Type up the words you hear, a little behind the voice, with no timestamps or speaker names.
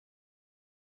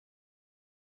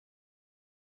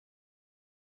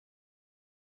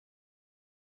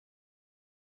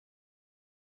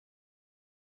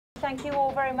thank you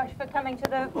all very much for coming to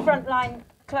the Frontline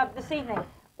Club this evening,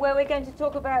 where we're going to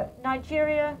talk about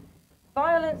Nigeria,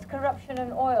 violence, corruption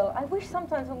and oil. I wish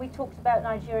sometimes when we talked about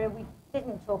Nigeria we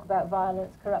didn't talk about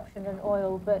violence, corruption and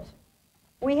oil, but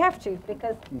we have to,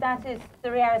 because that is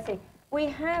the reality. We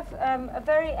have a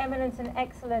very eminent and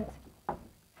excellent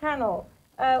panel.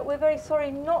 We're very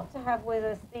sorry not to have with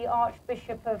us the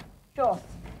Archbishop of Jos.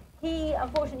 He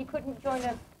unfortunately couldn't join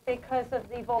us because of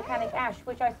the volcanic ash,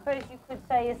 which I suppose you could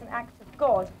say is an act of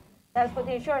God. That's what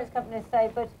the insurance companies say,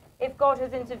 but if God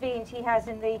has intervened, he has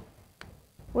in the,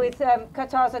 with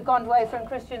Qatar's Gondway from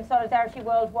Christian Solidarity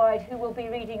Worldwide, who will be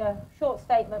reading a short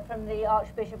statement from the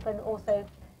Archbishop and also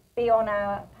be on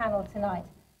our panel tonight.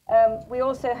 We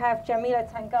also have Jamila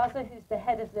Tangaza, who's the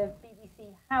head of the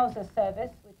BBC Hausa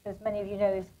service, which, as many of you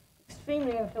know, is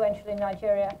extremely influential in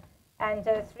Nigeria, and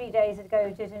 3 days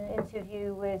ago did an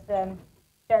interview with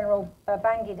General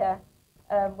Babangida,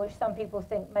 which some people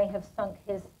think may have sunk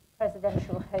his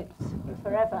presidential hopes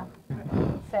forever.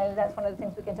 So that's one of the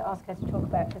things we're going to ask her to talk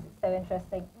about because it's so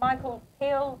interesting. Michael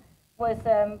Peel was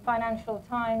Financial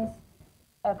Times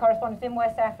correspondent in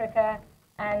West Africa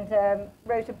and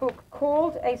wrote a book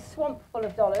called A Swamp Full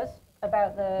of Dollars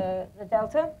about the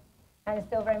Delta, and is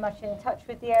still very much in touch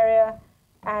with the area.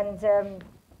 And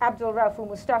Abdul Rauful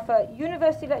Mustafa,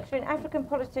 University Lecturer in African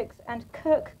Politics and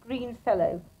Kirk Green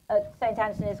Fellow at St.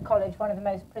 Antony's College, one of the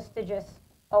most prestigious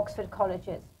Oxford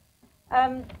colleges.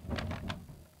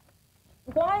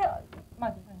 Why,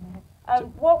 Michael,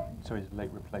 what? Sorry,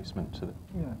 late replacement to the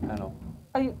panel.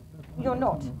 Oh, you're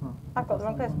not? I've got the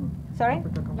wrong person. Sorry?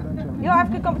 You're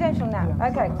Africa Confidential now? Yeah.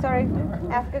 Okay, sorry.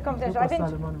 Africa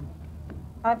Confidential.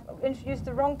 I've introduced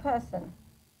the wrong person.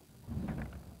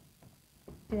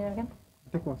 Do you know again?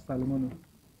 Tukwu Salomonu.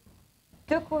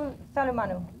 Tukwu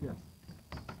Salomonu. Yes.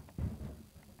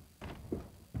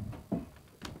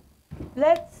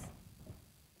 Let's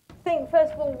think,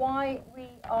 first of all, why we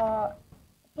are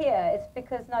here. It's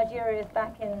because Nigeria is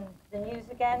back in the news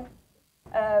again.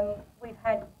 We've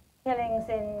had killings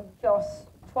in Jos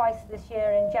twice this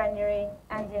year, in January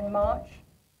and in March.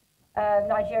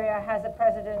 Nigeria has a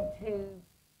president who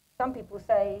some people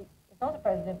say is not a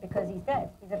president because he's dead.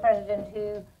 He's a president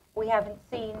who we haven't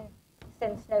seen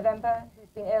since November, who's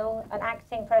been ill, an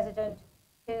acting president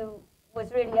who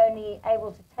was really only able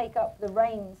to take up the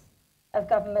reins of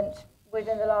government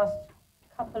within the last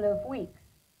couple of weeks.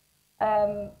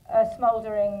 A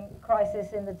smouldering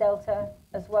crisis in the Delta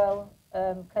as well,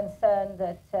 concern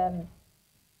that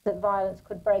that violence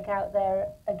could break out there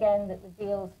again, that the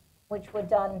deals which were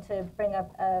done to bring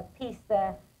up peace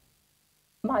there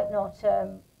might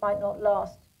not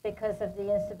last because of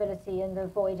the instability and the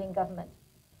void in government.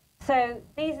 So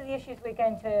these are the issues we're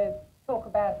going to talk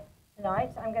about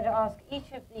tonight. I'm going to ask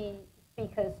each of the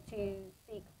speakers to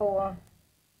speak for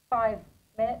 5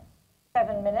 minutes,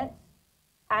 7 minutes,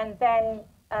 and then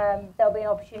there'll be an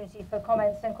opportunity for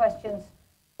comments and questions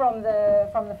from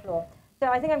the floor. So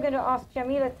I think I'm going to ask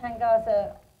Jamila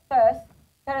Tangaza first.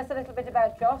 Tell us a little bit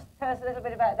about Jos. Tell us a little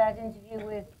bit about that interview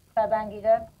with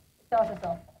Babangida. Start us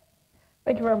off.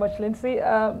 Thank you very much, Lindsay.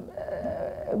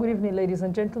 Good evening, ladies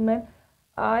and gentlemen.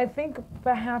 I think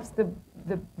perhaps the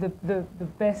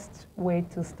best way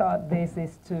to start this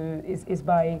is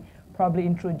by probably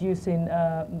introducing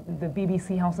the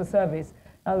BBC Hausa service.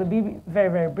 Now,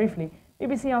 very briefly,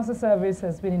 BBC Hausa service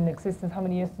has been in existence how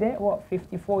many years today? What,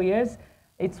 54 years?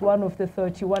 It's one of the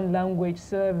 31 language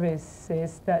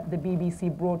services that the BBC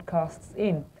broadcasts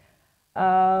in.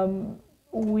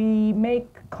 We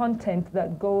make content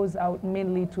that goes out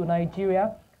mainly to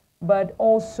Nigeria, but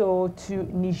also to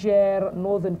Niger,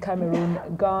 Northern Cameroon,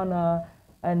 Ghana,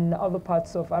 and other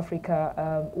parts of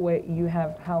Africa where you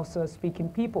have Hausa-speaking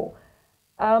people.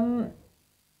 In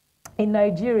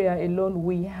Nigeria alone,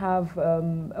 we have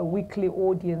a weekly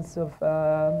audience of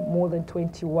more than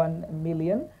 21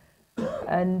 million,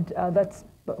 and that's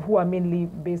who are mainly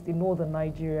based in northern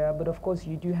Nigeria. But of course,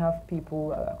 you do have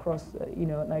people across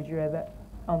Nigeria that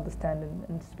understand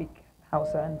and speak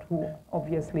Hausa, and who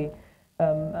obviously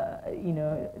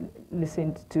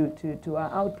listened to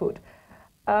our output.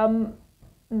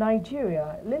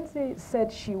 Nigeria, Lindsay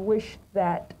said she wished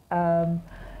that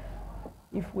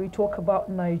if we talk about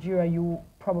Nigeria, you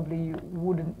probably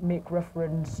wouldn't make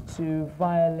reference to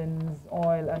violence,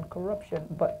 oil, and corruption.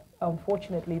 But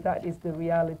unfortunately, that is the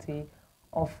reality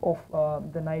of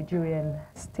the Nigerian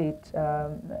state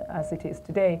as it is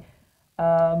today.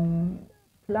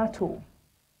 Plateau.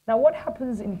 Now, what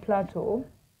happens in Plateau,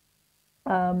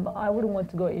 I wouldn't want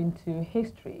to go into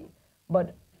history,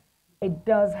 but it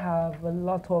does have a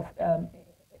lot of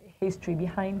history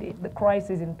behind it. The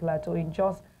crisis in Plateau, in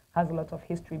Jos, has a lot of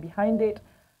history behind it.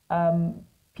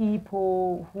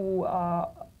 people who are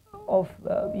of,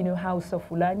 House of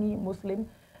Fulani Muslim,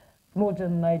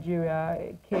 modern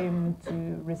Nigeria came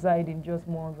to reside in just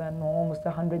more than almost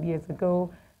 100 years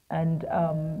ago. And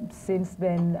since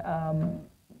then,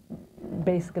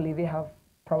 basically, they have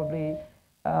probably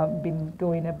been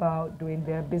going about doing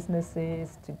their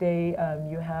businesses. Today,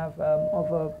 you have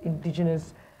other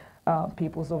indigenous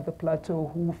peoples of the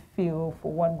plateau who feel,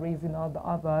 for one reason or the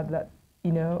other, that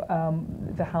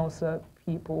the Hausa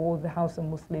people, the Hausa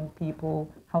Muslim people,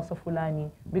 Hausa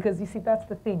Fulani, because you see, that's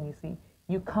the thing. You see,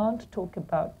 you can't talk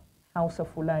about Hausa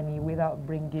Fulani without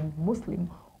bringing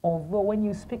Muslim. Although when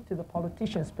you speak to the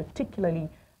politicians, particularly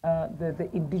the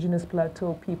indigenous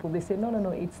plateau people, they say, no,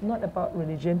 it's not about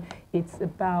religion. It's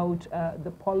about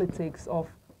the politics of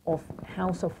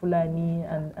Hausa Fulani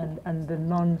and the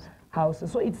non-Hausa.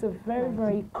 So it's a very,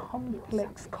 very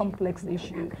complex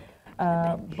issue.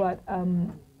 But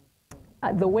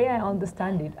the way I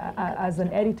understand it, as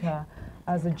an editor,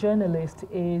 as a journalist,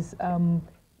 is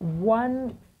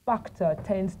one factor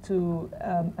tends to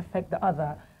affect the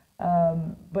other.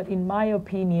 But in my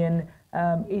opinion,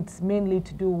 it's mainly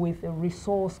to do with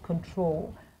resource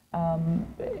control.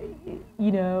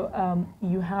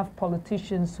 You have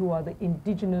politicians who are the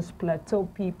indigenous plateau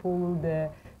people, the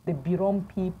Birom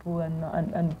people,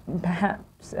 and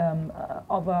perhaps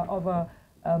other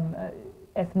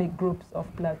ethnic groups of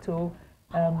plateau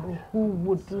who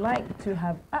would like to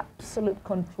have absolute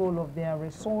control of their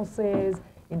resources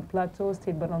in Plateau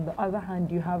State. But on the other hand,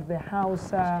 you have the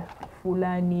Hausa,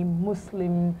 Fulani,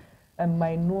 Muslim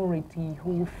minority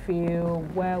who feel,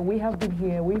 well, we have been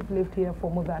here, we've lived here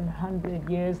for more than 100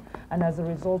 years, and as a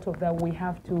result of that, we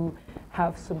have to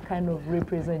have some kind of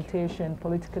representation.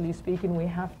 Politically speaking, we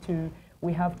have to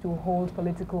hold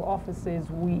political offices.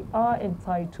 We are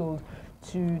entitled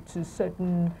to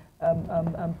certain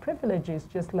privileges,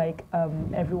 just like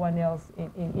everyone else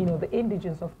in the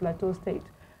indigenes of Plateau State.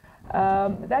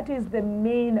 That is the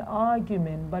main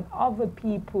argument, but other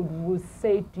people would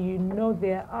say, do you know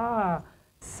there are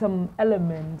some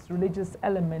elements, religious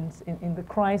elements in the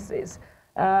crisis?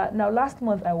 Now, last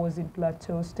month I was in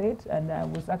Plateau State and I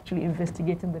was actually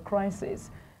investigating the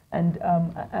crisis, and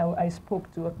I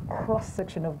spoke to a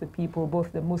cross-section of the people,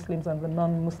 both the Muslims and the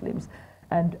non-Muslims,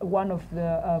 and one of the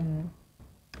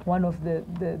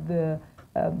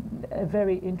a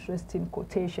very interesting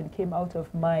quotation came out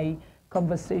of my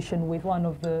conversation with one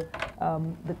of the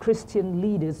Christian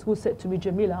leaders, who said to me,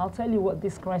 Jamila, I'll tell you what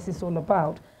this crisis is all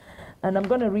about. And I'm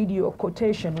going to read you a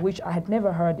quotation which I had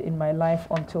never heard in my life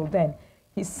until then.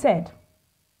 He said,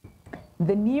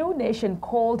 the new nation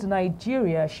called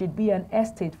Nigeria should be an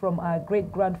estate from our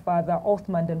great-grandfather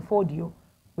Othman and Fodio.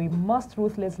 We must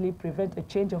ruthlessly prevent a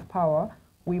change of power.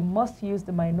 We must use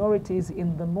the minorities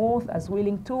in the north as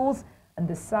willing tools and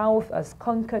the south as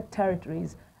conquered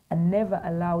territories, and never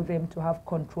allow them to have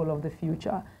control of the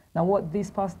future. Now, what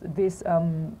this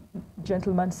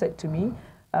gentleman said to me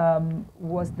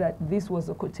was that this was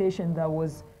a quotation that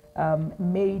was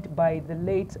made by the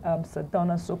late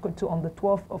Sadona Sokoto on the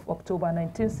 12th of October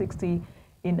 1960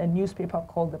 in a newspaper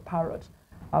called The Parrot.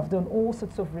 I've done all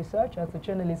sorts of research as a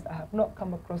journalist. I have not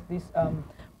come across this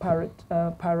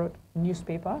Parrot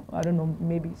newspaper. I don't know,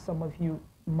 maybe some of you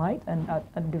might, and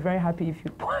I'd be very happy if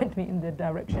you point me in the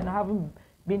direction. I haven't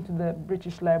been to the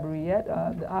British Library yet,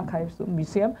 the Archives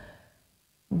Museum.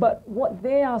 But what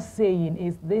they are saying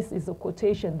is this is a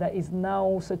quotation that is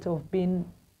now sort of been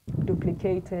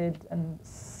duplicated and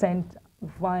sent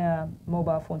via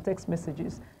mobile phone text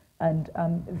messages. And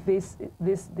this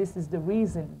is the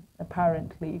reason,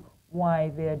 apparently,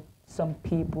 why some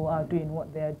people are doing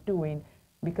what they're doing,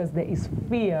 because there is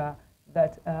fear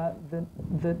that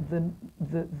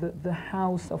the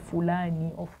House of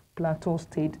Fulani of Plateau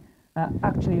State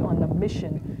actually on a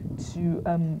mission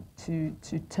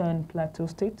to turn Plateau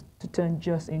State, to turn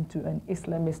just into an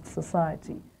Islamist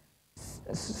society.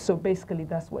 So basically,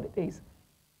 that's what it is.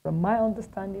 From my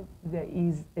understanding, there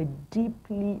is a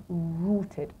deeply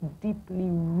rooted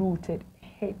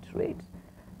hatred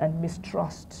and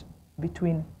mistrust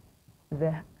between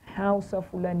the House of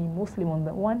Fulani Muslim on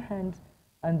the one hand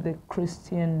and the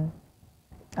Christian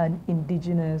and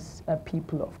indigenous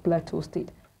people of Plateau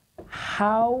State.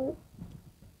 How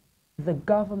the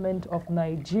government of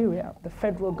Nigeria, the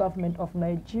federal government of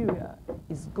Nigeria,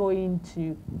 is going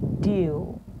to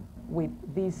deal with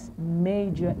this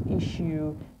major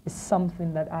issue is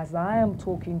something that, as I am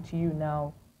talking to you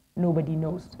now, nobody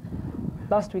knows.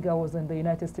 Last week I was in the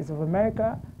United States of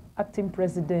America. Acting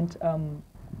President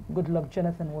Goodluck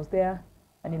Jonathan was there,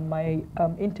 and in my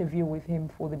interview with him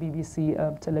for the BBC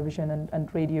television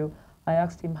and radio, I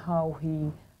asked him how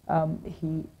he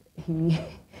he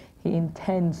he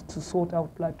intends to sort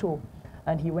out Plateau.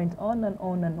 And he went on and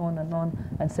on and on and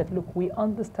on and said, look, we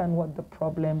understand what the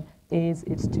problem is.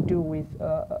 It's to do with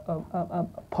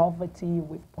poverty,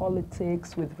 with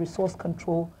politics, with resource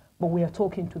control, but we are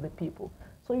talking to the people.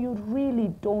 So you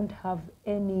really don't have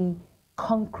any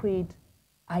concrete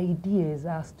ideas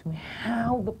as to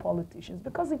how the politicians,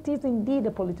 because it is indeed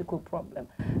a political problem,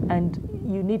 and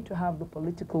you need to have the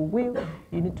political will,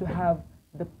 you need to have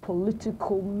the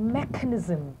political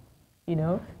mechanism, you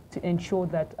know, to ensure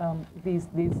that this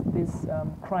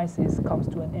crisis comes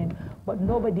to an end. But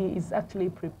nobody is actually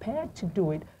prepared to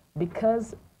do it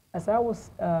because, as I was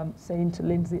saying to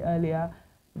Lindsay earlier,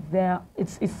 there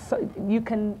is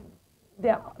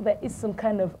some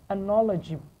kind of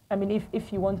analogy. I mean,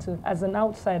 if you want to, as an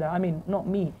outsider, I mean, not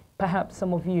me, perhaps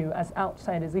some of you as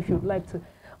outsiders, if you'd like to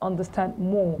understand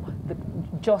more the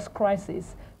just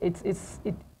crisis,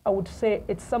 I would say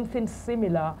it's something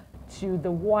similar to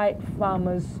the white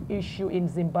farmers issue in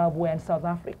Zimbabwe and South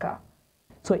Africa.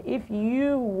 So if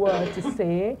you were to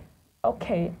say,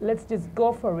 okay, let's just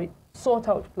go for it, sort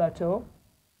out Plateau,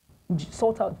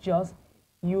 sort out just,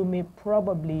 you may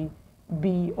probably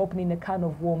be opening a can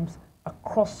of worms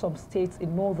across some states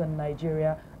in northern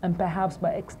Nigeria and perhaps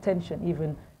by extension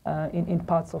even in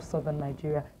parts of southern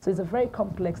Nigeria. So it's a very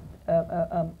complex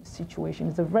situation.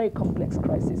 It's a very complex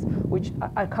crisis, which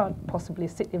I can't possibly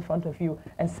sit in front of you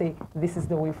and say this is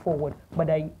the way forward. But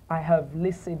I have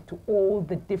listened to all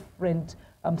the different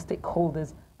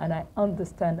stakeholders, and I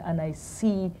understand and I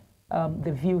see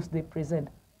the views they present.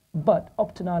 But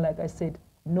up to now, like I said,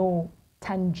 no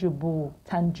tangible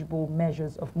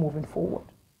measures of moving forward.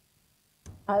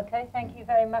 Okay, thank you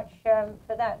very much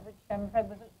for that, which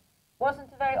wasn't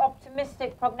a very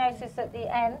optimistic prognosis at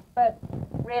the end, but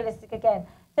realistic again.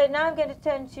 So now I'm going to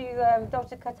turn to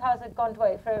Dr. Kataza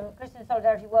Gondwe from Christian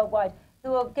Solidarity Worldwide, who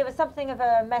will give us something of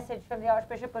a message from the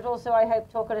Archbishop, but also, I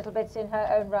hope, talk a little bit in her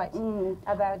own right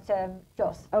about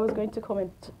Jos. I was going to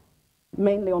comment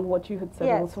mainly on what you had said,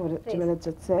 yes, also what Jamila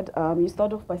just said. You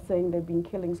start off by saying there have been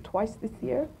killings twice this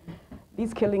year.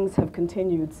 These killings have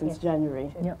continued since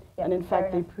January. Yep. And in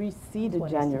fact, they preceded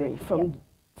January.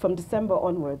 From December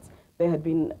onwards, there had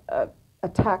been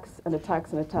attacks and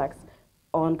attacks and attacks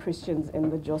on Christians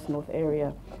in the Jos North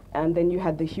area. And then you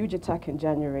had the huge attack in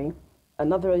January,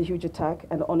 another huge attack,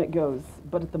 and on it goes.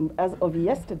 But as of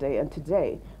yesterday and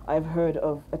today, I've heard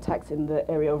of attacks in the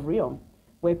area of Riom,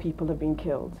 where people have been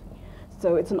killed.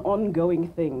 So it's an ongoing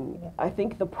thing. Yeah. I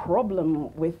think the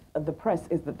problem with the press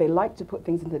is that they like to put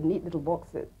things into neat little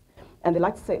boxes. And they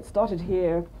like to say it started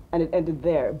here and it ended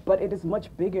there. But it is much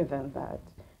bigger than that.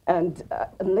 And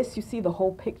unless you see the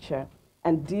whole picture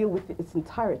and deal with its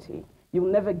entirety,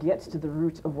 you'll never get to the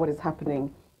root of what is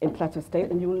happening in Plateau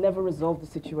State, and you'll never resolve the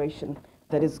situation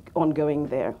that is ongoing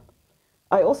there.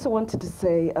 I also wanted to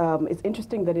say it's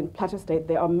interesting that in Plateau State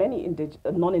there are many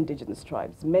non-indigenous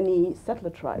tribes, many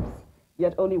settler tribes,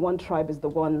 yet only one tribe is the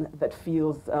one that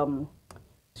feels,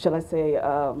 shall I say,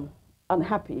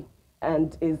 unhappy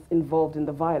and is involved in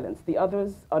the violence. The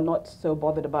others are not so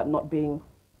bothered about not being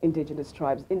indigenous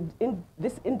tribes.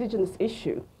 This indigenous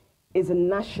issue is a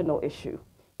national issue.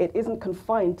 It isn't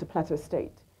confined to Plateau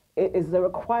State. It is the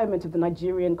requirement of the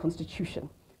Nigerian constitution.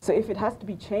 So if it has to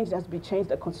be changed, it has to be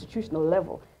changed at constitutional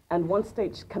level. And one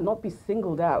state cannot be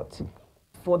singled out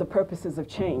for the purposes of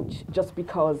change just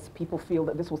because people feel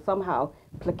that this will somehow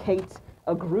placate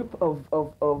a group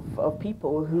of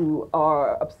people who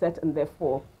are upset and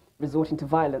therefore resorting to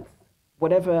violence,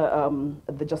 whatever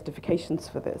the justifications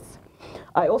for this.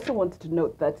 I also wanted to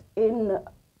note that in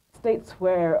states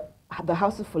where the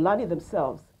House of Fulani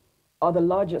themselves are the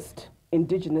largest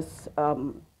indigenous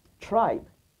tribe,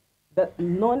 that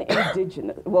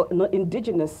non-indigenous, well,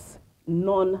 indigenous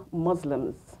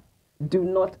non-Muslims do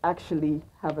not actually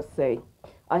have a say.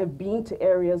 I have been to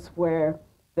areas where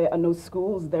there are no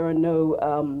schools, there are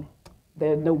no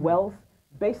wealth.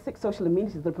 Basic social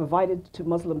amenities that are provided to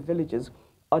Muslim villages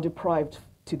are deprived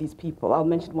to these people. I'll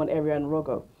mention one area in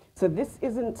Rogo. So this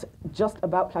isn't just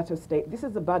about Plateau State. This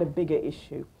is about a bigger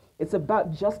issue. It's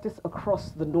about justice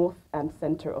across the north and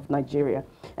center of Nigeria.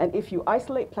 And if you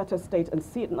isolate Plateau State and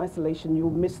see it in isolation, you'll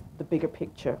miss the bigger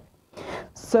picture.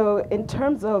 So in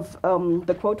terms of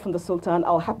the quote from the Sultan,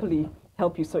 I'll happily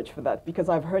help you search for that because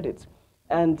I've heard it.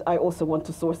 And I also want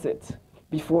to source it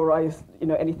before I,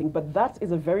 anything. But that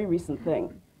is a very recent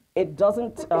thing. It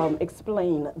doesn't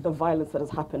explain the violence that has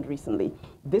happened recently.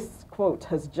 This quote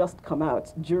has just come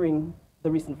out during the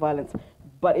recent violence,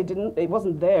 but it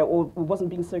wasn't there or it wasn't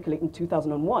being circulated in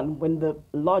 2001 when the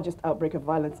largest outbreak of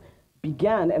violence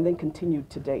began and then continued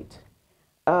to date.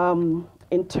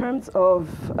 In terms of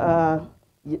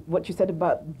what you said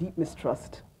about deep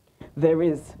mistrust. There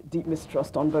is deep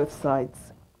mistrust on both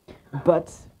sides.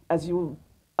 But as you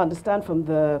understand from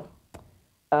the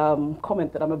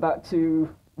comment that I'm about to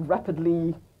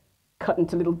rapidly cut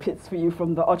into little bits for you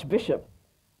from the Archbishop,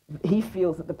 he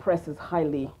feels that the press is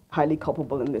highly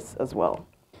culpable in this as well.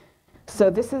 So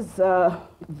this is, these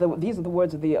are the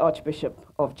words of the Archbishop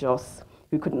of Jos,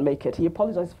 who couldn't make it. He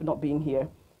apologized for not being here,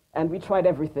 and we tried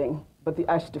everything, but the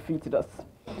ash defeated us.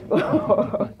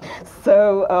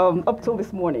 So up till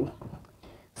this morning.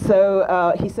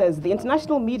 So he says, the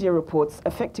international media reports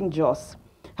affecting Jos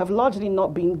have largely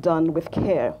not been done with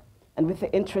care and with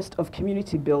the interest of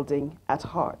community building at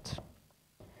heart.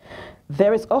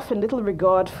 There is often little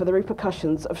regard for the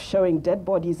repercussions of showing dead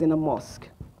bodies in a mosque,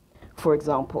 for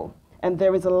example, and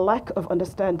there is a lack of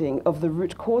understanding of the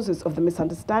root causes of the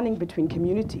misunderstanding between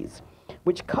communities,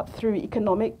 which cut through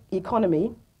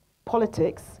economy,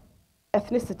 politics,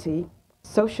 ethnicity,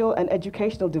 social and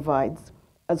educational divides,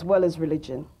 as well as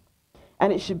religion.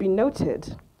 And it should be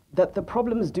noted that the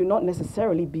problems do not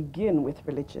necessarily begin with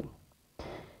religion.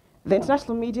 The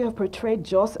international media have portrayed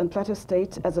Jos and Plateau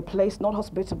State as a place not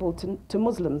hospitable to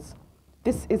Muslims.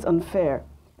 This is unfair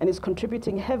and is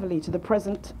contributing heavily to the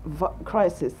present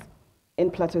crisis in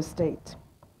Plateau State.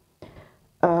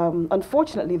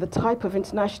 Unfortunately, the type of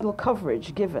international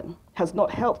coverage given has not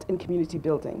helped in community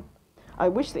building. I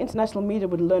wish the international media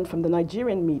would learn from the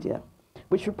Nigerian media,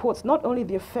 which reports not only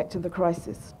the effect of the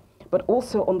crisis, but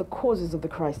also on the causes of the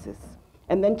crisis,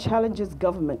 and then challenges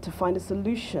government to find a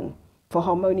solution for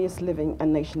harmonious living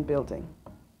and nation building.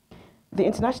 The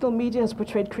international media has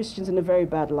portrayed Christians in a very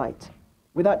bad light,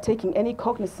 without taking any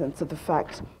cognizance of the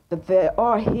fact that there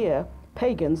are here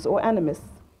pagans or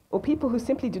animists, or people who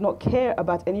simply do not care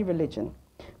about any religion,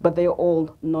 but they are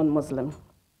all non-Muslim.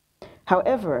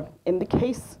 However, in the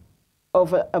case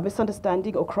of a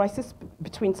misunderstanding or crisis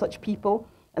between such people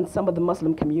and some of the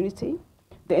Muslim community,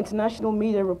 the international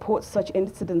media reports such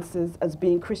incidences as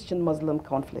being Christian-Muslim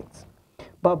conflicts.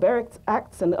 Barbaric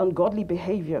acts and ungodly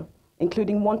behavior,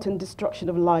 including wanton destruction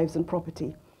of lives and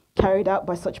property, carried out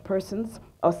by such persons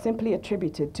are simply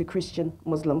attributed to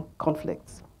Christian-Muslim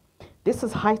conflicts. This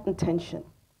has heightened tension,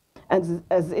 and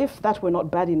as if that were not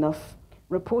bad enough,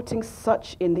 reporting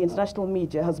such in the international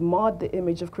media has marred the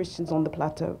image of Christians on the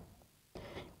plateau.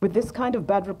 With this kind of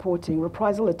bad reporting,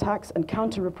 reprisal attacks and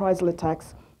counter-reprisal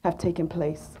attacks have taken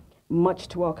place, much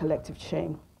to our collective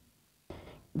shame.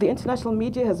 The international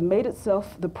media has made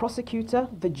itself the prosecutor,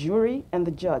 the jury, and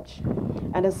the judge,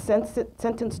 and has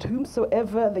sentenced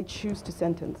whomsoever they choose to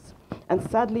sentence. And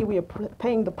sadly, we are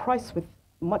paying the price with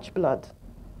much blood.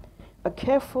 A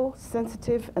careful,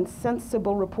 sensitive, and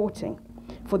sensible reporting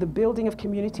for the building of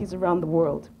communities around the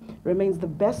world remains the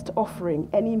best offering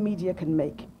any media can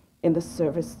make in the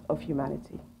service of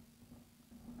humanity.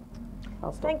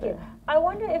 Thank you. I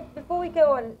wonder if, before we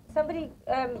go on, somebody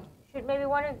should, maybe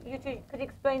one of you two could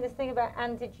explain this thing about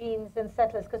antigenes and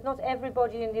settlers, because not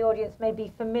everybody in the audience may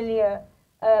be familiar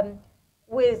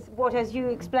with what, as you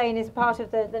explain, is part of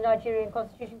the Nigerian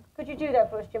constitution. Could you do that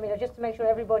for us, Jamila, just to make sure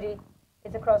everybody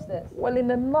is across this? Well,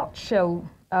 in a nutshell,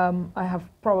 I have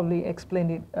probably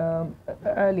explained it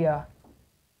earlier.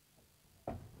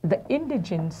 The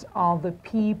indigents are the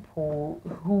people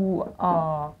who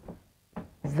are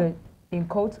the, in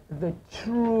quotes, the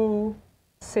true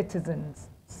citizens,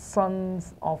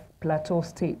 sons of Plateau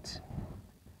State.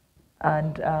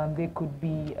 And they could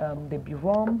be,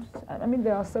 Roms. I mean,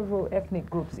 there are several ethnic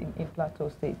groups in Plateau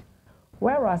State.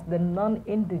 Whereas the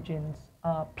non-indigents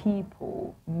are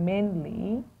people,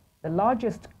 mainly, the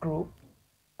largest group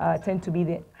tend to be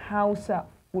the Hausa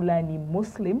Fulani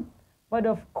Muslim. But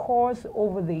of course,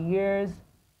 over the years,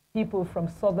 people from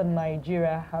southern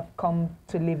Nigeria have come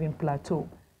to live in Plateau.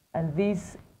 And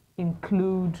these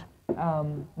include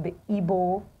the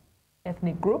Igbo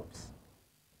ethnic groups,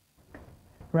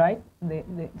 right?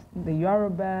 The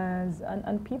Yorubas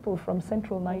and people from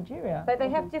central Nigeria. But they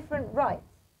have different rights.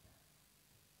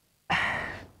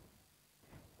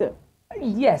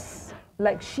 Yes,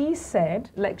 like she said,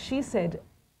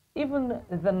 even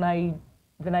the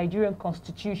Nigerian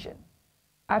constitution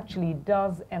actually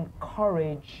does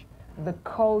encourage the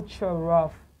culture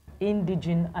of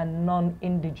indigene and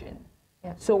non-indigene.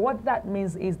 Yeah. So what that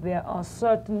means is there are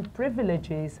certain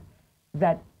privileges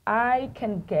that I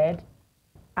can get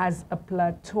as a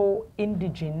Plateau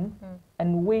indigene,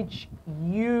 and which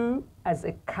you as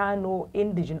a Kano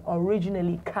indigene,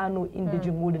 originally Kano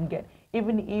indigene, wouldn't get.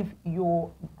 Even if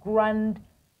your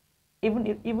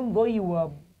even though you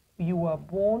were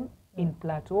born in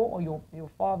Plateau, or your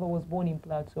father was born in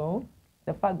Plateau,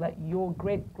 the fact that your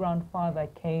great-grandfather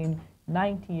came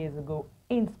 90 years ago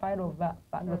in spite of that,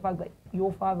 the fact that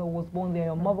your father was born there,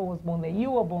 your mother was born there,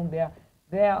 you were born there,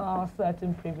 there are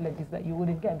certain privileges that you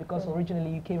wouldn't get because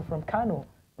originally you came from Kano,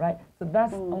 right? So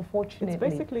that's unfortunately it's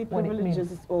basically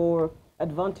privileges or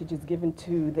advantages given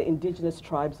to the indigenous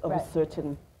tribes of a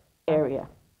certain area.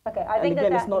 Okay, I think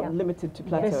again, it's not limited to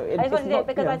Plateau. Yes. I just wanted to do it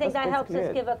because I think that helps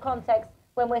us give a context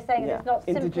when we're saying it's not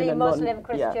simply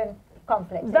Muslim-Christian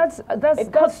conflict.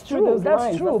 That's true.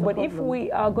 That's true. But if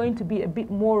we are going to be a bit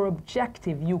more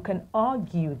objective, you can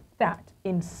argue that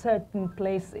in certain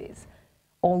places,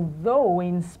 although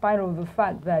in spite of the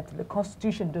fact that the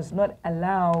Constitution does not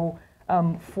allow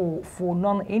for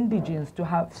non-indigens to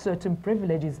have certain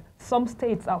privileges, some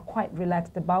states are quite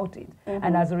relaxed about it.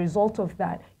 And as a result of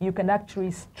that, you can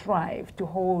actually strive to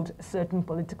hold certain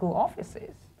political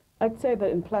offices. I'd say that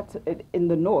in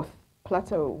the north,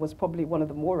 Plateau was probably one of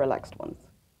the more relaxed ones,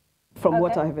 from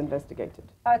what I have investigated.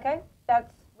 Okay,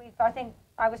 I think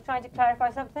I was trying to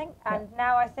clarify something, and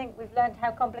now I think we've learned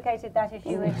how complicated that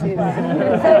issue is. So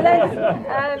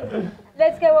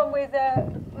let's go on with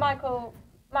Michael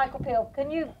Peel. Can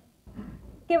you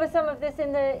give us some of this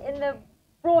in the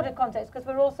broader context, because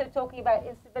we're also talking about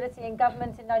instability in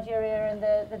government in Nigeria and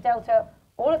the Delta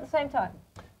all at the same time?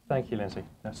 Thank you, Lindsay.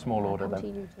 A small order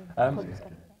then.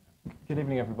 Good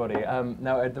evening, everybody.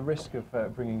 Now, at the risk of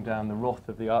bringing down the wrath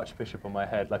of the Archbishop on my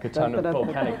head, like a ton of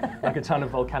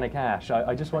volcanic ash,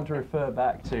 I just want to refer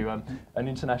back to an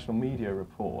international media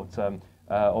report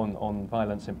on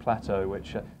violence in Plateau,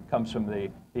 which comes from the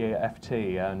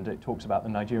FT, and it talks about the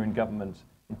Nigerian government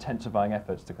intensifying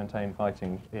efforts to contain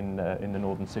fighting in the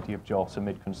northern city of Jos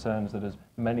amid concerns that as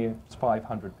many as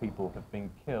 500 people have been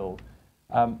killed.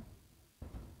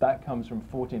 That comes from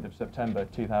 14th of September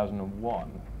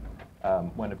 2001.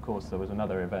 When, of course, there was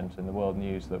another event in the world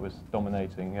news that was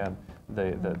dominating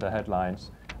the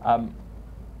headlines.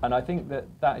 And I think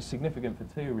that is significant for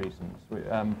two reasons.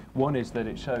 One is that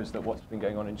it shows that what's been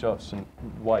going on in Jos and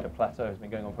wider Plateau has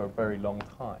been going on for a very long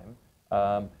time.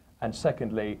 And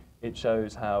secondly, it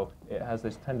shows how it has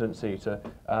this tendency to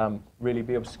really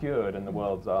be obscured in the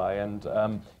world's eye. And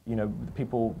you know,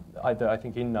 people, either I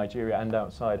think in Nigeria and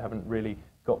outside, haven't really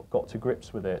got to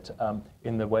grips with it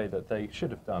in the way that they should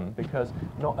have done, because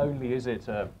not only is it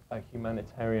a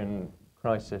humanitarian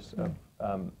crisis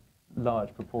of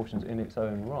large proportions in its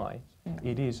own right,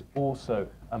 it is also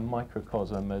a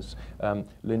microcosm, as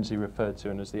Lindsay referred to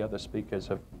and as the other speakers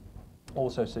have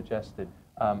also suggested,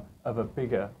 of a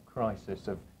bigger crisis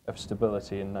of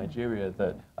stability in Nigeria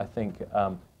that I think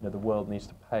the world needs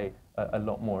to pay a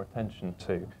lot more attention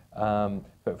to.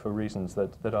 But for reasons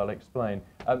that I'll explain.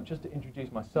 Just to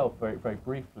introduce myself very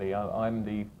briefly, I'm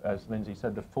as Lindsay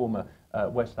said, the former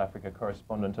West Africa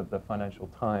correspondent of the Financial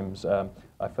Times.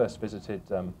 I first visited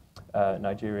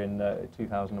Nigeria in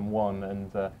 2001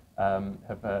 and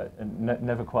have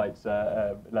never quite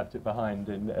left it behind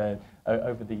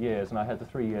over the years. And I had the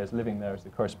 3 years living there as the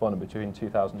correspondent between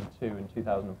 2002 and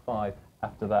 2005.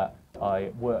 After that,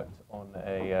 I worked on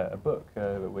a book,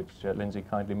 which Lindsay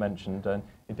kindly mentioned, and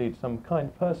indeed some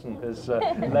kind person has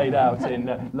laid out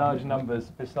in large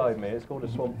numbers beside me. It's called A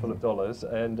Swamp Full of Dollars,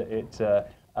 and it's a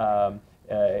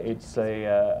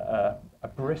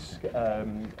brisk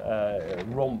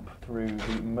romp through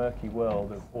the murky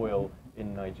world of oil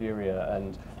in Nigeria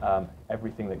and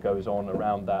everything that goes on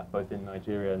around that, both in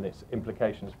Nigeria and its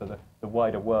implications for the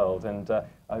wider world. And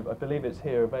I believe it's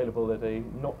here available at a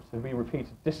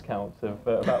not-to-be-repeated discount of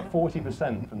about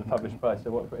 40% from the published price.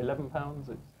 So what, for £11?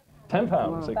 It's £10.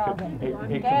 Wow.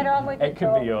 It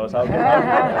could be yours. I'm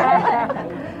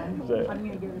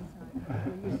going to give it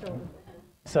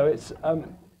So it's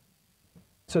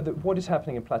what is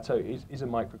happening in Plateau is a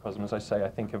microcosm, as I say, I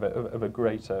think, of a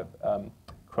greater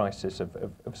crisis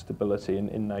of stability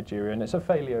in Nigeria, and it's a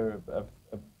failure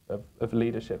of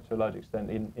leadership to a large extent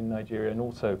in Nigeria and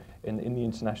also in the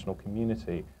international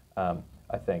community,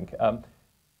 I think.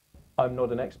 I'm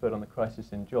not an expert on the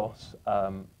crisis in Jos.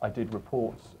 I did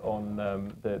reports on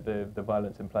the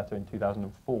violence in Plateau in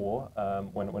 2004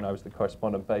 when I was the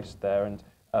correspondent based there, and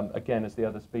again, as the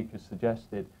other speakers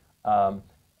suggested,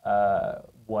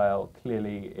 while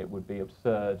clearly it would be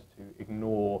absurd to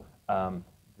ignore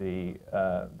the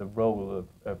role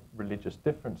of religious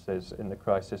differences in the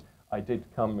crisis, I did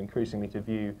come increasingly to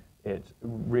view it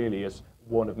really as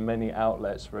one of many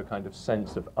outlets for a kind of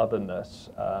sense of otherness,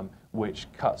 which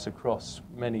cuts across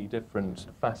many different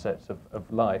facets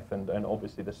of life, and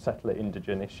obviously the settler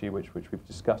indigent issue, which we've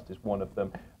discussed, is one of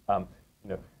them.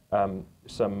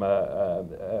 Some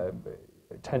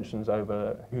tensions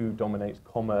over who dominates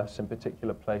commerce in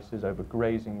particular places, over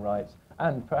grazing rights,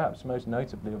 and perhaps most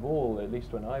notably of all, at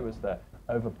least when I was there,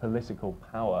 over political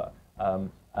power.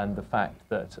 and the fact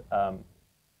that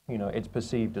it's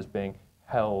perceived as being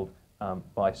held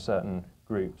by certain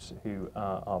groups who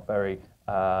are very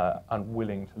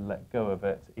unwilling to let go of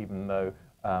it, even though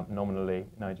nominally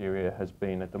Nigeria has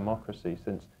been a democracy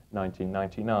since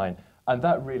 1999. And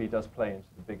that really does play into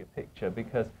the bigger picture,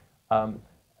 because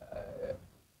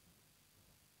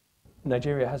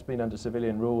Nigeria has been under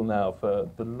civilian rule now for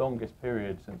the longest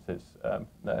period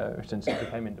since it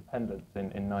became independent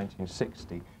in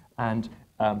 1960. And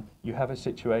you have a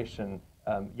situation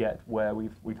yet where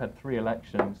we've had 3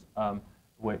 elections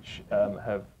which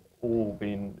have all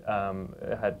been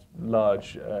had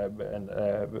large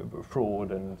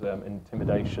fraud and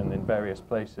intimidation in various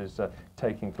places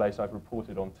taking place. I've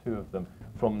reported on 2 of them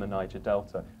from the Niger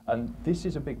Delta, and this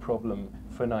is a big problem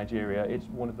for Nigeria. It's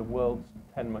one of the world's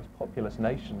 10 most populous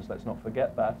nations. Let's not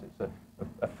forget that. It's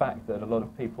a fact that a lot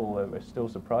of people are still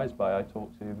surprised by. I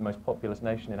talk to the most populous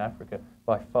nation in Africa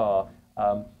by far.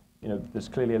 There's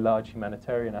clearly a large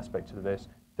humanitarian aspect to this.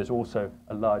 There's also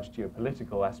a large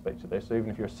geopolitical aspect to this. So even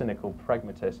if you're a cynical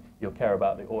pragmatist, you'll care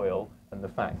about the oil and the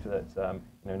fact that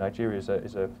Nigeria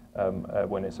is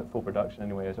when it's at full production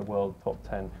anyway, is a world top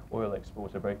 10 oil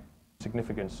exporter, a very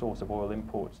significant source of oil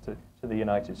imports to the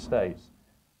United States.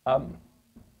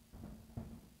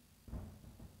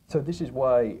 So this is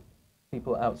why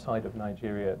people outside of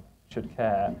Nigeria should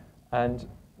care. And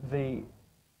the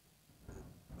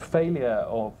failure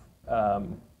of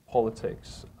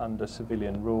politics under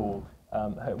civilian rule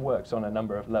works on a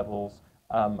number of levels,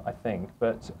 I think,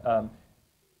 but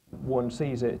one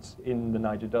sees it in the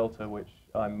Niger Delta, which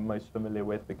I'm most familiar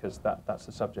with because that's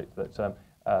the subject that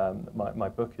my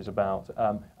book is about,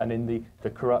 and in the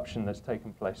corruption that's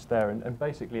taken place there, and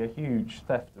basically a huge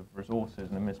theft of resources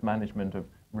and a mismanagement of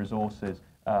resources,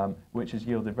 which has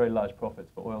yielded very large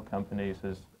profits for oil companies,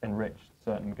 has enriched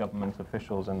certain government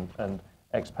officials and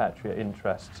expatriate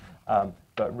interests,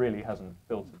 but really hasn't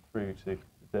filtered through to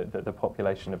the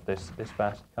population of this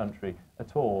vast country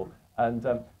at all. And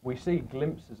we see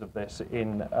glimpses of this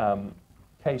in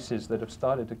cases that have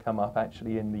started to come up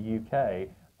actually in the UK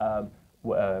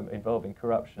involving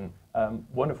corruption,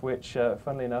 one of which,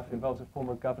 funnily enough, involves a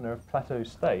former governor of Plateau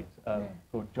State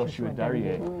called Joshua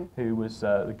Darrier, who was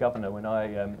the governor when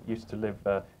I used to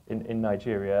live in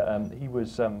Nigeria. He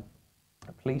was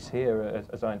police here,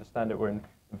 as I understand it, were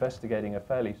investigating a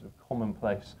fairly sort of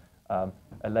commonplace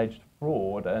alleged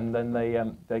fraud, and then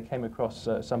they came across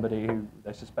somebody who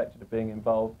they suspected of being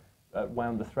involved,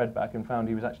 wound the thread back and found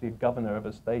he was actually a governor of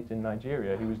a state in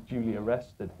Nigeria. He was duly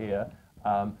arrested here,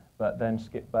 but then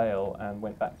skipped bail and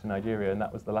went back to Nigeria, and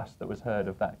that was the last that was heard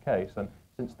of that case. And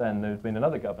since then, there's been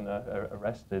another governor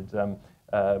arrested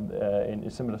in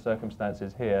similar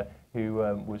circumstances here, who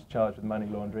was charged with money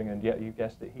laundering, and yet you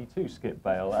guessed it, he too skipped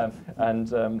bail,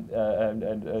 and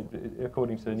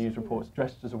according to the news reports,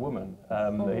 dressed as a woman.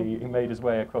 He made his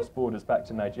way across borders back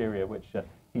to Nigeria, which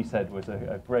he said was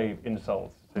a grave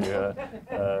insult to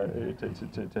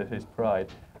his pride.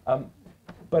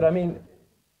 But I mean,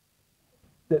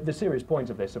 the serious point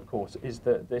of this, of course, is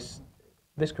that this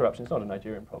corruption is not a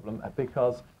Nigerian problem,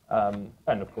 because,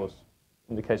 and of course,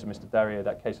 in the case of Mr. Darrier,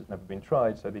 that case has never been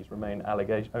tried, so these remain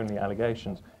only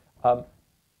allegations.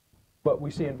 But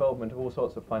we see involvement of all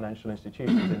sorts of financial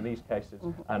institutions in these cases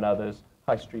and others,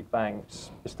 high street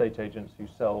banks, estate agents who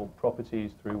sell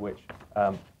properties through which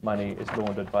money is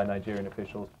laundered by Nigerian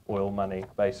officials, oil money,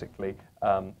 basically,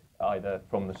 either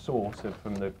from the source,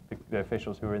 from the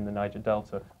officials who are in the Niger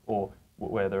Delta, or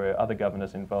where there are other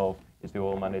governors involved, is the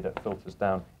oil money that filters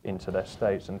down into their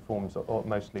states and forms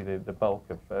mostly the bulk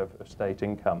of state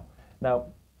income. Now,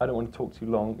 I don't want to talk too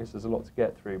long, because there's a lot to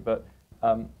get through, but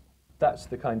that's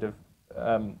the kind of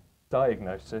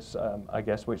diagnosis, I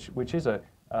guess, which is it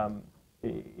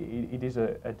is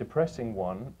a depressing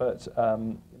one, but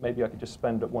maybe I could just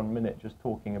spend 1 minute just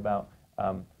talking about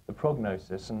the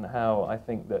prognosis and how I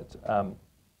think that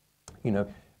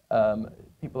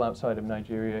people outside of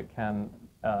Nigeria can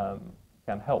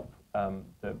help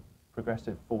the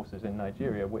progressive forces in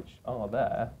Nigeria, which are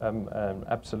there,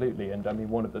 absolutely. And I mean,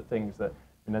 one of the things that,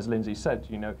 and as Lindsay said,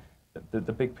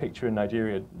 the big picture in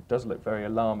Nigeria does look very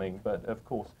alarming, but of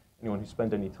course, anyone who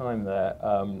spent any time there,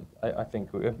 I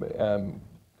think,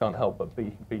 can't help but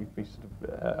be sort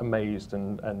of amazed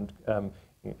and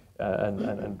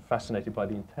fascinated by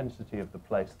the intensity of the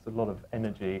place. There's a lot of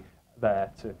energy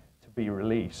there to be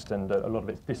released, and a lot of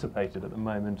it's dissipated at the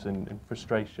moment in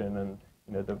frustration, and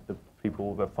the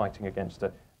people are fighting against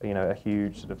a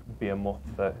huge sort of behemoth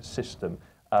system.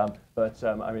 I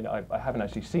mean, I haven't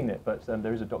actually seen it, but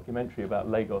there is a documentary about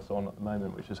Lagos on at the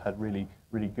moment, which has had really,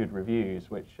 really good reviews,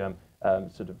 which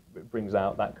sort of brings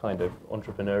out that kind of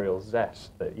entrepreneurial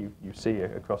zest that you see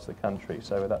across the country.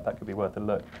 So that could be worth a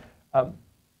look.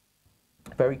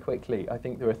 Very quickly, I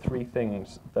think there are three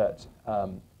things that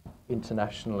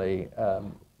internationally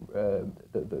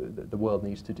the world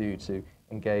needs to do to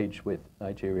engage with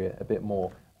Nigeria a bit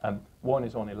more. One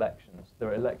is on elections. There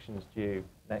are elections due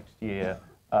next year.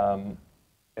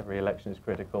 Every election is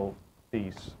critical.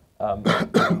 These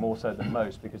more so than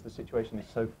most, because the situation is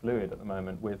so fluid at the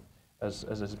moment with, as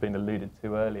has been alluded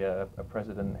to earlier, a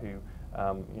president who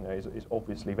is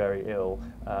obviously very ill,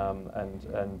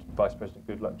 and Vice President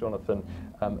Goodluck Jonathan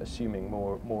assuming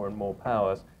more and more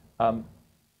powers.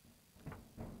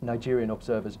 Nigerian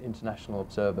observers, international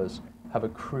observers, have a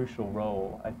crucial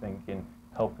role, I think, in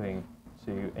helping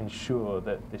to ensure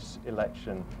that this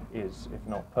election is, if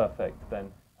not perfect,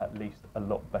 then at least a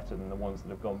lot better than the ones that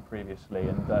have gone previously.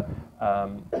 And that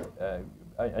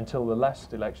until the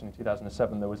last election in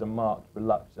 2007, there was a marked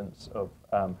reluctance of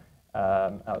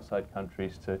outside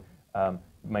countries to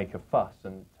make a fuss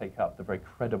and take up the very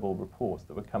credible reports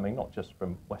that were coming, not just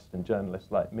from Western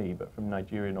journalists like me, but from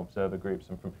Nigerian observer groups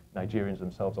and from Nigerians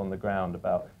themselves on the ground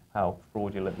about how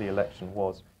fraudulent the election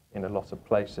was in a lot of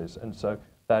places. And so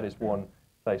that is one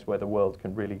place where the world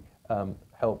can really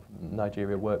help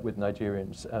Nigeria work with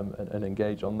Nigerians and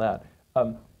engage on that.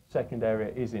 Second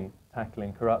area is in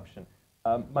tackling corruption.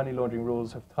 Money laundering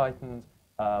rules have tightened.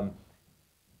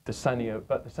 The Sani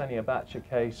Abacha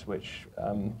case, which,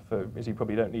 as you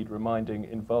probably don't need reminding,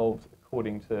 involved,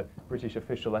 according to British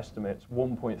official estimates,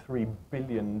 $1.3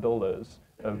 billion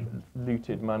of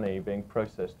looted money being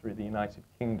processed through the United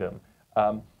Kingdom.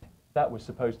 That was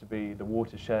supposed to be the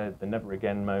watershed, the never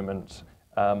again moment,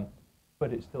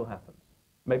 but it still happens.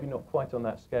 Maybe not quite on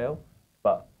that scale,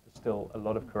 but there's still a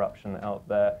lot of corruption out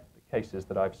there. The cases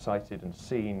that I've cited and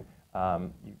seen,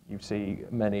 you see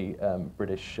many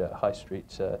British high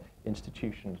street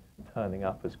institutions turning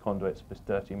up as conduits for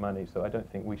dirty money, so I don't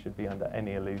think we should be under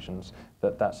any illusions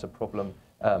that that's a problem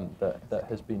that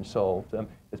has been solved.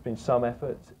 There's been some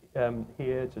effort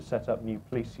here to set up new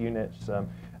police units,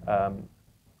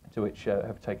 to which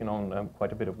have taken on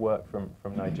quite a bit of work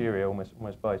from Nigeria,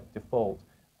 almost by default,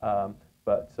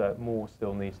 but more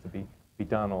still needs to be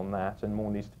done on that, and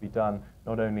more needs to be done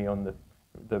not only on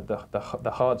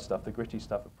the hard stuff, the gritty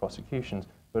stuff of prosecutions,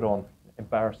 but on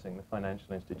embarrassing the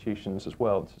financial institutions as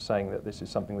well, to saying that this is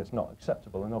something that's not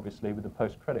acceptable. And obviously with the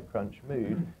post-credit crunch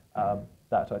mood,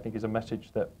 that I think is a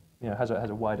message that has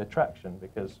a wider traction,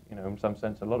 because in some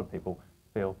sense a lot of people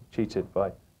feel cheated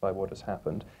by what has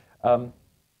happened.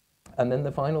 And then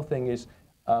the final thing is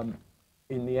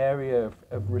in the area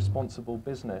of responsible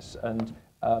business, and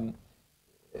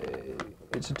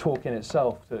it's a talk in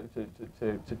itself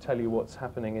to tell you what's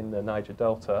happening in the Niger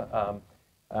Delta,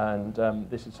 and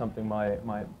this is something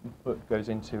my book goes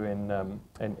into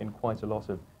in quite a lot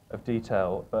of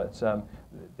detail. But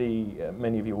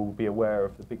many of you will be aware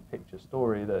of the big picture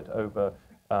story that over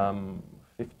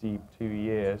 52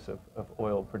 years of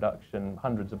oil production,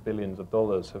 hundreds of billions of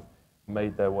dollars have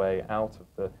made their way out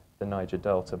of the Niger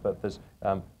Delta, but there's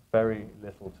very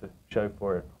little to show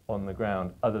for it on the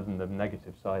ground, other than the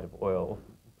negative side of oil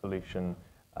pollution,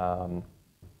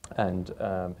 and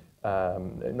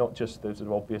not just those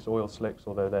obvious oil slicks,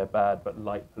 although they're bad, but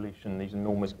light pollution, these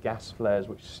enormous gas flares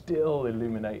which still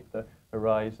illuminate the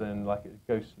horizon like a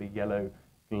ghostly yellow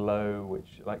glow,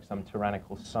 which, like some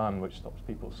tyrannical sun, which stops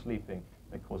people sleeping.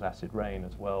 They cause acid rain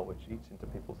as well, which eats into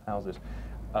people's houses.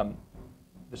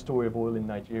 The story of oil in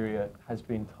Nigeria has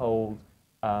been told,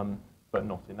 but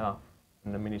not enough.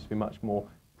 And there needs to be much more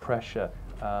pressure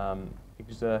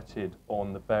exerted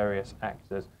on the various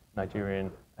actors,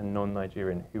 Nigerian and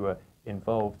non-Nigerian, who are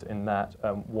involved in that.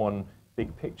 One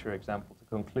big picture example to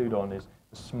conclude on is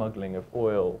the smuggling of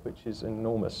oil, which is an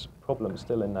enormous problem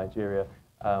still in Nigeria.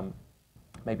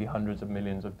 Maybe hundreds of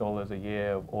millions of dollars a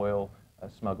year of oil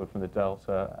smuggled from the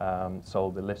Delta,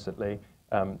 sold illicitly.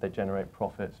 They generate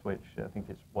profits, which I think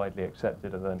is widely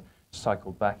accepted, and then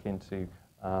cycled back into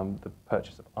the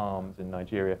purchase of arms in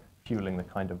Nigeria, fueling the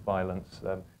kind of violence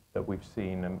that we've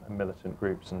seen in militant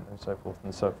groups and so forth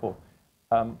and so forth.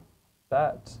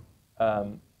 That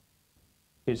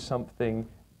is something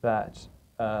that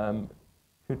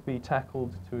could be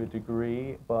tackled to a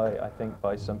degree by, I think,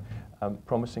 by some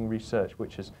promising research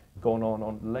which has gone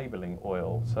on labeling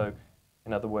oil. So,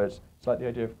 in other words, it's like the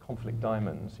idea of conflict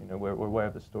diamonds. We're aware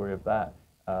of the story of that.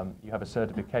 You have a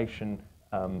certification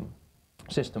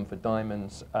system for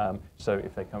diamonds, so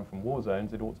if they come from war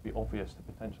zones, it ought to be obvious to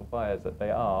potential buyers that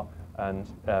they are, and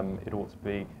it ought to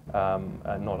be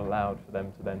not allowed for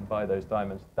them to then buy those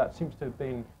diamonds. That seems to have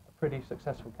been a pretty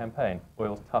successful campaign.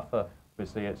 Oil's tougher,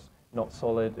 obviously it's not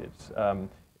solid, it's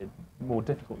more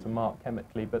difficult to mark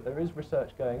chemically, but there is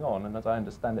research going on, and as I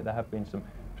understand it, there have been some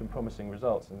promising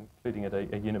results, including at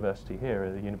a university here,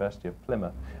 at the University of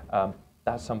Plymouth.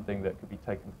 That's something that could be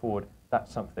taken forward.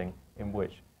 That's something in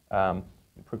which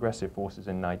progressive forces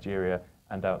in Nigeria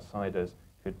and outsiders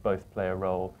could both play a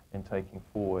role in taking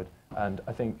forward. And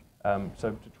I think,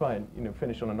 so to try and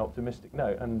finish on an optimistic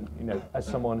note, and as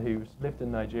someone who's lived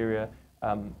in Nigeria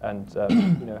and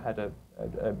had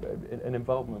an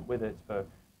involvement with it for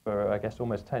I guess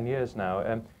almost 10 years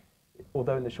now,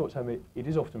 although in the short term it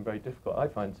is often very difficult, I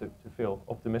find, to feel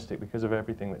optimistic because of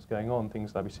everything that's going on,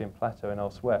 things like we see in Plateau and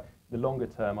elsewhere. The longer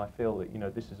term, I feel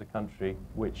that this is a country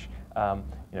which can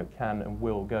and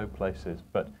will go places,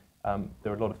 but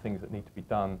there are a lot of things that need to be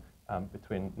done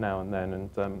between now and then,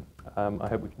 and I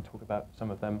hope we can talk about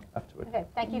some of them afterwards. Okay,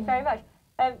 thank you very much.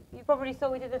 You probably saw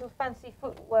we did a little fancy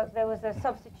footwork. There was a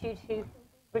substitute who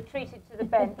retreated to the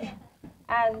bench,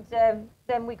 and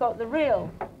then we got the real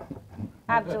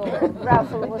Abdul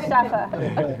Rauful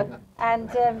Mustafa, and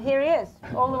here he is,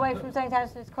 all the way from St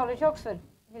Anthony's College, Oxford,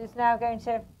 who's now going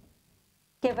to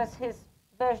give us his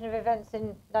version of events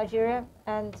in Nigeria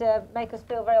and make us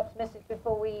feel very optimistic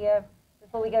before we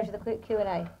go to the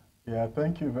Q&A. Yeah,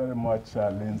 thank you very much,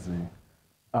 Lindsay.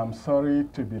 I'm sorry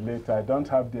to be late. I don't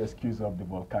have the excuse of the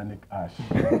volcanic ash,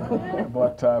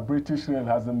 but British Rail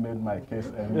hasn't made my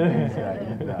case any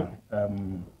easier either.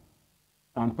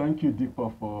 And thank you,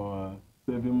 Deepa, for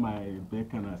saving my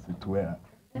bacon, as it were.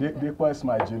 Deepa is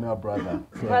my junior brother.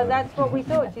 So well, that's what we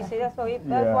thought, you see. That's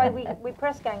why we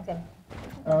press ganged him.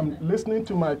 Listening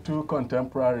to my two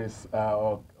contemporaries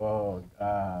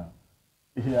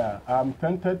here, I'm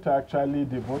tempted to actually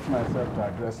devote myself to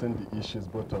addressing the issues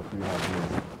both of you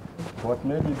have raised. But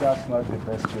maybe that's not the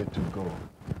best way to go.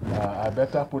 I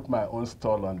better put my own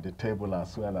stall on the table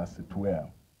as well, as it were.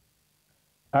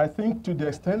 I think to the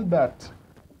extent that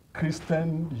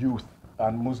Christian youth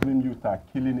and Muslim youth are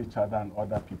killing each other and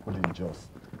other people in Jos,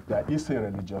 there is a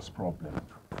religious problem.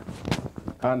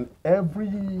 And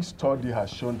every study has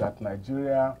shown that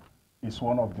Nigeria is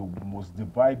one of the most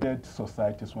divided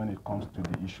societies when it comes to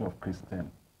the issue of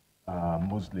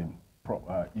Christian-Muslim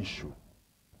issue.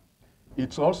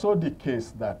 It's also the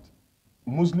case that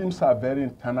Muslims are very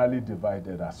internally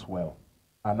divided as well,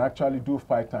 and actually do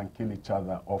fight and kill each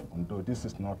other often, though this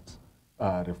is not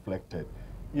reflected.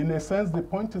 In a sense, the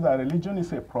point is that religion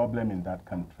is a problem in that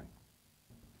country.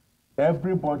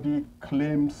 Everybody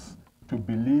claims to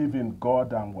believe in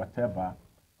God and whatever,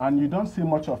 and you don't see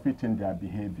much of it in their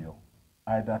behavior,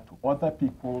 either to other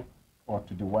people or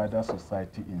to the wider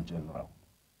society in general.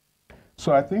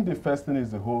 So I think the first thing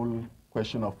is the whole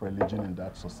question of religion in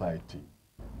that society.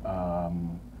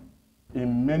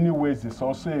 In many ways, it's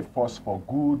also a force for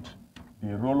good,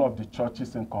 the role of the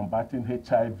churches in combating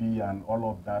HIV and all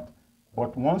of that.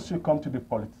 But once you come to the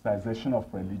politicization of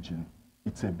religion,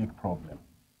 it's a big problem.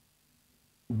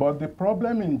 But the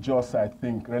problem in Jos, I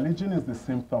think, religion is the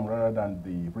symptom rather than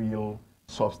the real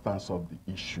substance of the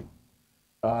issue.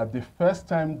 The first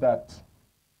time that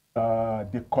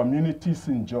the communities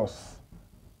in Jos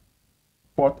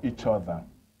fought each other,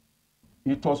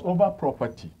 it was over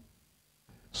property.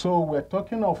 So we're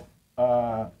talking of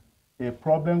a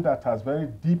problem that has very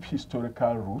deep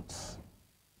historical roots,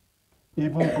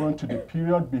 even going to the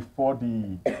period before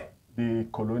the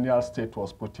colonial state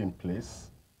was put in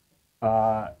place.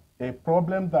 A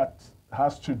problem that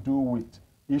has to do with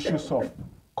issues of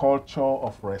culture,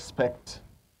 of respect,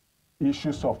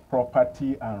 issues of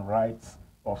property and rights,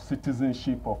 of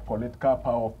citizenship, of political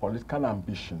power, of political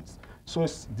ambitions. So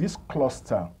it's this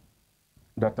cluster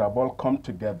that have all come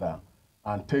together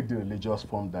and take the religious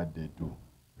form that they do.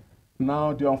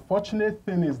 Now, the unfortunate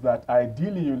thing is that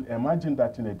ideally you'll imagine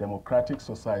that in a democratic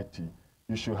society,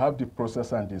 you should have the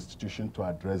process and the institution to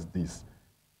address this.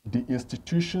 The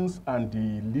institutions and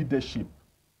the leadership,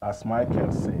 as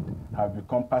Michael said, have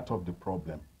become part of the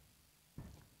problem,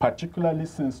 particularly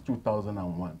since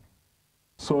 2001.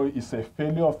 So it's a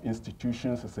failure of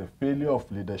institutions, it's a failure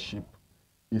of leadership,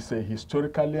 it's a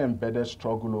historically embedded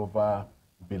struggle over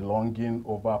belonging,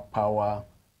 over power,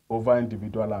 over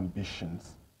individual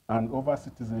ambitions, and over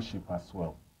citizenship as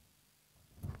well.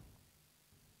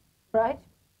 Right,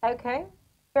 okay,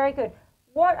 very good.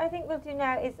 What I think we'll do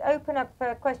now is open up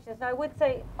for questions. Now, I would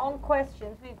say on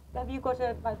questions, have you got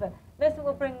a microphone? Melissa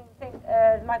will bring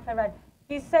the microphone around.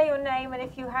 You say your name, and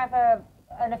if you have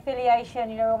an affiliation,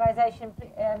 you know, organisation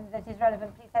that is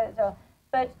relevant, please say that as well.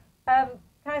 But can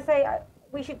I say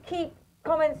we should keep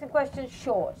comments and questions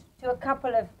short to a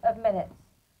couple of minutes.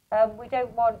 We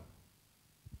don't want,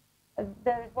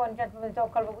 there is one gentleman with a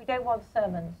dog collar, but we don't want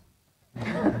sermons. So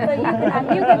you can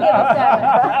give a sermon,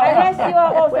 unless you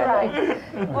are authorised.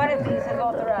 One of these is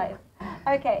authorised.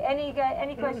 Okay, any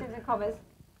questions and comments?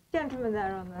 Gentleman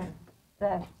there on the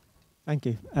left. Thank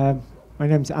you. My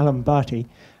name's Alan Barty.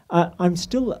 I'm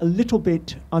still a little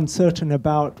bit uncertain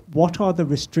about what are the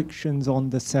restrictions on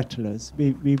the settlers.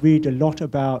 We read a lot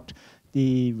about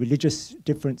the religious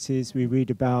differences. We read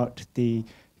about the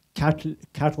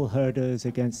cattle herders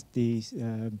against the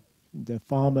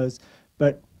farmers.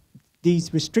 But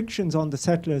these restrictions on the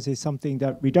settlers is something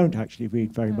that we don't actually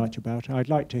read very much about. I'd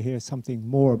like to hear something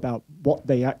more about what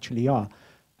they actually are.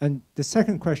 And the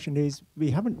second question is, we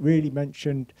haven't really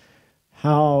mentioned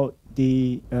how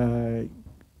the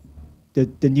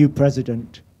new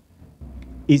president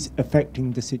is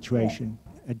affecting the situation.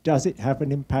 Does it have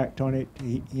an impact on it?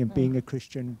 He being a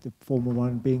Christian, the former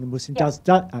one being a Muslim, does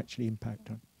that actually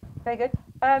impact on it? Very good.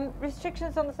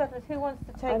 Restrictions on the settlers. Who wants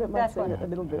to take that one? I don't mind saying a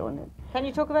little bit on it. Can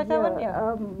you talk about that one?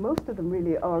 Yeah. Most of them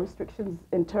really are restrictions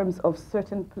in terms of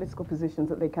certain political positions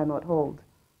that they cannot hold.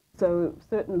 So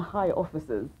certain high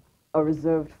offices are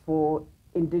reserved for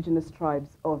indigenous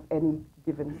tribes of any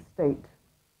given state.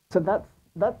 So that's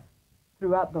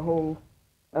throughout the whole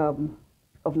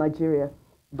of Nigeria.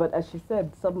 But as she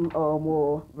said, some are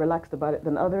more relaxed about it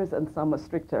than others, and some are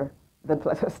stricter than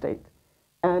Plateau State.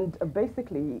 And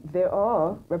basically, there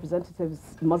are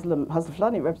representatives, Muslim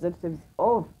Hasaflani representatives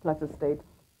of Plateau State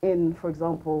in, for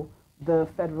example, the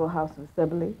Federal House of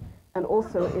Assembly, and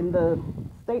also in the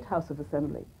State House of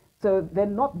Assembly. So there are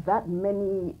not that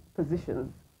many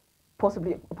positions,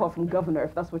 possibly apart from governor,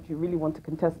 if that's what you really want to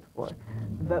contest for,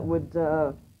 that would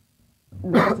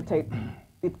necessitate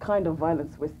the kind of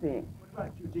violence we're seeing. What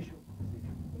about judicial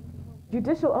positions?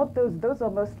 Judicial, those are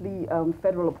mostly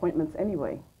federal appointments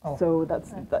anyway. Oh. So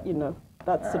that's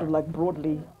that's sort of like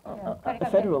broadly a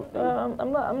federal thing.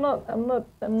 I'm not.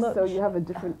 So you have a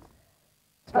different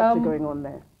structure going on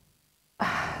there.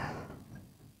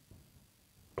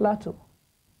 Plateau,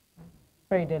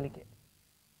 very delicate,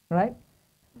 right?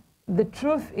 The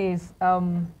truth is,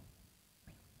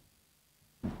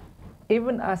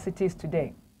 even as it is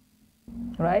today,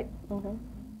 right?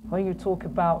 When you talk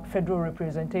about federal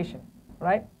representation,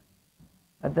 right?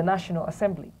 At the National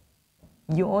Assembly,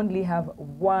 you only have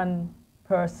one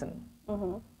person,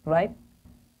 right?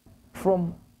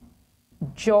 From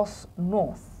Jos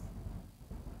North,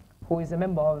 who is a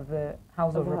member of the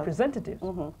House of Representatives.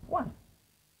 One.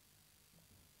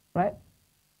 Right?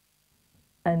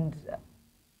 And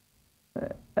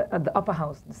at the upper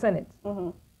house, the Senate,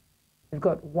 you've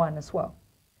got one as well.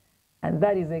 And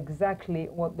that is exactly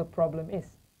what the problem is.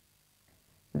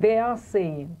 They are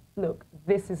saying, look,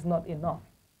 this is not enough.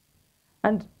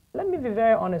 And let me be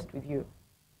very honest with you.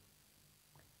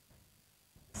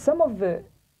 Some of the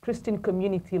Christian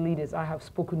community leaders I have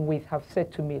spoken with have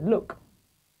said to me, look,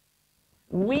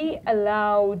 we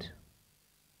allowed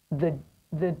the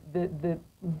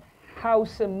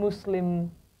Hausa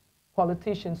Muslim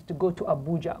politicians to go to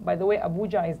Abuja. By the way,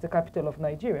 Abuja is the capital of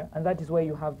Nigeria, and that is where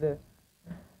you have the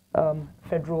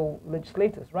federal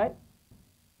legislators, right?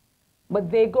 But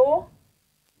they go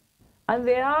and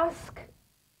they ask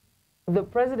the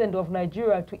president of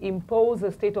Nigeria to impose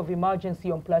a state of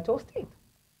emergency on Plateau State.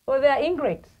 So they are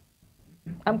ingrates.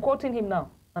 I'm quoting him now,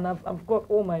 and I've got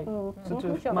all my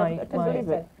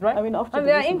right. I mean, after and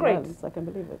they are ingrates. I can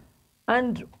believe it.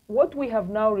 And what we have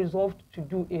now resolved to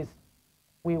do is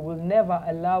we will never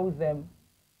allow them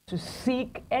to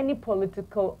seek any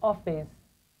political office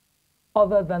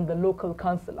other than the local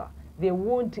councillor. We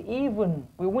won't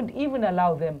even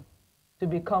allow them to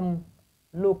become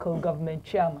local government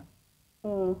chairman.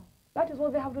 That is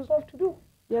what they have resolved to do.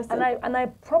 Yes,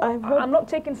 I'm not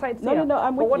taking sides here. No,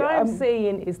 I'm with but what you. I'm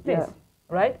saying is this,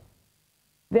 right?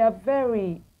 They are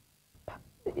very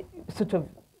sort of,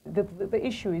 the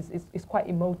issue is quite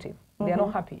emotive. They are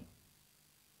not happy.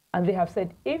 And they have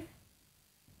said, if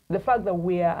the fact that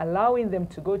we are allowing them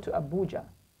to go to Abuja,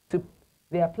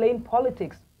 they are playing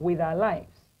politics with our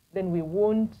lives, then we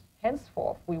won't,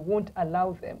 henceforth, we won't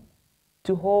allow them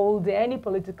to hold any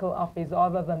political office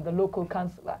other than the local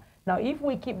councillor. Now, if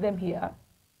we keep them here,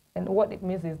 and what it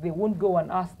means is they won't go and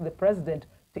ask the president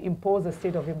to impose a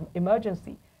state of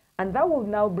emergency. And that will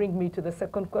now bring me to the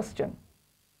second question.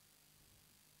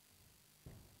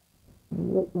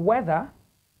 Whether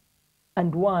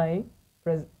and why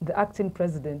the acting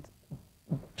president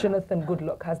Jonathan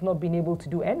Goodluck has not been able to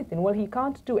do anything. Well, he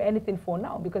can't do anything for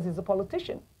now because he's a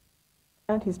politician.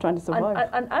 And he's trying to survive.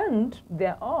 And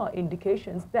there are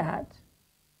indications that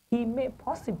he may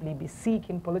possibly be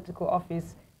seeking political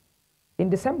office in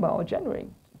December or January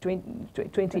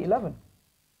 2011,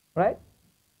 right?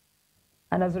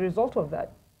 And as a result of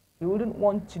that, he wouldn't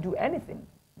want to do anything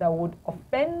that would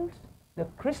offend the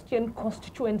Christian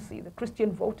constituency, the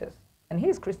Christian voters. And he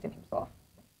is Christian himself.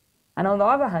 And on the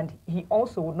other hand, he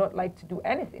also would not like to do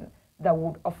anything that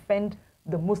would offend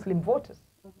the Muslim voters.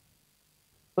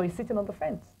 So he's sitting on the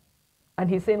fence. And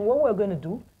he's saying, what we're going to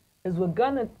do is we're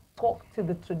going to talk to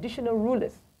the traditional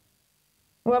rulers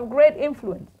who have great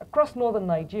influence across northern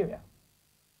Nigeria,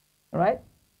 right?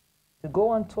 To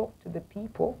go and talk to the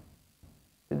people,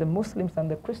 to the Muslims and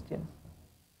the Christians,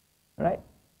 right?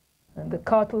 And the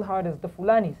cattle herders, the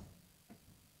Fulanis,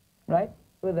 right?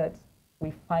 So that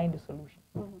we find a solution.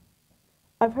 Mm-hmm.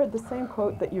 I've heard the same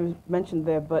quote that you mentioned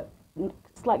there, but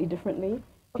slightly differently.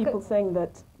 Okay. People saying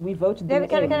that we voted them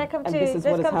Can in, I come and to, this is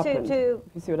let's what has come happened. to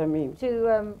if you see what I mean.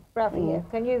 To Rafi here.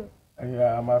 Can you?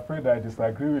 Yeah, I'm afraid I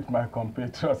disagree with my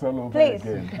compatriots all over Please.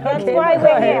 again. That's why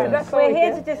we're here. That's We're why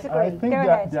here to disagree. I think Go that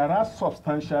ahead. there are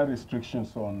substantial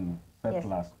restrictions on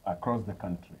settlers across the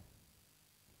country.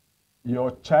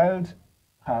 Your child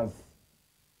has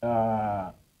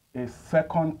a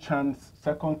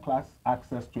second-class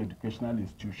access to educational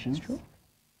institutions. It's true.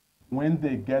 When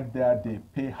they get there, they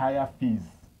pay higher fees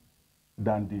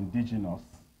than the indigenous.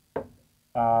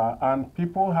 And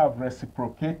people have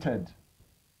reciprocated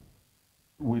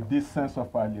with this sense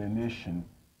of alienation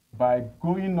by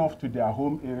going off to their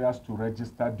home areas to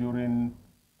register during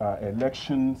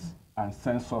elections and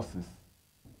censuses,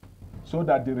 so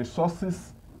that the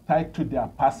resources tied to their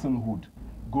personhood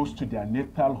goes to their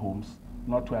natal homes,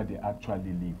 not where they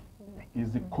actually live.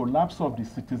 It's the collapse of the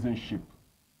citizenship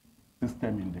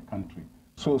system in the country.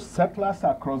 So settlers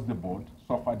across the board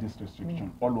suffer this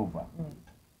restriction all over,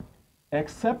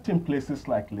 except in places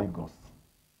like Lagos.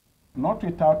 Not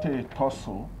without a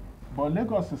tussle, but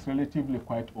Lagos is relatively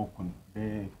quite open.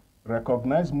 They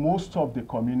recognize most of the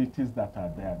communities that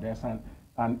are there. There's an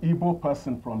Igbo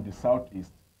person from the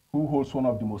southeast who holds one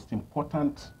of the most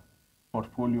important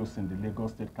portfolios in the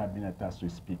Lagos State Cabinet as we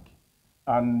speak.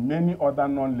 And many other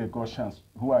non-Lagosians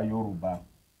who are Yoruba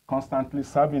constantly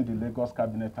serve in the Lagos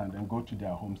Cabinet and then go to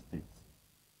their home states.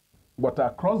 But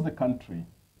across the country,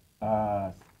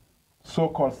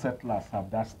 so-called settlers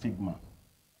have that stigma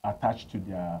attached to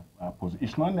their position.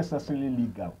 It's not necessarily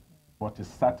legal, but it's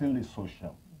certainly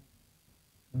social.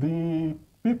 The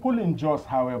people in Jos,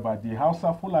 however, the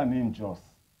Hausa Fulani in Jos,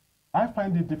 I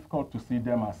find it difficult to see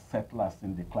them as settlers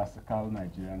in the classical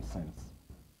Nigerian sense.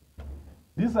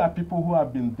 These are people who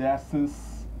have been there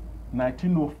since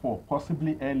 1904,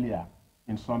 possibly earlier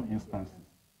in some instances.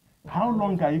 How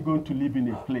long are you going to live in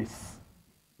a place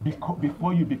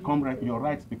before you your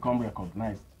rights become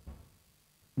recognized?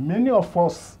 Many of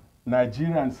us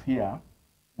Nigerians here,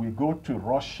 we go to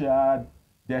Russia.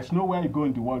 There's nowhere you go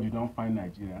in the world you don't find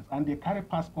Nigerians. And they carry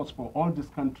passports for all these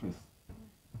countries.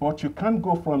 But you can't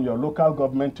go from your local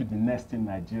government to the next in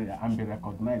Nigeria and be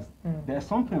recognized. There's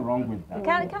something wrong with that.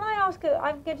 Can I ask,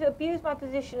 I'm going to abuse my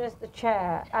position as the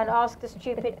chair and ask a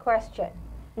stupid question.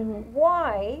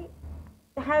 Why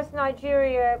has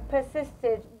Nigeria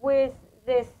persisted with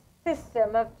this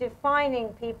system of defining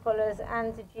people as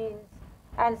indigenes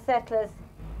and settlers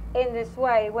in this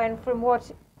way, when from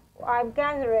what I'm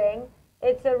gathering,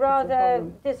 it's a rather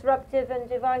disruptive and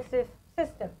divisive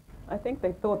system? I think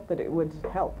they thought that it would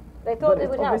help. They thought it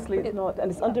would help. Obviously it's not, and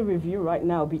it's under review right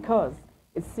now because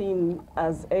it's seen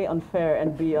as A, unfair,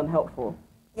 and B, unhelpful.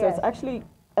 So it's actually,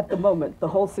 at the moment, the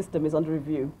whole system is under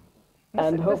review.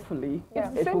 And hopefully it's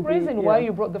the same reason why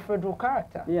you brought the federal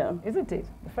character, isn't it?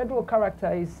 The federal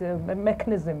character is a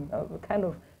mechanism, a kind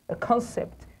of a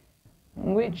concept,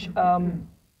 which,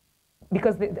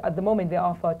 because at the moment there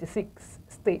are 36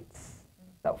 states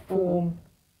that form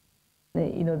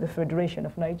the Federation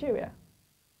of Nigeria.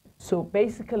 So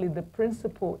basically the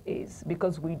principle is,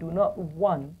 because we do not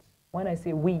want, when I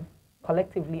say we,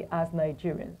 collectively as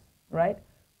Nigerians, right?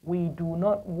 We do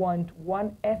not want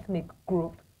one ethnic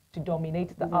group to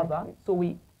dominate the other.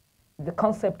 So the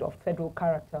concept of federal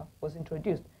character was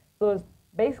introduced. So it's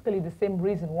basically the same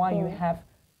reason why you have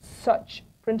such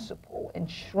principle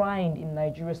enshrined in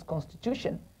Nigeria's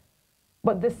constitution.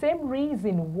 But the same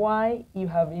reason why you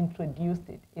have introduced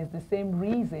it is the same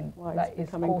reason that is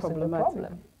causing the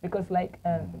problem. Because like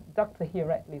Dr. here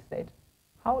rightly said,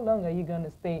 how long are you going to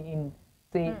stay in,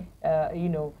 say,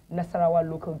 Nasarawa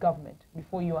local government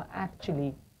before you are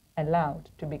actually allowed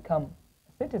to become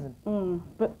a citizen.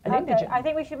 But an indigent. I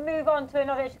think we should move on to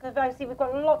another issue because I see we've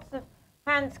got lots of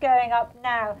hands going up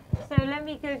now. So let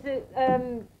me go to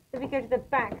the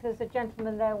back. There's a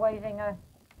gentleman there waving a.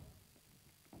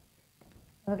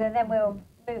 Okay, then we'll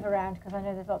move around because I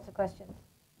know there's lots of questions.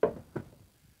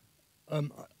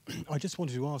 I just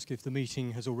wanted to ask if the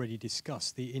meeting has already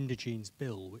discussed the Indigenes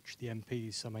Bill, which the MP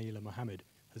Samaila Mohammed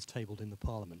has tabled in the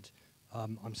Parliament.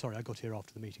 I'm sorry, I got here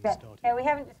after the meeting started. Yeah, we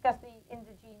haven't discussed the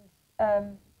Indigenes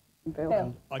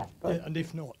bill. And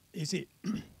if not, is it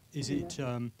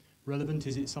relevant?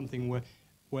 Is it something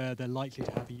where they're likely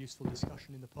to have a useful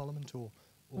discussion in the Parliament or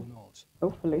not?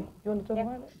 Hopefully. You want to talk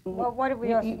about it? Well, what did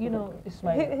we ask? You know,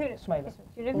 Ismail. Ismail.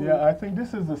 Yeah, I think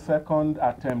this is the second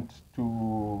attempt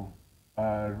to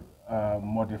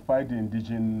modify the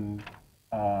indigene,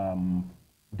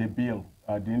 the bill,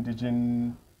 the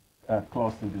indigene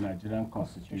clause in the Nigerian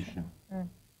Constitution.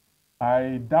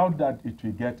 I doubt that it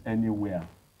will get anywhere,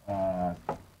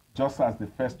 just as the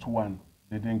first one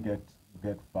didn't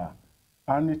get far.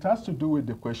 And it has to do with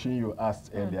the question you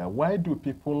asked earlier. Why do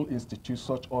people institute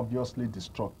such obviously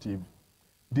destructive?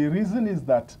 The reason is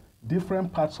that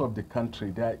different parts of the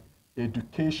country, their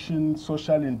education,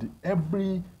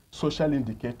 every social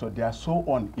indicator, they are so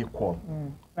unequal.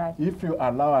 Right. If you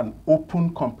allow an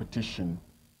open competition,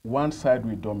 one side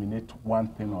will dominate one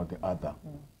thing or the other.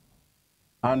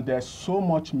 And there's so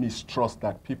much mistrust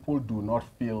that people do not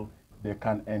feel they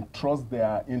can entrust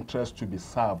their interest to be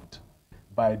served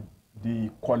by the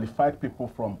qualified people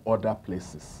from other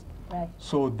places. Right.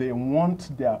 So they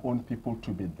want their own people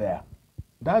to be there.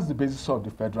 That's the basis of the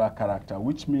federal character,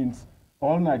 which means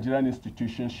all Nigerian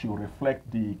institutions should reflect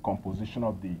the composition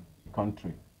of the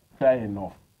country. Fair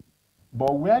enough.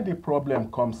 But where the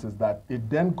problem comes is that it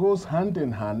then goes hand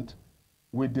in hand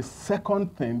with the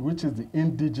second thing, which is the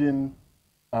indigene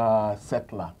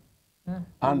settler.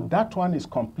 And that one is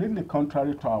completely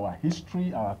contrary to our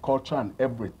history, our culture, and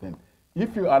everything.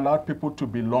 If you allow people to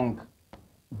belong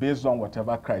based on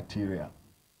whatever criteria,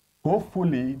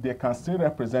 hopefully they can still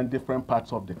represent different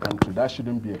parts of the country. That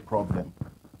shouldn't be a problem.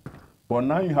 But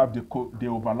now you have the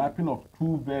overlapping of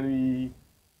two very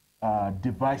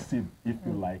divisive, if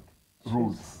you like,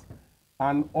 rules.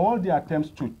 And all the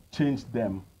attempts to change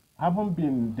them haven't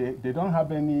been, they don't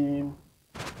have any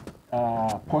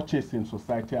purchase in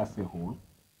society as a whole.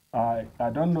 I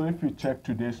don't know if you check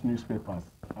today's newspapers.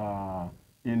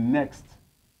 In Next,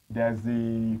 there's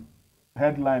the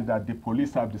headline that the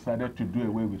police have decided to do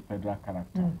away with federal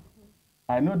character.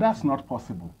 I know that's not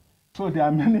possible. So there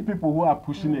are many people who are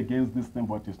pushing against this thing,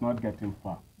 but it's not getting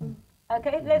far.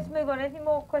 Okay, let's move on. Any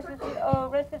more questions? Oh,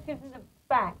 let's go from the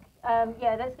back.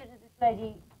 Yeah, let's go to this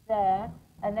lady there,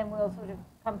 and then we'll sort of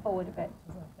come forward a bit.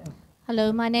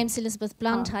 Hello, my name's Elizabeth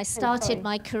Blunt. I started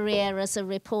my career as a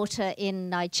reporter in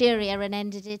Nigeria and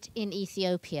ended it in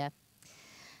Ethiopia.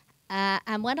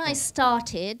 And when I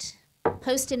started,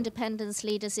 post-independence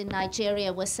leaders in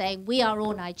Nigeria were saying, we are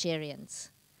all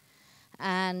Nigerians.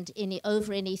 And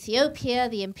over in Ethiopia,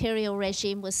 the imperial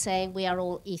regime was saying, we are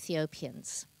all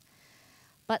Ethiopians.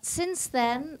 But since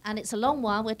then, and it's a long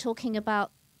while, we're talking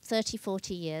about 30,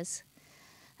 40 years,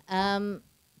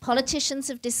 politicians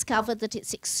have discovered that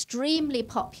it's extremely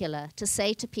popular to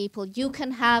say to people, you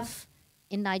can have,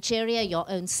 in Nigeria, your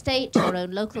own state, your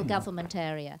own local government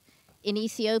area. In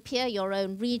Ethiopia, your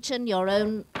own region, your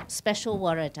own special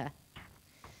woreda.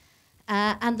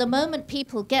 And the moment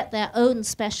people get their own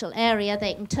special area,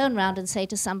 they can turn around and say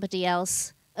to somebody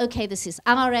else, okay, this is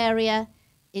our area,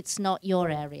 it's not your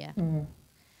area.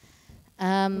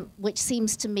 Which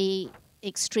seems to me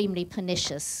extremely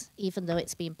pernicious, even though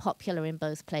it's been popular in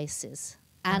both places.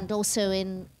 And also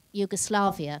in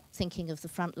Yugoslavia, thinking of the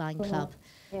Frontline Club.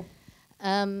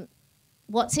 Yeah.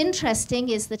 What's interesting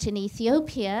is that in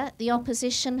Ethiopia, the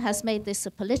opposition has made this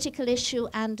a political issue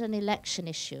and an election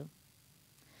issue.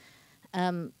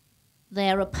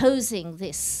 They're opposing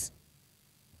this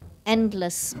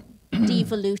endless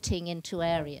devoluting into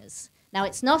areas. Now,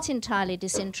 it's not entirely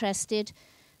disinterested,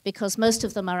 because most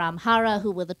of them are Amhara,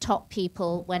 who were the top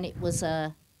people when it was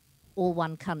all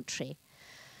one country.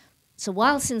 So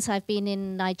while since I've been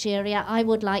in Nigeria, I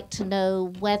would like to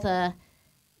know whether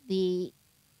the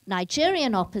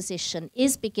Nigerian opposition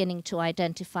is beginning to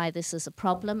identify this as a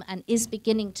problem and is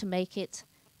beginning to make it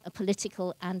a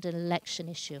political and an election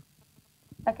issue.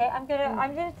 Okay, I'm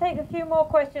gonna take a few more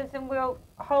questions and we'll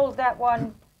hold that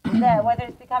one there, whether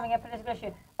it's becoming a political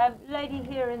issue. Lady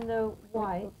here in the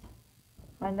white.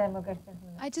 And then we'll go to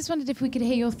gentlemen. I just wondered if we could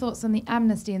hear your thoughts on the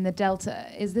amnesty in the Delta.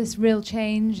 Is this real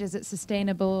change? Is it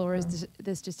sustainable, or is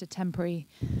this just a temporary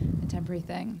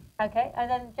thing? Okay,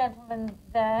 and then gentleman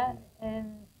there,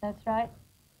 that's right.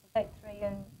 take three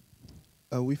and...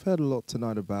 We've heard a lot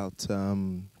tonight about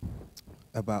the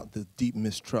deep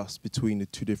mistrust between the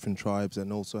two different tribes,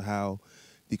 and also how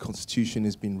the constitution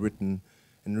has been written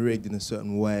and rigged in a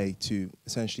certain way to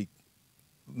essentially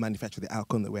manufacture the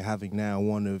outcome that we're having now,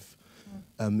 one of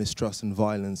mistrust and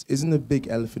violence. Isn't a big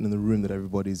elephant in the room that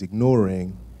everybody is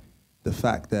ignoring the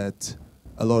fact that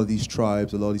a lot of these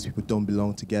tribes, a lot of these people don't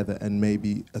belong together, and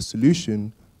maybe a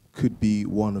solution could be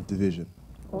one of division?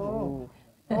 Oh.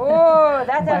 Oh,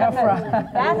 that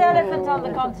elephant. That elephant on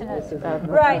the continent.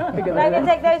 Right, I'm going to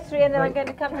take those three and then I'm going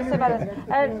to come to some others.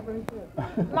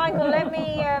 Michael,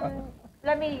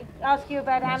 let me ask you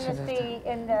about amnesty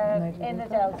in the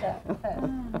Delta first.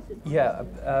 Yeah,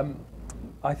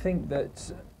 I think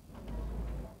that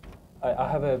I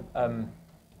have a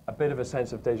bit of a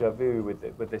sense of déjà vu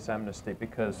with this amnesty,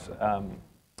 because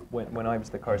when I was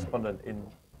the correspondent in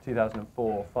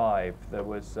 2004-05, there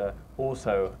was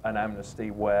also an amnesty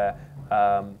where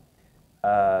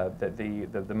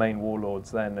the main warlords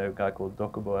then, a guy called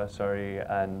Dokubo Asari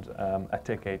and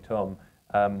Ateke Tom,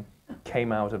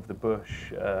 came out of the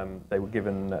bush. They were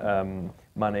given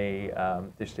money,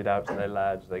 dished it out to their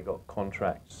lads. They got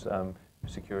contracts,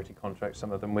 security contracts,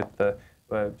 some of them with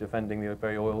defending the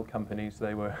very oil companies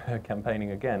they were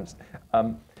campaigning against.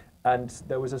 And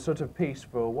there was a sort of peace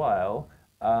for a while,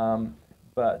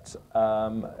 but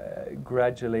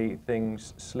gradually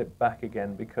things slipped back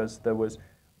again, because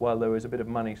while there was a bit of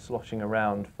money sloshing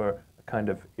around for a kind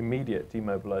of immediate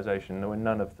demobilization, there were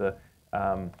none of the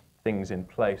things in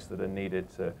place that are needed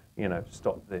to,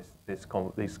 stop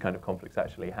these kind of conflicts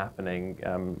actually happening.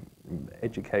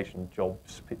 Education,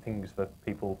 jobs, things for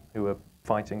people who are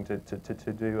fighting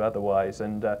to do otherwise.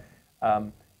 And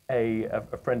a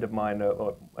friend of mine,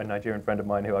 or a Nigerian friend of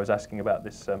mine, who I was asking about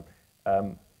this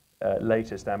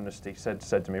latest amnesty, said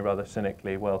to me rather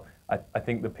cynically, "Well, I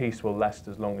think the peace will last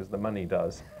as long as the money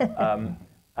does,"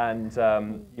 and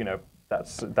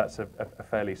that's a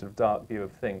fairly sort of dark view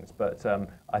of things. But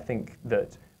I think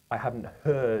that I haven't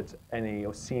heard any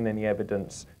or seen any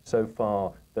evidence so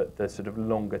far that the sort of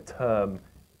longer term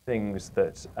things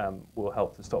that will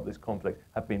help to stop this conflict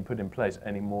have been put in place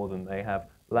any more than they have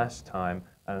last time.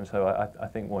 And so I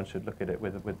think one should look at it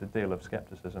with a deal of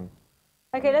skepticism.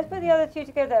 Okay, let's put the other two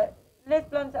together. Liz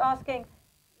Blunt's asking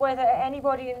whether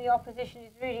anybody in the opposition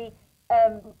is really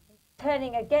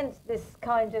turning against this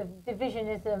kind of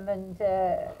divisionism and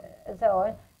so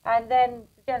on. And then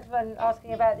the gentleman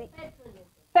asking about the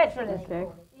federalism. Okay.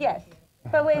 Yes.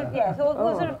 But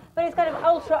but it's kind of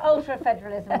ultra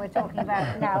federalism we're talking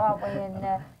about now, aren't we,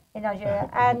 in Nigeria?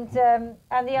 And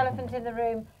the elephant in the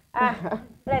room.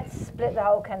 Let's split the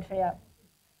whole country up.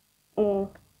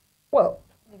 Well,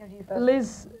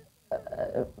 Liz,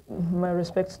 my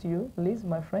respects to you, Liz,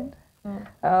 my friend.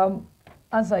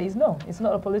 Answer is no. It's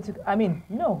not a political.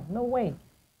 No way.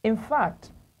 In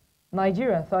fact,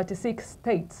 Nigeria, 36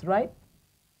 states, right?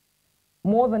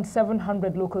 More than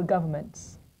 700 local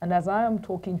governments. And as I am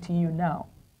talking to you now,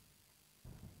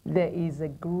 there is a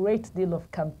great deal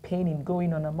of campaigning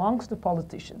going on amongst the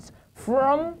politicians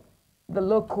from the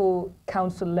local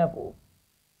council level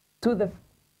to the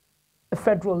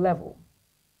federal level.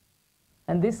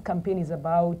 And this campaign is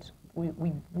about,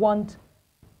 we want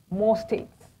more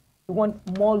states, we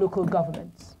want more local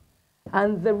governments.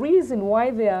 And the reason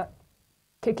why they are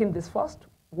kicking this first,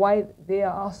 why they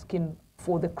are asking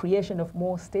for the creation of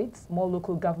more states, more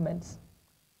local governments,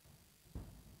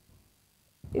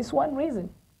 is one reason,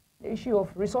 the issue of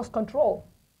resource control,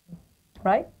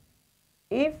 right?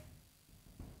 If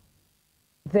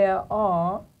there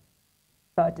are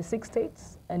 36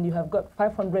 states and you have got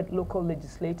 500 local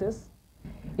legislators,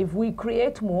 if we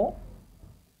create more,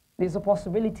 there's a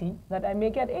possibility that I may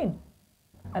get in.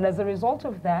 And as a result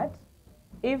of that,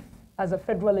 if as a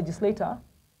federal legislator,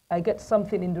 I get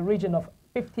something in the region of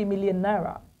 50 million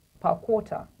naira per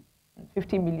quarter,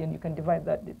 50 million, you can divide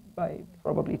that by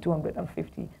probably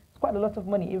 250. It's quite a lot of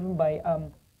money, even by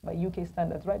UK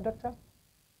standards, right, Doctor?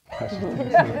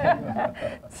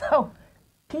 So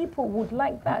people would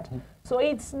like that. So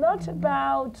it's not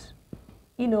about,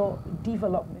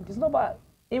 development. It's not about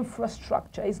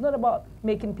infrastructure. It's not about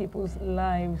making people's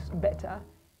lives better.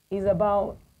 It's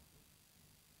about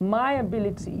my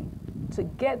ability to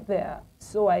get there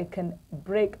so I can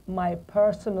break my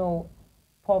personal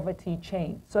poverty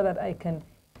chain, so that I can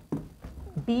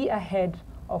be ahead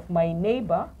of my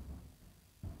neighbor,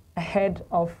 ahead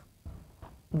of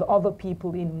the other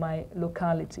people in my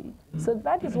locality. So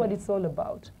that is what it's all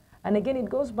about. And again, it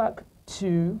goes back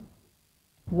to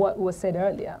what was said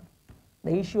earlier,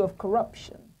 the issue of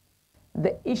corruption,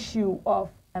 the issue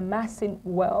of amassing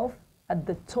wealth at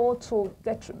the total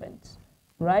detriment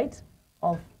right,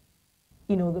 of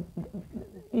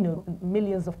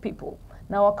millions of people.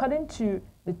 Now, according to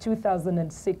the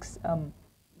 2006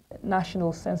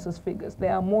 national census figures,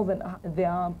 there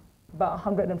are about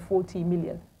 140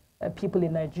 million people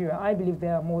in Nigeria. I believe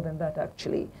there are more than that,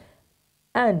 actually.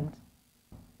 And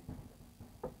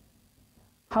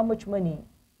how much money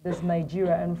does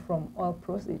Nigeria earn from oil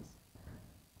proceeds?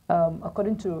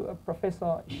 According to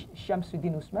Professor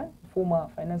Shamsuddin Usman, former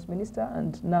finance minister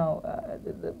and now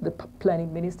the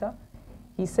planning minister,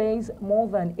 he says more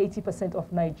than 80%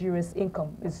 of Nigeria's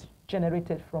income is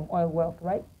generated from oil wealth,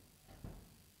 right?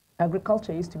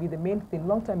 Agriculture used to be the main thing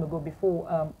long time ago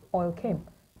before oil came.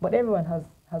 But everyone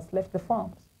has left the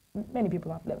farms. Many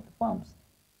people have left the farms.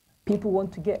 People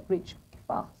want to get rich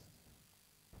fast.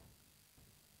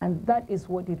 And that is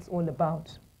what it's all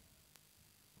about.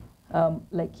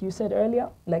 Like you said earlier,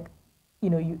 like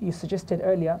you suggested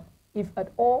earlier, if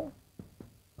at all,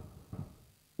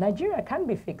 Nigeria can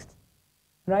be fixed,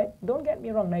 right? Don't get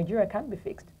me wrong, Nigeria can be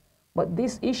fixed. But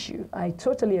this issue, I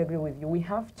totally agree with you. We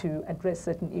have to address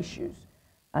certain issues.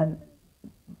 And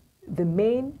the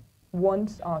main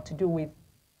ones are to do with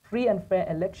free and fair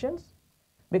elections,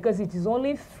 because it is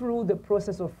only through the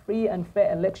process of free and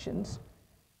fair elections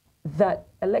that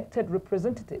elected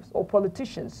representatives or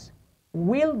politicians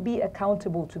will be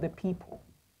accountable to the people.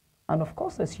 And of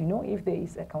course, as you know, if there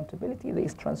is accountability, there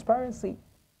is transparency,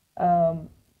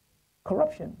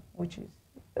 corruption, which is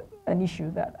an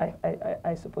issue that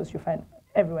I suppose you find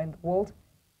everywhere in the world,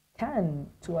 can,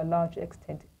 to a large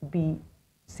extent, be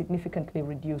significantly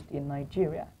reduced in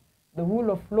Nigeria. The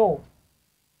rule of law,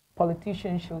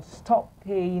 politicians should stop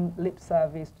paying lip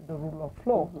service to the rule of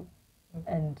law.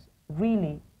 And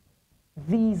really,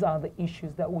 these are the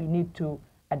issues that we need to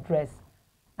address.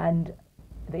 And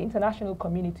the international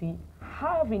community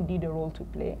have indeed a role to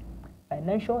play.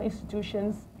 Financial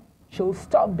institutions should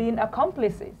stop being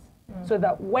accomplices, so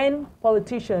that when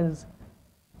politicians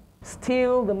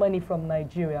steal the money from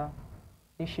Nigeria,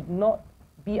 they should not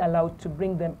be allowed to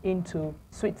bring them into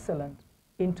Switzerland,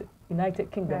 into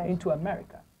United Kingdom, into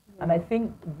America. And I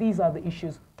think these are the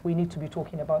issues we need to be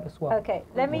talking about as well. Okay,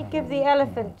 let me give the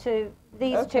elephant to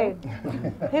these two.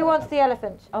 Who wants the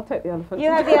elephant? I'll take the elephant.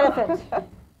 You have the elephant.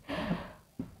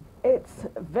 It's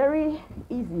very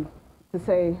easy to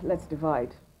say, let's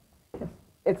divide.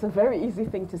 It's a very easy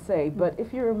thing to say, but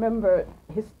if you remember,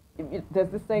 there's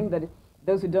this saying that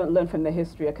those who don't learn from their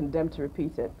history are condemned to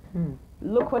repeat it.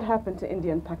 Look what happened to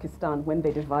India and Pakistan when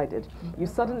they divided. You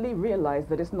suddenly realize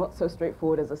that it's not so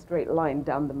straightforward as a straight line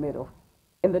down the middle.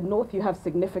 In the north, you have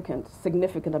significant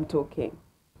I'm talking,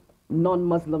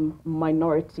 non-Muslim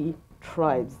minority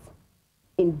tribes,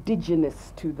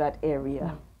 indigenous to that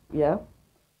area, yeah?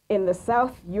 In the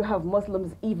south, you have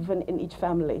Muslims even in each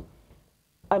family.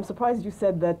 I'm surprised you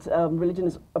said that religion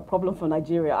is a problem for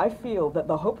Nigeria. I feel that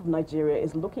the hope of Nigeria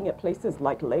is looking at places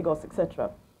like Lagos, etc.,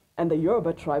 and the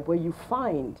Yoruba tribe, where you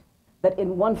find that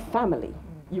in one family,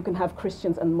 you can have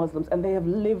Christians and Muslims, and they have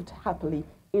lived happily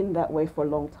in that way for a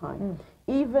long time.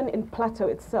 Even in Plateau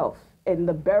itself, in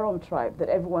the Berom tribe that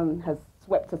everyone has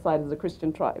swept aside as a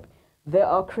Christian tribe, there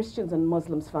are Christians and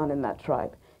Muslims found in that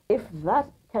tribe. If that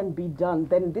can be done,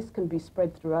 then this can be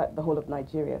spread throughout the whole of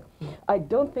Nigeria. I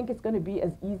don't think it's going to be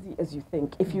as easy as you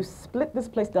think. If you split this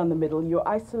place down the middle, you're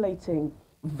isolating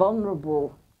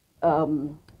vulnerable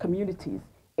communities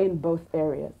in both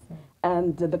areas.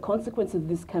 And the consequence of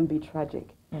this can be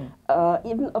tragic.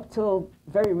 Even up till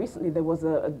very recently, there was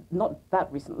not that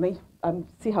recently,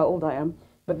 see how old I am,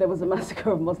 but there was a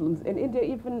massacre of Muslims in India,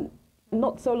 even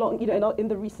not so long, in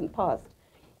the recent past.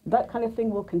 That kind of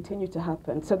thing will continue to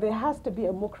happen. So there has to be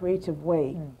a more creative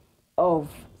way of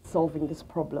solving this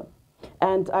problem.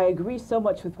 And I agree so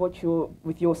much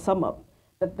with your sum up,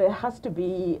 that there has to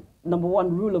be, number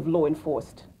one, rule of law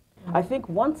enforced. I think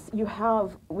once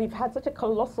we've had such a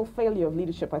colossal failure of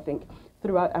leadership, I think,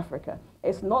 throughout Africa.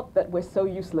 It's not that we're so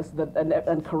useless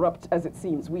and corrupt as it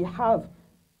seems. We have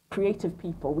creative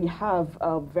people. We have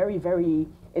very, very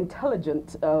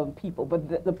intelligent people.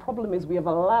 But the problem is we have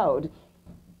allowed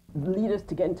leaders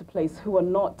to get into place who are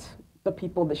not the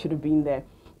people that should have been there.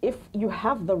 If you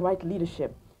have the right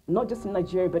leadership, not just in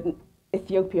Nigeria, but in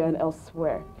Ethiopia and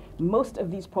elsewhere, most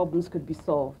of these problems could be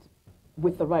solved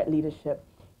with the right leadership.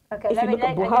 Okay, if you look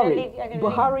at Buhari,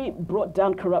 Buhari brought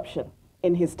down corruption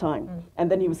in his time,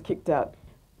 and then he was kicked out.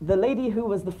 The lady who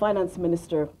was the finance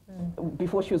minister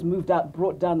before she was moved out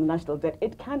brought down the national debt.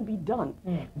 It can be done,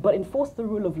 but enforce the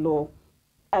rule of law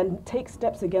and take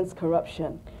steps against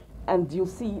corruption, and you'll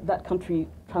see that country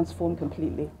transform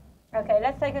completely. Okay,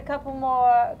 let's take a couple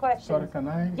more questions. Sorry, can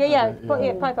I? Yeah.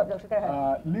 Pipe up, Doctor, go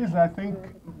ahead. Liz, I think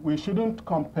we shouldn't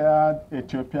compare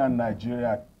Ethiopia and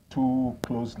Nigeria too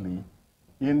closely.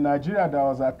 In Nigeria, there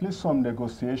was at least some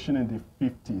negotiation in the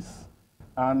 50s,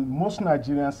 and most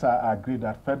Nigerians agree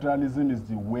that federalism is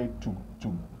the way to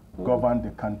govern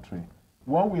the country.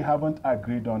 What we haven't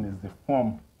agreed on is the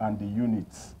form and the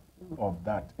units of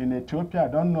that. In Ethiopia, I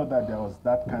don't know that there was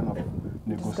that kind of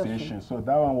negotiation, so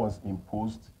that one was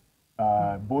imposed.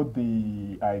 Both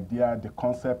the idea, the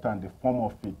concept, and the form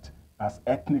of it as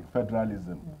ethnic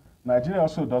federalism. Nigeria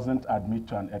also doesn't admit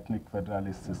to an ethnic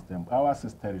federalist system. Ours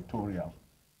is territorial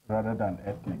rather than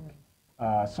ethnic.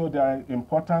 So there are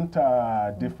important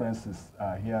differences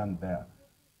here and there.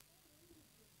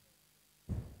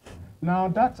 Now,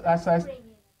 that, as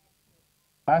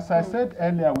I said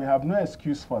earlier, we have no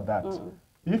excuse for that.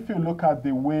 If you look at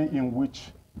the way in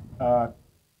which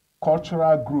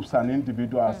cultural groups and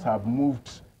individuals have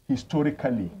moved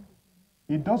historically,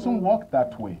 it doesn't work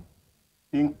that way.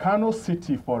 In Kano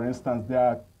City, for instance, there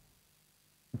are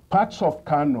parts of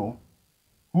Kano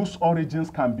whose origins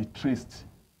can be traced,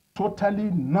 totally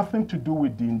nothing to do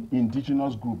with the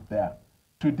indigenous group there.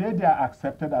 Today, they are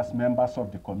accepted as members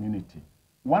of the community.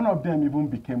 One of them even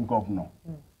became governor.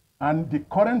 And the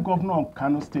current governor of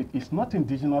Kano State is not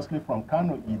indigenously from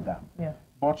Kano either.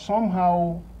 But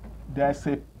somehow, there's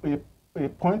a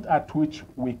point at which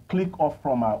we click off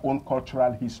from our own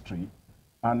cultural history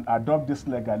and adopt this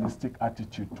legalistic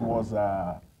attitude towards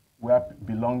where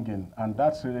belonging, and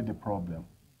that's really the problem.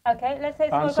 Okay, let's say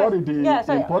I'm sorry,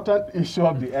 the important issue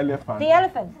of the elephant. The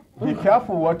elephant. Be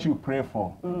careful what you pray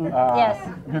for.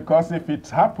 Yes. Because if it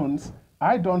happens,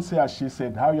 I don't say, as she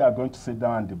said, how you are going to sit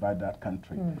down and divide that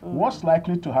country. What's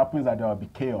likely to happen is that there will be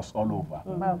chaos all over.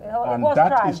 And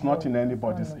that is not in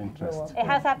anybody's interest. It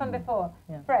has happened before.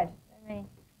 Fred.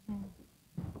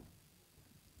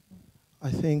 I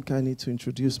think I need to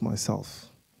introduce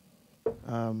myself.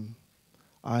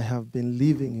 I have been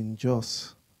living in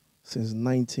Jos since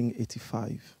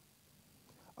 1985.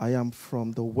 I am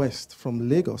from the West, from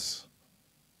Lagos.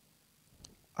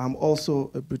 I'm also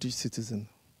a British citizen.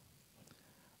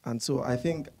 And so I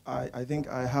think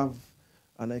I have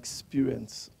an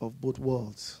experience of both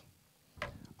worlds.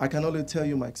 I can only tell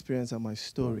you my experience and my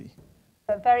story.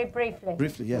 But very briefly.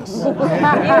 Briefly, yes.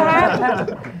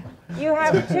 You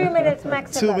have 2 minutes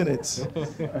maximum. 2 minutes.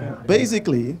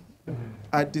 Basically,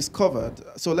 I discovered,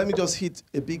 so let me just hit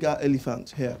a bigger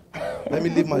elephant here. Let me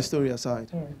leave my story aside.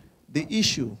 The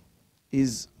issue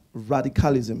is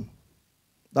radicalism.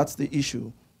 That's the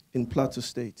issue in Plateau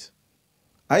State.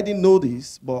 I didn't know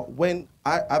this, but when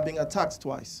I've been attacked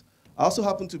twice. I also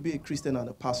happen to be a Christian and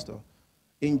a pastor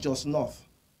in Jos North,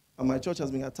 and my church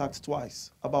has been attacked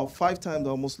twice. About 5 times I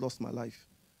almost lost my life.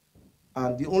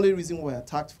 And the only reason we were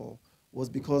attacked for was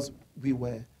because we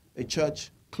were a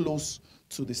church close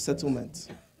to the settlement.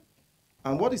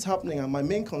 And what is happening, and my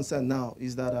main concern now,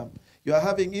 is that you are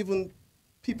having even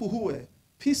people who were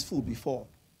peaceful before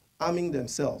arming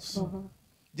themselves.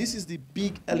 This is the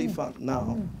big elephant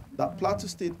now, that Plateau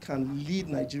State can lead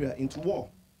Nigeria into war.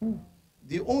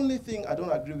 The only thing I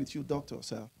don't agree with you, Doctor,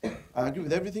 sir, I agree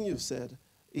with everything you've said,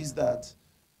 is that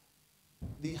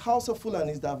the House of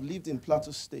Fulanis that have lived in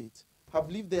Plateau State have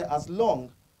lived there as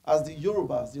long as the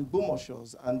Yorubas, the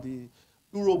Ogbomoshos, and the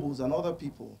Urobos and other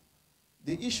people.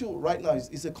 The issue right now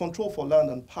is a control for land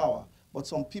and power, but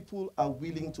some people are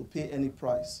willing to pay any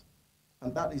price.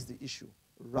 And that is the issue,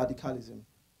 radicalism.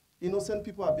 Innocent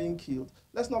people are being killed.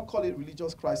 Let's not call it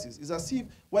religious crisis. It's as if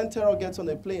when terror gets on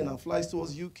a plane and flies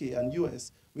towards UK and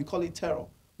US, we call it terror.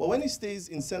 But when it stays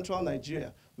in central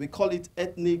Nigeria, we call it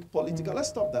ethnic, political. Let's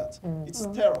stop that. It's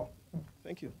terror.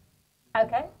 Thank you.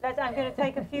 Okay, I'm going to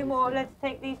take a few more. Let's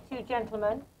take these 2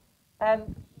 gentlemen.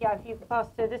 Yeah, if you pass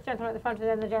to this gentleman at the front and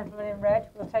then the gentleman in red.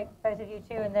 We'll take both of you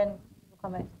 2 and then we'll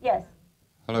comment. Yes.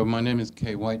 Hello, my name is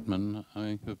Kay Whiteman.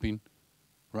 I have been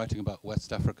writing about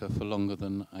West Africa for longer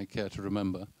than I care to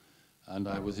remember. And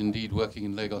I was indeed working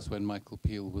in Lagos when Michael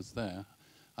Peel was there.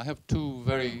 I have 2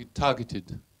 very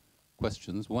targeted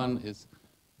questions. One is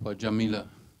for Jamila.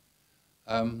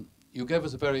 You gave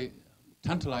us a very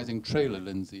tantalizing trailer,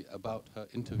 Lindsay, about her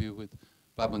interview with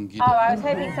Babangida. Oh, I was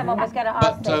hoping someone was going to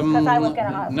ask this, because I was going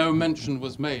to ask. No mention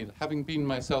was made. Having been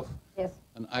myself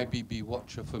an IBB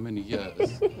watcher for many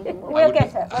years. We'll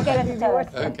get her. We'll get her to tell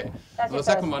us. Okay. Well, the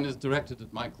second one is directed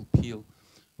at Michael Peel,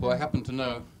 who I happen to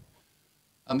know,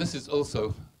 and this is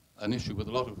also an issue with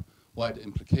a lot of wider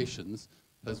implications,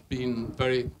 has been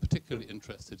very particularly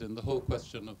interested in the whole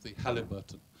question of the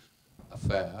Halliburton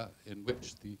affair, in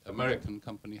which the American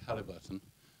company Halliburton,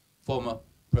 former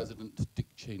President Dick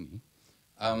Cheney,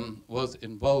 was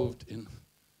involved in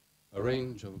a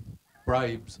range of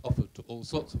bribes offered to all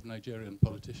sorts of Nigerian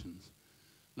politicians.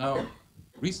 Now,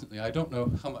 recently, I don't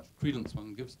know how much credence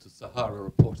one gives to Sahara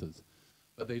reporters,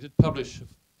 but they did publish a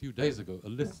few days ago a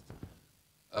list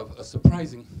of a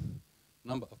surprising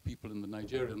number of people in the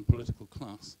Nigerian political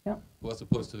class who are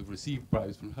supposed to have received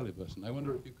bribes from Halliburton. I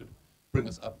wonder if you could bring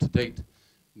us up to date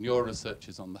in your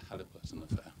researches on the Halliburton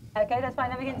affair. Okay, that's fine.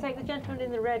 Then we can take the gentleman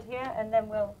in the red here, and then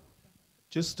we'll...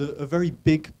 Just a very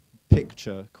big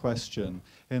picture question,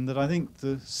 in that I think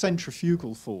the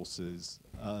centrifugal forces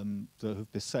that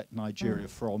have beset Nigeria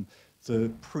from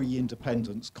the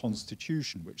pre-independence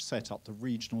constitution, which set up the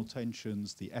regional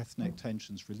tensions, the ethnic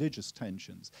tensions, religious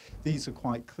tensions, these are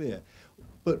quite clear.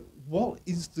 But what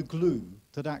is the glue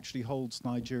that actually holds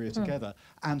Nigeria together,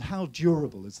 and how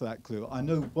durable is that glue? I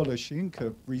know Wole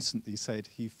Soyinka recently said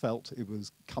he felt it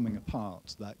was coming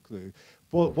apart, that glue.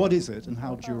 What is it, and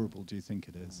how durable do you think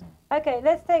it is? Okay,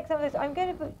 let's take some of this. I'm going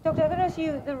to put, Doctor, I'm going to ask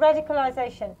you the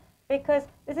radicalization, because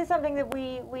this is something that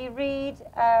we read,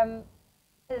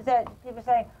 that people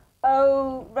say,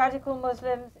 oh, radical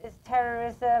Muslims, it's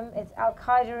terrorism, it's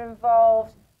Al-Qaeda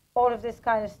involved, all of this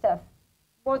kind of stuff.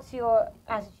 What's your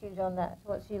attitude on that?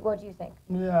 What do you think?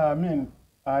 Yeah, I mean,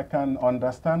 I can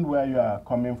understand where you are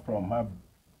coming from. I've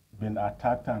been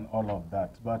attacked and all of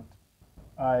that, but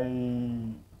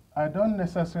I don't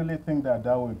necessarily think that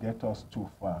that will get us too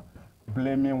far,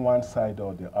 blaming one side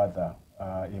or the other,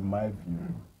 in my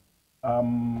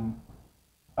view.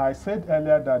 I said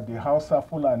earlier that the Hausa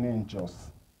Fulani in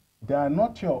Jos, they are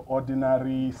not your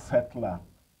ordinary settler.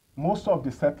 Most of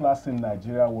the settlers in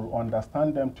Nigeria will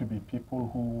understand them to be people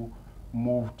who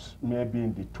moved maybe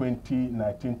in the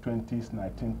 1920s,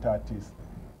 1930s.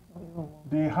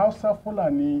 The Hausa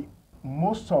Fulani,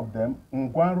 most of them,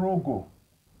 Ngwanrogo,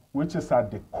 which is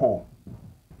at the core,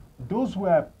 those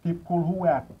were people who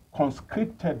were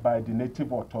conscripted by the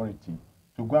native authority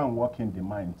to go and work in the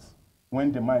mines when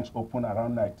the mines opened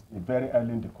around very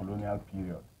early in the colonial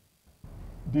period.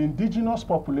 The indigenous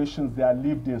populations there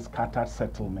lived in scattered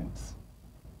settlements.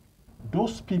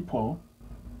 Those people,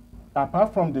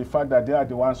 apart from the fact that they are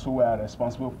the ones who were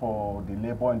responsible for the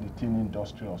labor in the tin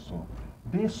industry or so,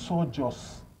 they saw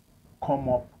Jos come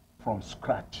up from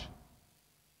scratch.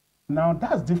 Now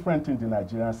that's different in the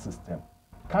Nigerian system.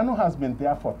 Kano has been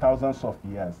there for thousands of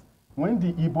years. When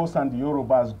the Igbos and the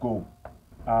Yorubas go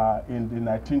in the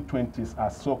 1920s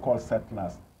as so-called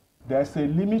settlers, there's a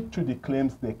limit to the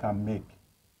claims they can make,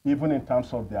 even in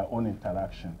terms of their own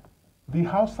interaction. The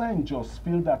Hausa and Jos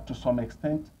feel that to some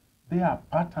extent, they are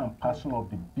part and parcel of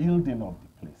the building of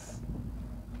the place.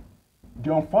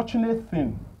 The unfortunate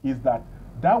thing is that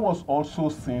that was also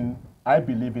seen, I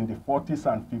believe, in the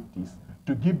 40s and 50s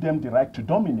to give them the right to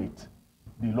dominate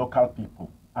the local people.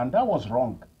 And that was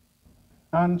wrong.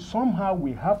 And somehow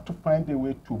we have to find a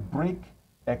way to break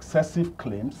excessive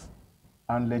claims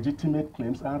and legitimate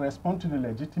claims and respond to the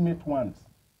legitimate ones.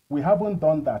 We haven't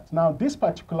done that. Now, this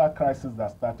particular crisis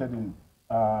that started in,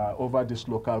 over this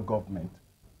local government,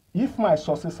 if my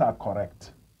sources are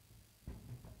correct,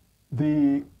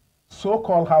 the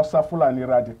so-called Hausa Fulani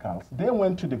radicals, they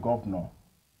went to the governor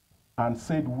and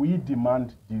said, we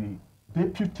demand the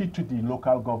deputy to the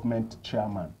local government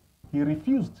chairman. He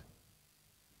refused.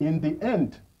 In the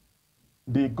end,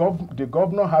 the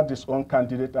governor had his own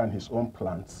candidate and his own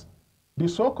plans. The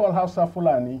so-called Hausa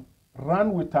Fulani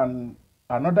ran with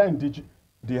another indigenous.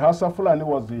 The Hausa Fulani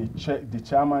was the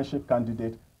chairmanship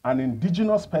candidate. An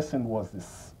indigenous person was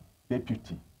his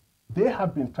deputy. They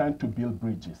have been trying to build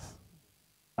bridges,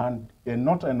 and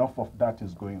not enough of that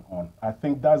is going on. I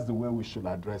think that's the way we should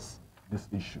address this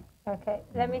issue. Okay,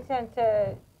 let me turn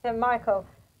to Michael.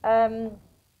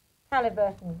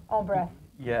 Halliburton, en bref.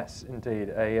 Yes, indeed,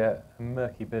 a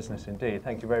murky business indeed.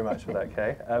 Thank you very much for that,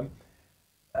 Kay.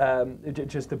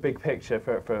 Just the big picture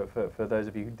for those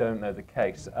of you who don't know the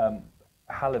case.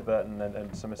 Halliburton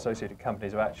and some associated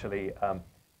companies have actually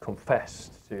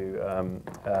confessed to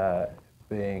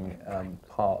being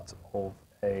part of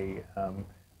a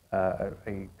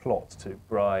plot to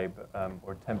bribe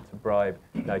or attempt to bribe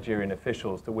Nigerian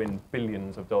officials to win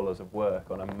billions of dollars of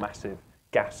work on a massive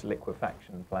gas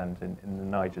liquefaction plant in the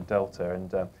Niger Delta,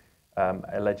 and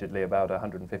allegedly about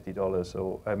 $150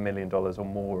 or $1 million or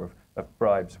more of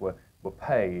bribes were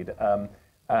paid.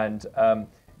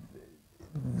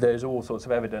 There's all sorts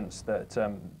of evidence that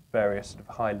various sort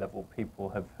of high-level people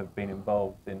have been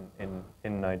involved in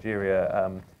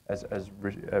Nigeria as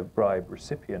bribe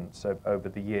recipients over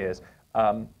the years.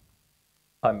 I'm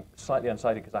slightly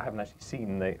unsighted because I haven't actually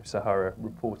seen the Sahara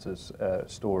Reporter's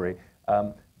story,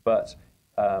 but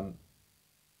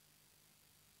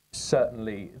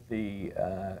certainly the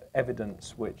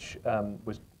evidence which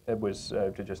was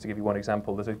just to give you one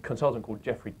example, there's a consultant called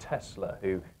Jeffrey Tesler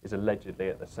who is allegedly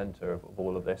at the center of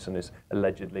all of this and is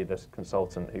allegedly this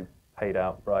consultant who paid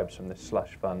out bribes from this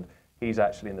slush fund. He's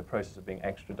actually in the process of being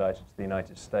extradited to the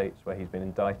United States, where he's been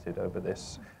indicted over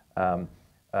this affair.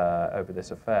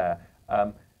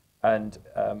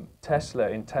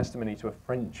 Tesler, in testimony to a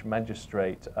French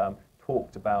magistrate,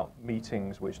 talked about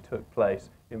meetings which took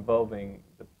place involving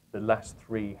the last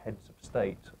 3 heads of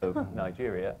state of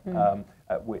Nigeria,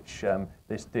 at which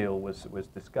this deal was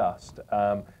discussed.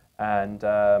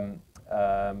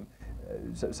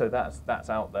 So that's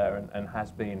out there and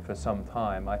has been for some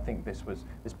time. I think this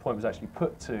point was actually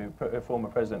put to former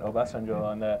President Obasanjo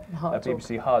on a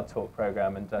BBC Hard Talk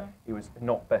program, and he was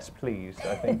not best pleased,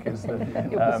 I think, is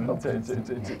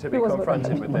to be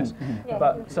confronted with this.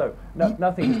 But so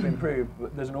nothing has been proved.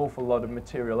 But there's an awful lot of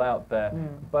material out there.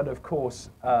 But of course,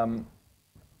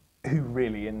 who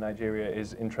really in Nigeria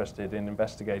is interested in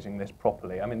investigating this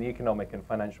properly? I mean, the Economic and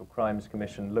Financial Crimes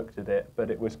Commission looked at it, but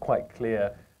it was quite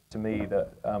clear to me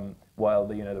that while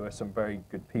there were some very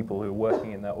good people who were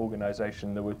working in that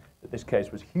organisation, that this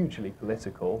case was hugely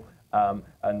political, and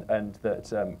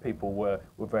that people were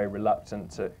very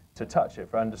reluctant to touch it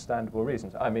for understandable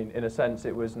reasons. I mean, in a sense,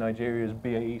 it was Nigeria's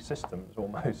BAE Systems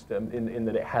almost, in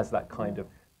that it has that kind of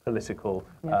political,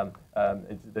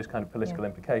 those kind of political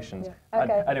implications.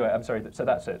 Okay. Anyway, I'm sorry. So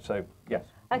that's it. So yes.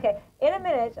 Okay. In a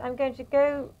minute, I'm going to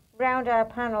go round our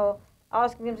panel,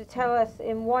 asking them to tell us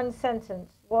in one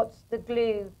sentence what's the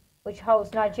glue which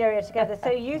holds Nigeria together.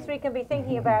 So you three can be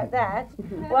thinking about that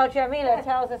while Jamila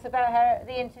tells us about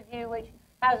the interview which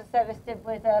House of Service did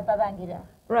with Babangida.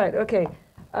 Right. Okay.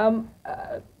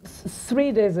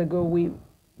 3 days ago, we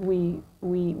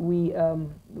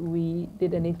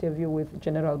did an interview with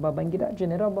General Babangida.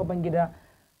 General Babangida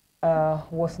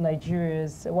was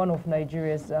one of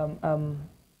Nigeria's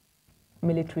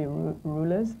military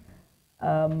rulers.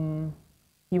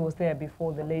 He was there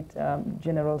before the late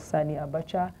General Sani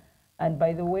Abacha. And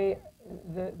by the way,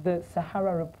 the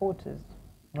Sahara reporters,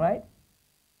 right?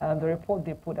 The report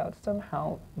they put out,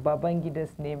 somehow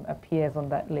Babangida's name appears on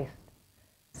that list.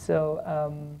 So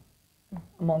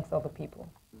amongst other people,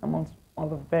 amongst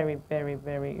other very, very,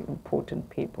 very important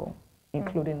people,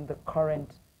 including the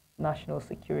current National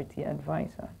Security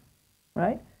Advisor,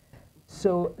 right?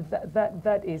 So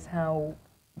that is how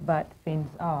bad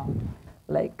things are.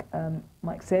 Like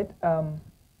Mike said,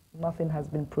 nothing has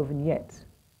been proven yet.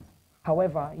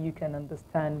 However, you can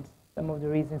understand some of the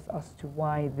reasons as to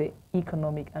why the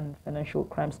Economic and Financial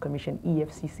Crimes Commission,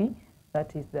 EFCC,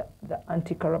 that is the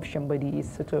anti-corruption body, is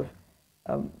sort of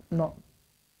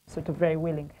very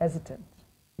willing, hesitant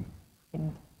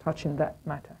in touching that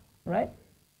matter, right?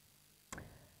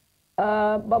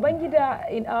 Babangida,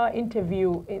 in our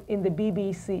interview, in the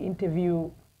BBC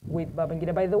interview with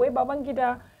Babangida, by the way,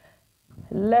 Babangida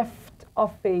left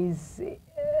office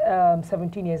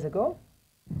 17 years ago,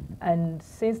 and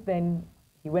since then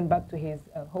he went back to his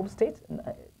home state,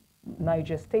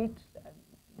 Niger State,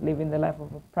 living the life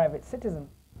of a private citizen,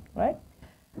 right?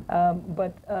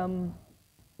 But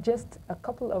just a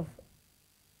couple of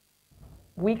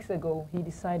weeks ago, he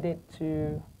decided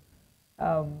to,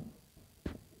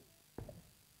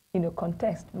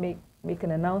 make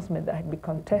an announcement that he'd be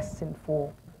contesting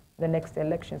for the next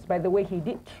elections. By the way, he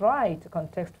did try to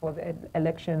contest for the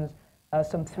elections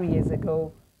some 3 years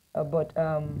ago, but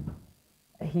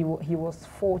he was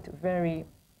fought very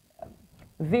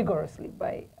vigorously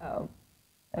by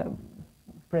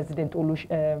President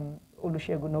Olusegun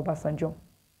Obasanjo.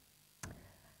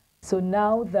 So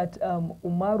now that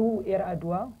Umaru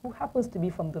Yar'Adua, who happens to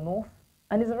be from the north,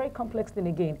 and is a very complex thing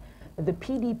again, the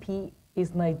PDP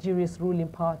is Nigeria's ruling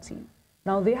party.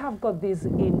 Now they have got this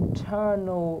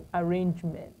internal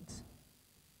arrangement,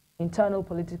 internal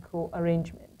political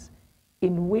arrangement,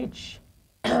 in which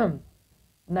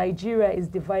Nigeria is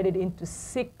divided into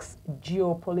 6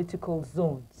 geopolitical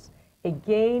zones.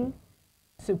 Again,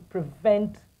 to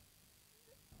prevent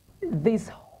this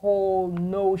whole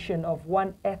notion of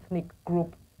one ethnic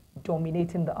group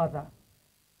dominating the other.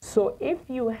 So if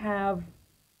you have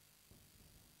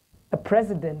a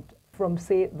president from,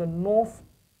 say, the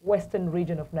northwestern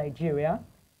region of Nigeria,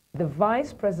 the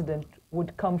vice president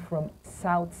would come from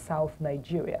south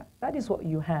Nigeria. That is what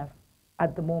you have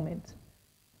at the moment.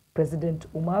 President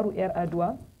Umaru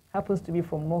Yar'Adua happens to be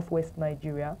from northwest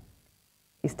Nigeria.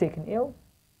 He's taken ill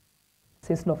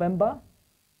since November,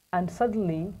 and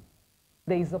suddenly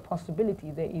there is a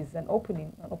possibility, there is an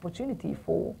opening, an opportunity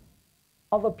for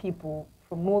other people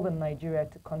from northern Nigeria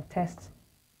to contest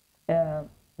the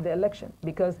election,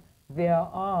 because there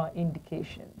are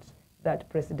indications that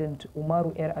President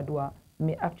Umaru Yar'Adua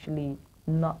may actually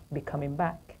not be coming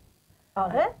back.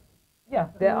 Are there? Yeah,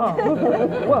 there are.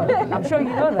 Well, I'm sure you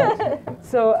know that.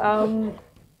 So,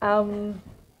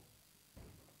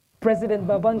 President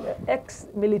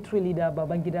ex-military leader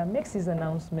Babangida makes his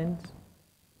announcement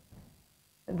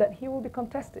that he will be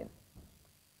contesting.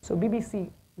 So BBC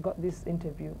got this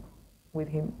interview with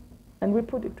him, and we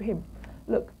put it to him.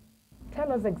 Look,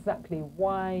 tell us exactly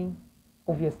why,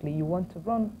 obviously, you want to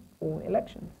run for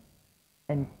elections.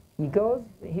 And he goes,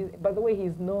 by the way,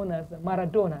 he's known as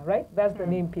Maradona, right? That's the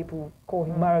name people call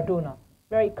him, Maradona.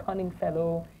 Very cunning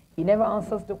fellow. He never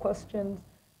answers the questions.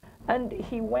 And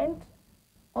he went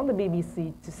on the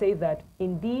BBC to say that,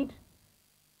 indeed,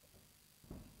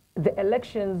 the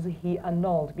elections he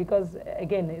annulled, because,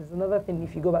 again, it's another thing,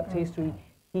 if you go back to history,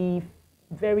 he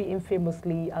very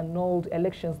infamously annulled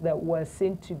elections that were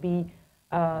seen to be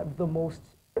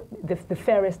the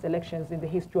fairest elections in the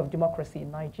history of democracy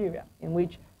in Nigeria, in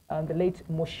which the late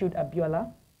Moshood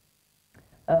Abiola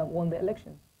won the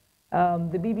election.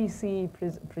 The BBC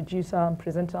producer and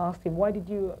presenter asked him, why did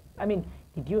you,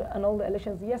 did you annul the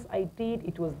elections? Yes, I did.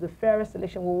 It was the fairest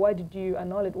election. Well, why did you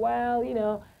annul it? Well, you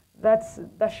know,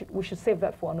 we should save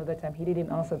that for another time. He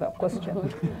didn't answer that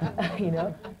question. You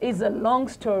know, it's a long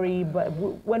story, but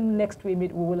when next we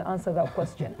meet, we will answer that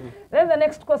question. Then the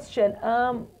next question,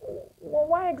 well,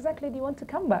 why exactly do you want to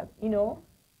come back? You know,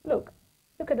 look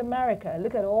at America,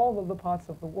 look at all of the parts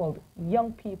of the world.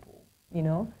 Young people, you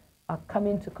know, are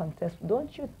coming to contest.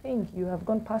 Don't you think you have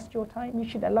gone past your time? You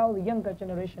should allow the younger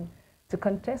generation to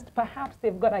contest. Perhaps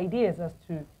they've got ideas as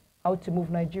to how to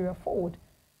move Nigeria forward.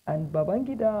 And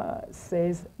Babangida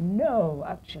says, no,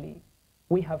 actually,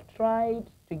 we have tried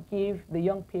to give the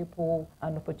young people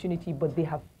an opportunity, but they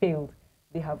have failed.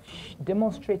 They have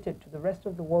demonstrated to the rest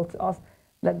of the world, to us,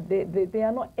 that they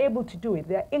are not able to do it.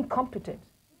 They are incompetent.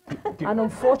 And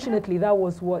unfortunately, that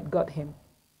was what got him.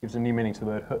 Gives a new meaning to the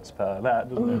word chutzpah, that,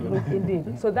 doesn't it?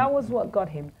 Indeed. So that was what got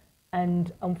him.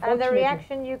 And unfortunately... And the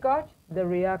reaction you got? The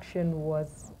reaction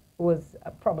was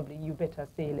probably, you better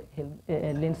say,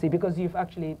 Lindsay, because you've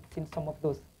actually seen some of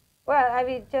those. Well,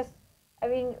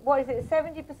 what is it,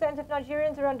 70% of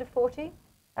Nigerians are under 40?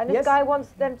 And this Yes. guy wants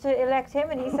them to elect him,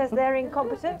 and he says they're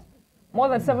incompetent? More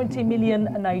than 70 million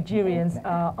Nigerians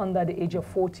are under the age of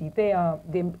 40. They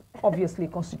obviously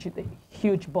constitute a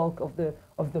huge bulk of the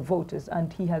voters,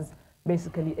 and he has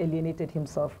basically alienated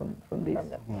himself from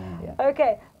this. Yeah.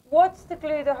 Okay, what's the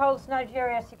glue that holds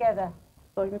Nigeria together?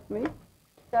 Starting with me?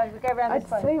 So we go around I'd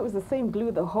this way. say it was the same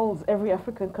glue that holds every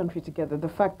African country together. The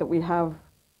fact that we have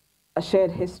a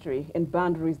shared history in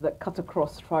boundaries that cut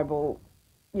across tribal,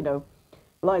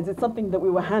 lines. It's something that we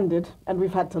were handed and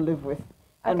we've had to live with.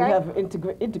 And we have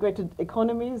integrated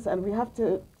economies, and we have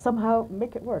to somehow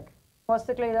make it work. What's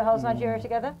the glue that holds Nigeria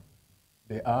together?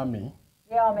 The army.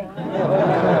 The army.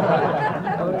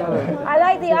 I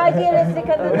like the idealistic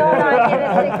and the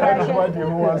non-idealistic version. Anybody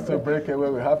who wants to break away,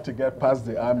 we have to get past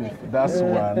the army. That's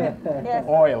one. Yes.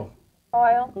 Oil.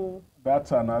 Oil.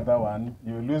 That's another one.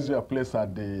 You lose your place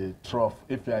at the trough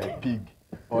if you're a pig,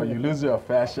 or you lose your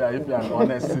fair share if you're an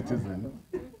honest citizen.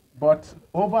 But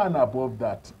over and above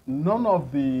that, none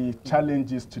of the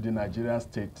challenges to the Nigerian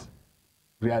state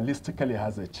realistically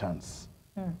has a chance.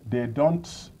 They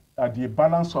don't, the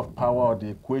balance of power or the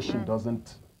equation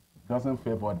doesn't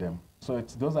favor them. So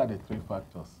those are the three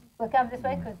factors. We'll come this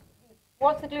way, because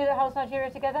what's the glue that holds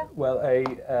Nigeria together? Well,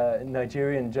 a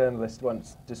Nigerian journalist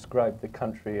once described the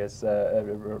country as,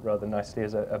 rather nicely,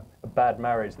 as a bad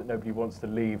marriage that nobody wants to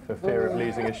leave for fear of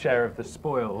losing a share of the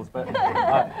spoils. But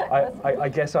I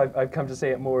guess I've come to see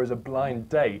it more as a blind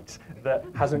date that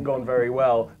hasn't gone very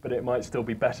well, but it might still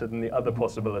be better than the other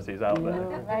possibilities out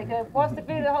there. Very good. What's the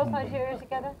glue that holds Nigeria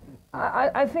together?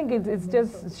 I think it's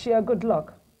just sheer good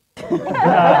luck.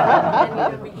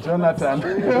 Jonathan.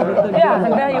 Yeah,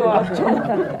 and there you are.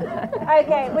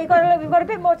 Okay, we've got a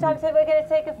bit more time, so we're going to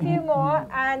take a few more.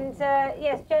 And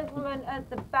yes, gentlemen at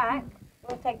the back.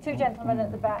 We'll take two gentlemen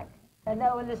at the back. And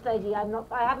no, and this lady, I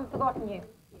haven't forgotten you.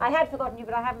 I had forgotten you,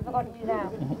 but I haven't forgotten you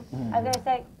now. I'm going to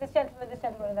say this gentleman,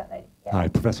 and that lady. Yeah. Hi,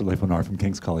 Professor Leif-Onar from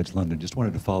King's College London. Just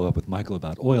wanted to follow up with Michael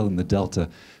about oil in the Delta,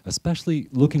 especially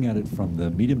looking at it from the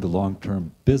medium to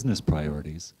long-term business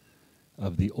priorities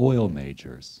of the oil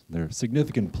majors. They're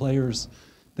significant players.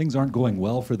 Things aren't going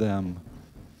well for them.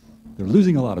 They're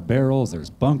losing a lot of barrels.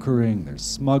 There's bunkering. There's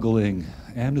smuggling.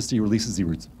 Amnesty releases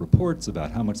these reports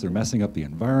about how much they're messing up the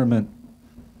environment.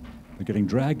 They're getting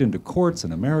dragged into courts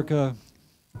in America,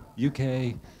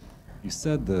 UK. You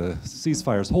said the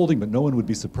ceasefire's holding, but no one would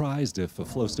be surprised if a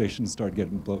flow station started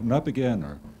getting blown up again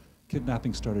or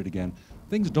kidnapping started again.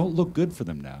 things don't look good for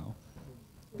them now.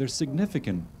 They're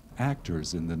significant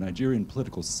actors in the Nigerian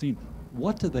political scene.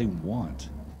 What do they want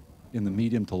in the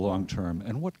medium to long term,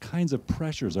 and what kinds of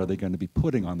pressures are they going to be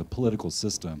putting on the political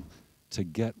system to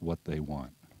get what they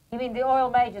want? You mean the oil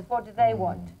majors, what do they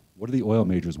want? What do the oil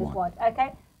majors want?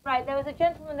 Okay, right, there was a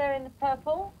gentleman there in the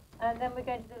purple, and then we're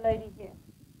going to the lady here.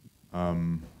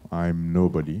 I'm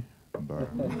nobody,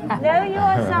 but... No, you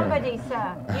are somebody,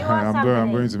 sir. You are somebody.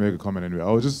 I'm going to make a comment anyway.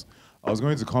 I was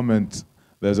going to comment,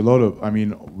 there's a lot of, I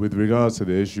mean, with regards to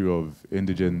the issue of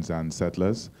indigents and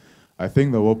settlers, I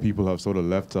think that what people have sort of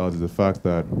left out is the fact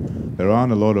that there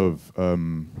aren't a lot of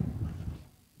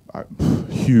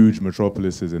huge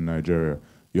metropolises in Nigeria.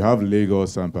 You have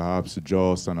Lagos and perhaps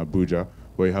Jos and Abuja,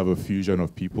 where you have a fusion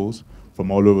of peoples from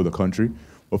all over the country.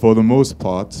 But for the most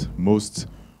part, most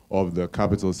of the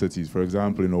capital cities, for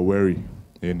example, in Owerri,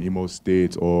 in Imo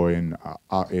State, or in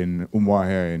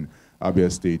Umuahia in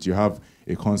Abia State, you have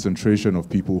a concentration of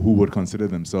people who would consider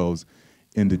themselves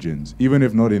indigents, even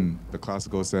if not in the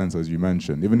classical sense, as you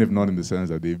mentioned, even if not in the sense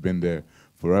that they've been there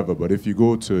forever. But if you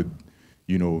go to,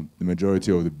 you know, the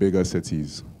majority of the bigger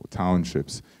cities or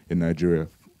townships in Nigeria,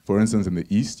 for instance, in the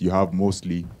east, you have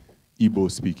mostly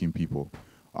Igbo-speaking people.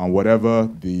 And whatever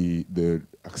the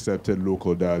accepted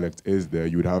local dialect is there,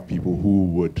 you would have people who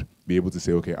would be able to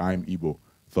say, okay, I'm Igbo,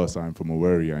 thus I'm from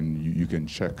Owerri, and you can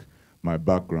check my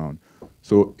background.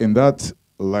 So in that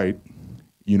light,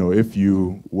 you know, if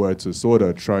you were to sort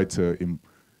of try to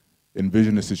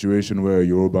envision a situation where a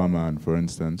Yoruba man, for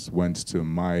instance, went to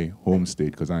my home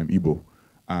state, because I'm Igbo,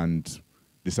 and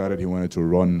decided he wanted to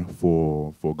run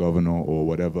for governor or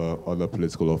whatever other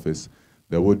political office,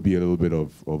 there would be a little bit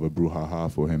of a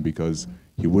brouhaha for him because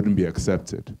he wouldn't be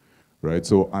accepted, right?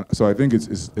 So I think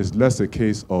it's less a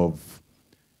case of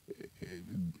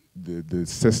the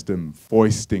system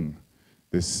foisting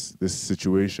this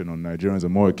situation on Nigerians,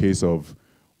 and more a case of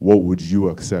what would you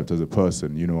accept as a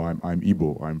person? You know, I'm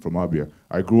Igbo, I'm from Abia.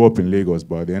 I grew up in Lagos,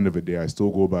 but at the end of the day, I still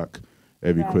go back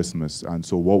every Christmas. And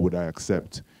so what would I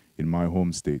accept in my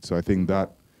home state? So I think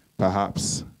that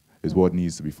perhaps is what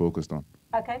needs to be focused on.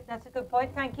 Okay, that's a good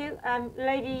point, thank you.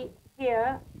 Lady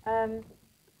here,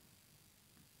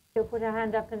 she'll put her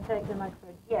hand up and take the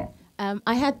microphone. Yes.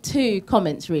 I had two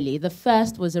comments, really. The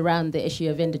first was around the issue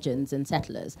of indigents and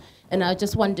settlers. And I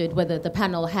just wondered whether the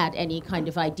panel had any kind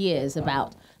of ideas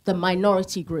about the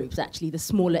minority groups, actually, the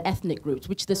smaller ethnic groups,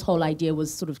 which this whole idea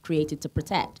was sort of created to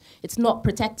protect. It's not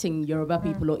protecting Yoruba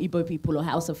people or Igbo people or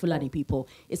Hausa Fulani people.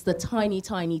 It's the tiny,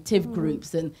 tiny Tiv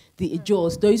groups and the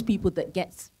Ijos, those people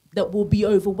that will be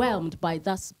overwhelmed by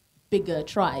thus bigger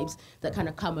tribes that kind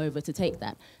of come over to take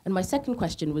that. And my second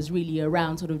question was really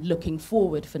around sort of looking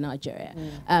forward for Nigeria.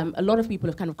 A lot of people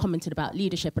have kind of commented about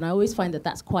leadership, and I always find that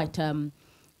that's quite,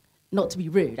 not to be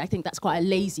rude, I think that's quite a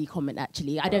lazy comment,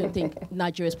 actually. I don't think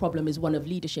Nigeria's problem is one of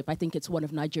leadership. I think it's one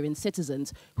of Nigerian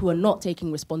citizens who are not taking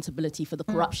responsibility for the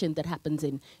corruption that happens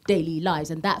in daily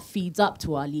lives, and that feeds up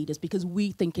to our leaders because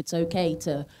we think it's okay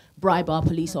to bribe our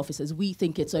police officers. We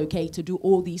think it's okay to do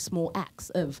all these small acts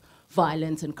of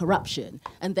violence and corruption,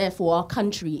 and therefore our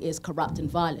country is corrupt and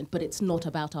violent, but it's not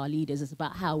about our leaders, it's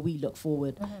about how we look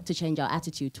forward to change our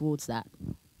attitude towards that.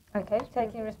 Okay,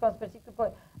 taking responsibility, good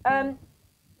point.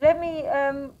 Let me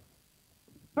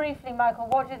briefly, Michael,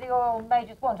 what do the oil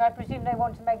majors want? I presume they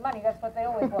want to make money, that's what they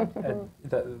always want.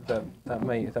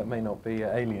 That may not be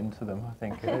alien to them, I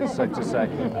think, so to say.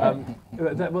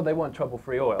 Well, they want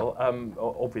trouble-free oil,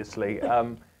 obviously. I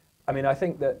mean, I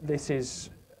think that this is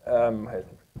a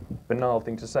banal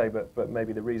thing to say, but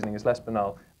maybe the reasoning is less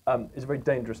banal. It's a very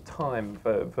dangerous time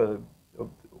for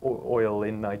oil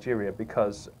in Nigeria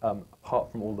because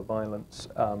apart from all the violence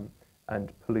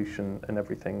and pollution and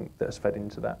everything that has fed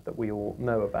into that we all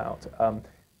know about,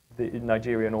 the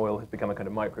Nigerian oil has become a kind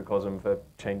of microcosm for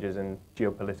changes in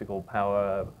geopolitical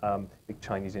power, big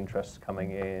Chinese interests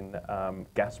coming in,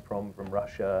 Gazprom from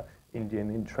Russia, Indian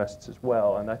interests as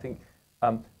well. And I think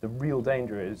the real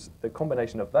danger is the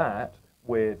combination of that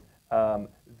with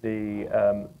the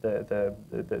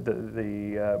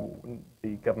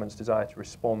government's desire to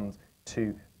respond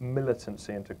to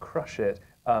militancy and to crush it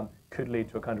could lead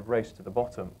to a kind of race to the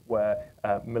bottom where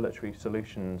military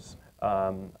solutions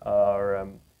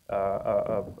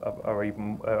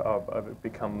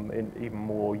become even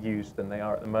more used than they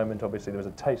are at the moment. Obviously, there was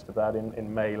a taste of that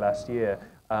in May last year,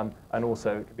 and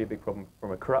also it could be a big problem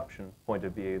from a corruption point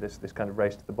of view. This kind of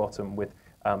race to the bottom with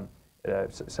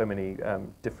so many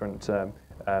different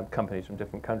companies from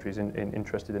different countries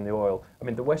interested in the oil. I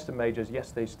mean, the Western majors,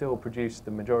 yes, they still produce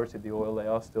the majority of the oil. They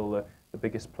are still the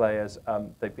biggest players.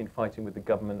 They've been fighting with the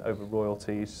government over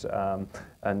royalties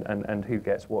and who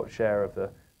gets what share of the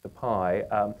the pie.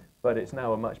 But it's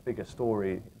now a much bigger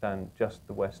story than just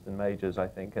the Western majors, I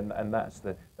think, and that's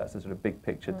the sort of big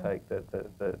picture take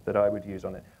that I would use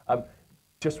on it.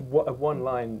 Just a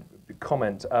one-line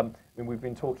comment. I mean, we've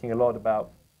been talking a lot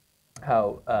about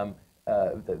how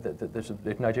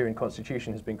the Nigerian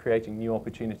constitution has been creating new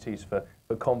opportunities for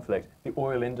conflict. The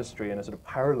oil industry, in a sort of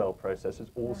parallel process,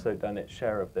 has also done its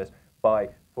share of this by,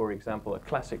 for example, a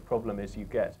classic problem is you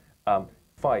get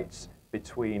fights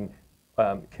between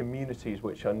communities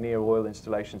which are near oil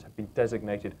installations, have been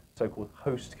designated so-called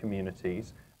host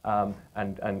communities,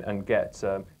 and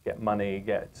get money,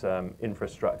 get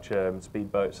infrastructure,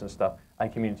 speedboats and stuff,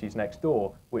 and communities next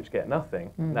door which get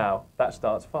nothing. Now that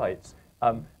starts fights,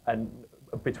 and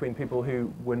between people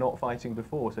who were not fighting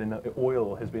before. So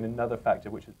oil has been another factor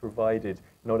which has provided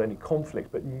not only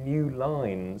conflict but new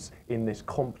lines in this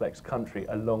complex country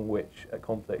along which a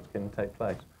conflict can take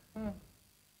place.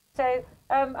 So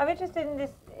I'm interested in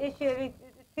this issue,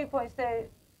 2 points there.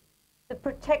 The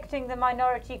protecting the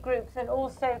minority groups, and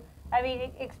also, I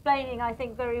mean, explaining, I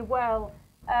think, very well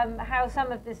how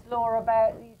some of this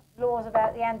laws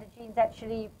about the Andegenes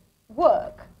actually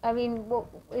work. I mean,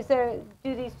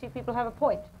 do these two people have a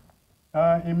point?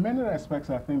 In many respects,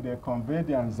 I think they convey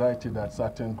the anxiety that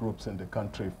certain groups in the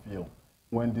country feel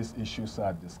when these issues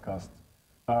are discussed.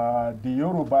 The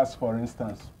Yorubas, for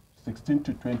instance, 16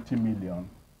 to 20 million,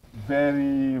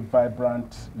 very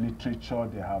vibrant literature,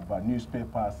 they have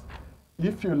newspapers.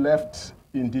 If you left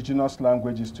indigenous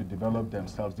languages to develop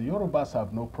themselves, the Yorubas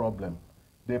have no problem.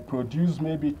 They produce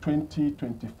maybe 20,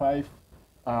 25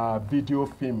 video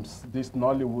films, these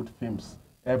Nollywood films,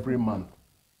 every month.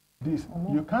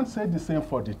 You can't say the same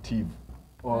for the TIV,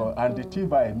 and the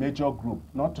TIV are a major group,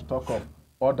 not to talk of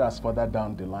others further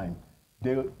down the line.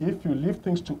 If you leave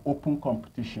things to open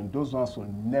competition, those ones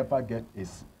will never get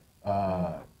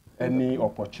any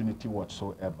opportunity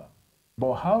whatsoever.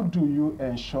 But how do you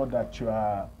ensure that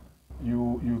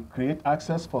you create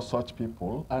access for such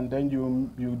people, and then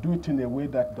you do it in a way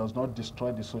that does not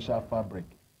destroy the social fabric?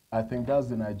 I think that's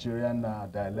the Nigerian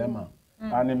dilemma.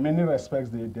 And in many respects,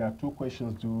 there are two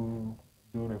questions do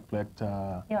reflect.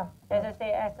 Yeah, there's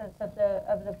the essence of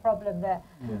the problem there.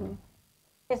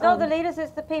 It's not the leaders,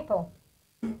 it's the people.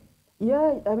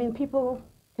 Yeah, I mean, people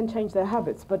can change their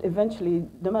habits, but eventually,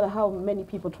 no matter how many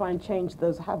people try and change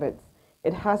those habits,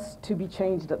 it has to be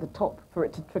changed at the top for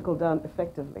it to trickle down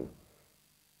effectively.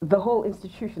 The whole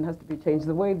institution has to be changed.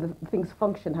 The way the things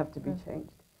function have to be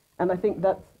changed. And I think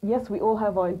that, yes, we all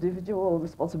have our individual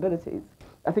responsibilities.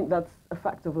 I think that's a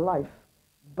fact of life.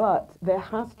 But there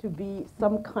has to be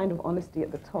some kind of honesty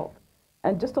at the top.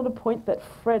 And just on a point that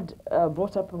Fred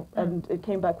brought up, and it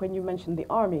came back when you mentioned the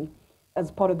army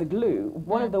as part of the glue,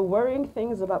 one of the worrying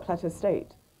things about Plateau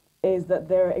State is that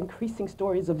there are increasing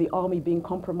stories of the army being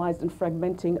compromised and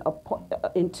fragmenting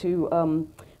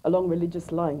along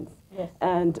religious lines,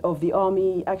 and of the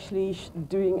army actually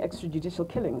doing extrajudicial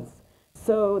killings.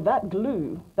 So that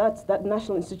glue, that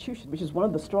national institution, which is one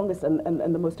of the strongest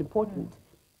and the most important,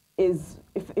 is,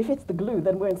 if it's the glue,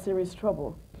 then we're in serious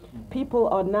trouble. People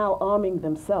are now arming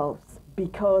themselves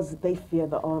because they fear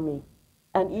the army.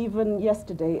 And even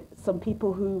yesterday, some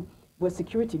people who were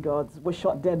security guards were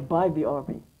shot dead by the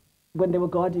army when they were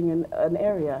guarding an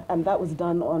area, and that was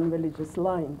done on religious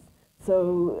lines.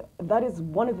 So that is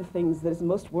one of the things that is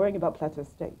most worrying about Plateau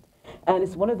State. And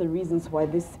it's one of the reasons why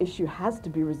this issue has to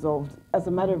be resolved as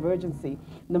a matter of urgency.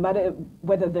 No matter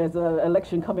whether there's an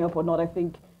election coming up or not, I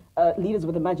think leaders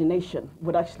with imagination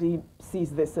would actually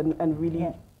seize this and really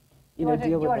deal with it. Do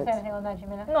you want to say anything on that,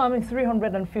 Jamila? No, I mean,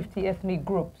 350 ethnic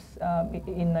groups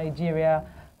in Nigeria.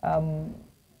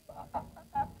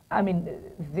 I mean,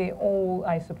 they all,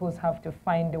 I suppose, have to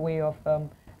find a way of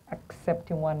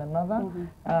accepting one another.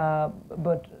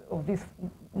 But of these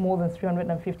more than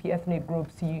 350 ethnic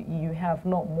groups, you have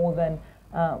not more than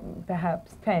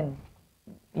perhaps 10,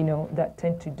 that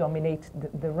tend to dominate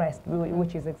the rest,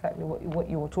 which is exactly what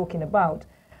you were talking about.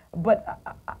 But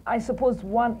I suppose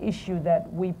one issue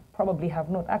that we probably have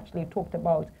not actually talked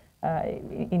about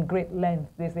in great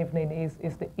length this evening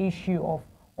is the issue of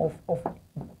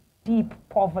deep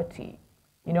poverty.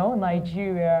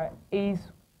 Nigeria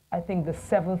is, I think, the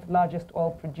 7th largest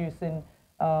oil producing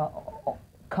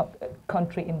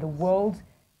country in the world,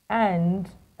 and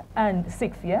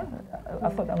 6th, yeah? I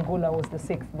thought Angola was the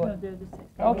 6th, but no, they're the 6th.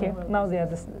 okay, now they are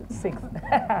the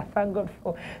 6th. Thank God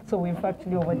so we've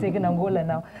actually overtaken Angola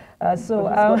now.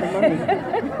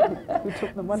 Who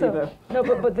took the money though? No,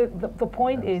 but the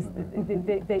point is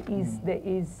there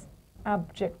is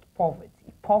abject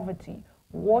poverty.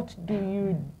 What do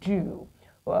you do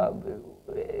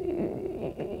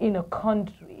in a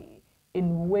country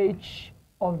in which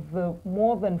of the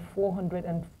more than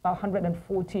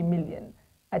 140 million,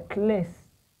 at least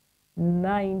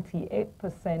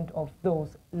 98% of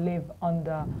those live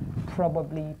under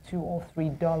probably $2 or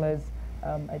 $3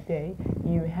 a day.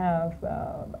 You have,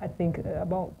 I think,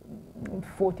 about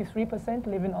 43%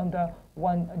 living under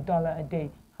 $1 a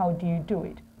day. How do you do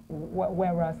it?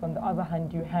 Whereas on the other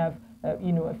hand, you have,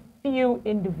 you know, a few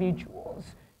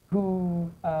individuals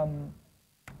who, and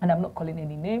I'm not calling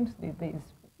any names,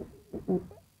 there's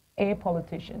a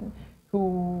politician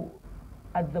who,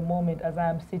 at the moment, as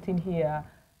I'm sitting here,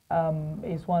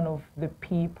 is one of the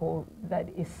people that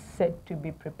is said to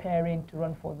be preparing to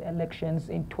run for the elections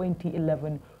in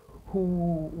 2011,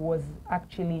 who was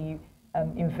actually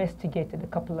investigated a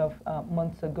couple of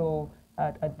months ago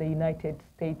at the United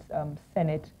States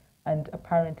Senate, and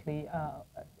apparently,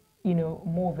 you know,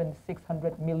 more than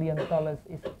 $600 million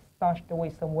is stashed away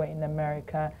somewhere in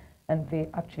America, and they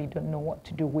actually don't know what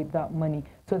to do with that money.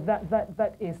 So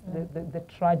that is the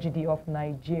tragedy of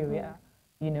Nigeria.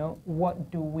 You know, what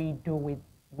do we do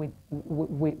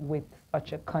with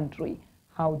such a country?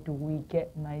 How do we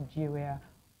get Nigeria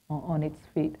on its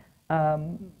feet?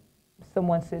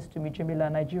 Someone says to me, Jamila,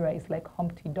 Nigeria is like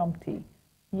Humpty Dumpty.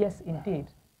 Yes,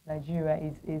 indeed, Nigeria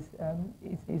is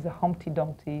a Humpty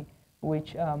Dumpty,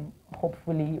 which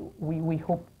hopefully we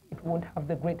hope it won't have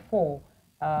the great fall.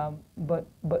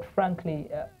 But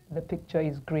frankly, the picture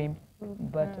is grim.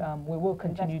 But we will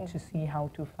continue to see how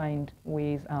to find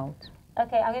ways out.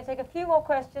 Okay, I'm going to take a few more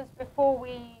questions before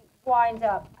we wind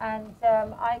up. And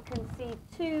I can see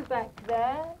two back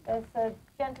there. There's a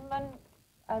gentleman,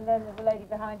 and then there's a lady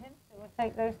behind him. So we'll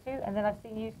take those two. And then I've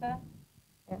seen you, sir.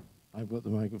 Yeah. I've got the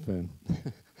microphone.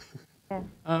 Yeah.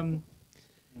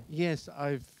 Yes,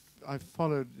 I've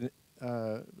followed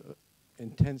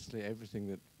intensely everything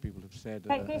that people have said.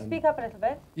 Hey, can you speak up a little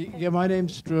bit? Yeah, my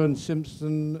name's Struan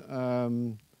Simpson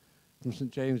from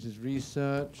St James's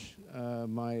Research.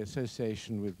 My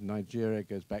association with Nigeria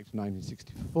goes back to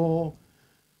 1964.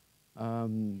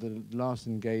 The last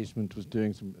engagement was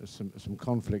doing some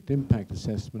conflict impact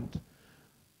assessment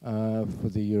for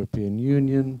the European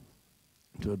Union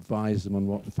to advise them on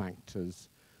what factors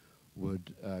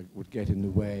would get in the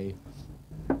way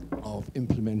of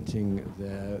implementing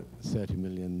their 30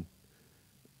 million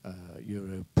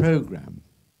euro program.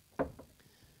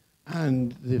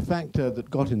 And the factor that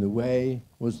got in the way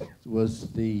was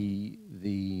the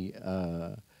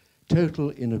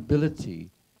total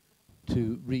inability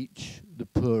to reach the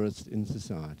poorest in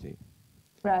society.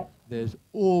 Right. There's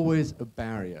always a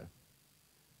barrier.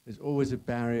 There's always a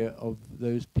barrier of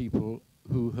those people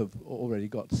who have already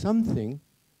got something.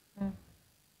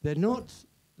 They're not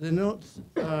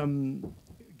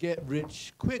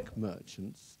get-rich-quick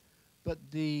merchants, but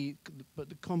the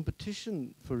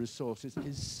competition for resources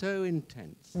is so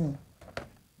intense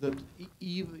that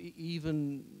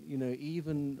even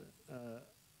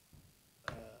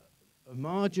a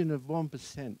margin of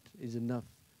 1% is enough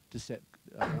to set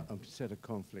a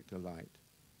conflict alight.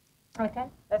 Okay,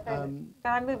 that's very good.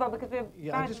 Can I move on, because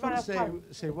we're I just want to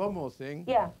say one more thing.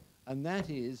 Yeah. And that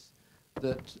is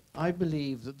that I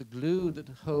believe that the glue that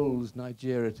holds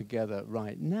Nigeria together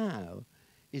right now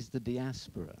is the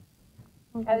diaspora.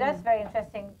 Oh, that's a very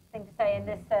interesting thing to say in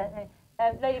this.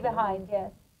 Lady behind,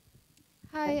 yes.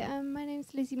 Hi, my name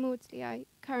is Lizzie Maudsley. I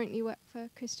currently work for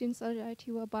Christian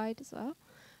Solidarity Worldwide as well.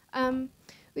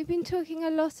 We've been talking a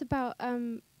lot about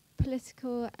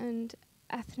political and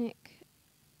ethnic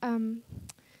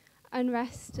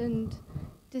unrest and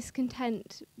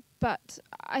discontent, but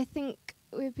I think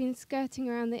we've been skirting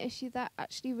around the issue that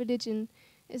actually religion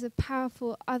is a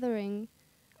powerful othering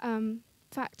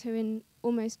factor in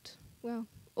almost, well,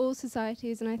 all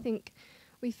societies, and I think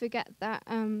we forget that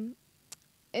in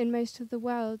most of the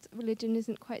world, religion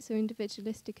isn't quite so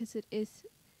individualistic as it is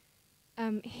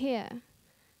here.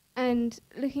 And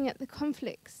looking at the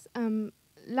conflicts,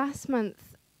 last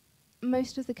month,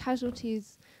 most of the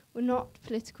casualties were not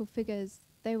political figures.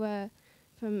 They were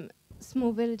from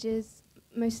small villages,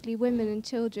 mostly women and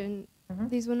children.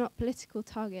 These were not political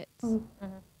targets.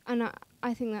 And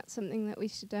I think that's something that we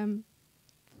should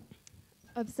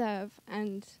observe,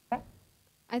 and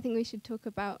I think we should talk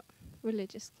about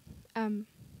religious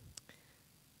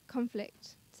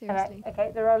conflict seriously. Right.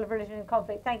 Okay, the role of religion in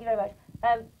conflict. Thank you very much.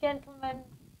 Gentlemen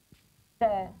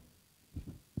there.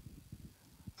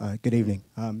 Good evening.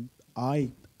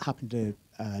 I happen to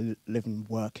live and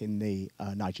work in the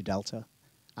Niger Delta,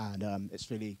 and it's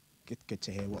really good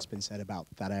to hear what's been said about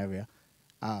that area.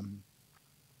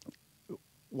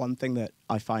 One thing that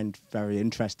I find very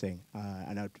interesting,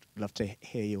 and I'd love to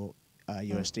hear your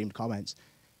esteemed comments,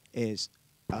 is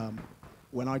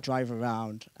when I drive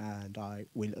around and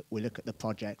we look at the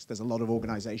projects, there's a lot of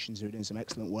organisations who are doing some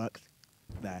excellent work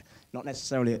there. Not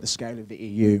necessarily at the scale of the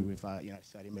EU with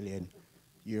 30 million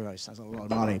euros. That's a lot of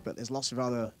money, but there's lots of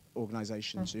other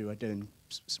organisations who are doing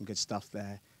some good stuff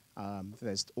there.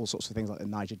 There's all sorts of things like the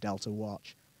Niger Delta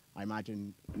Watch. I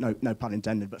imagine, no pun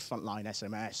intended, but frontline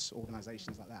SMS,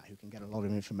 organisations like that who can get a lot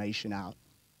of information out.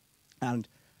 And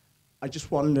I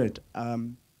just wondered,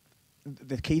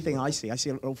 the key thing I see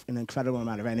an incredible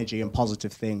amount of energy and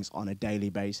positive things on a daily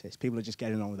basis. People are just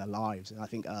getting on with their lives. And I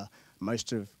think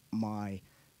most of the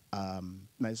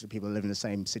people who live in the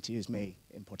same city as me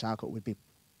in Port Harcourt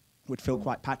would feel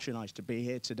quite patronised to be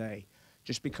here today,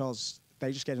 just because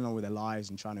they're just getting on with their lives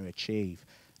and trying to achieve.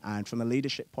 And from a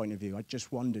leadership point of view, I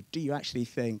just wondered, do you actually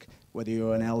think, whether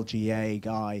you're an LGA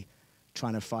guy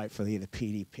trying to fight for either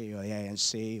PDP or the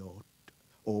ANC,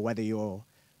 or whether you're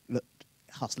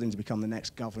hustling to become the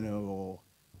next governor, or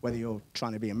whether you're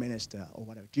trying to be a minister or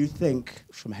whatever, do you think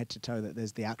from head to toe that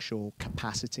there's the actual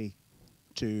capacity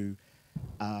to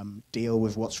deal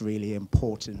with what's really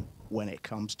important when it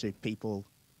comes to people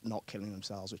not killing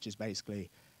themselves, which is basically,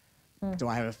 do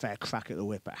I have a fair crack at the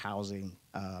whip at housing?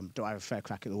 Do I have a fair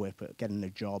crack at the whip at getting a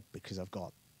job because I've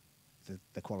got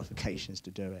the qualifications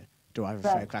to do it? Do I have a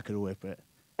fair crack at the whip at...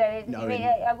 So you mean,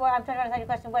 well, I'm trying to understand your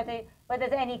question, whether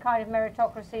there's any kind of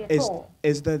meritocracy at all?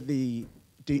 Is there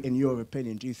in your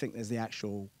opinion, do you think there's the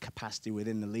actual capacity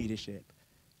within the leadership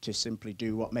to simply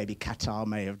do what maybe Qatar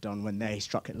may have done when they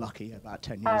struck it lucky about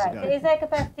 10 years ago? So is there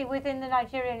capacity within the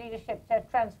Nigerian leadership to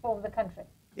transform the country?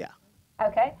 Yeah.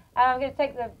 Okay. I'm going to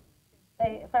take the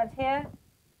front here.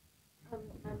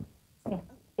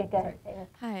 Yeah, go ahead.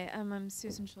 Hi, I'm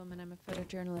Susan Schulman. I'm a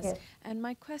photojournalist. Yes. And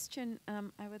my question,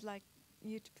 I would like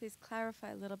you to please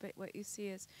clarify a little bit what you see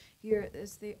as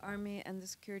the Army and the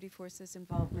security forces'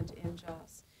 involvement in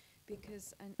JOS.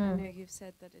 Because I know you've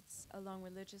said that it's along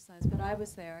religious lines, but I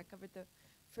was there. I covered the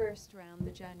first round,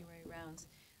 the January rounds.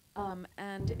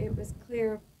 And it was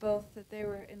clear both that they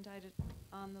were indicted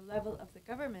on the level of the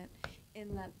government,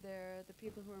 in that they're the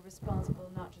people who are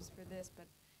responsible not just for this, but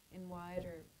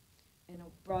in a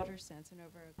broader sense and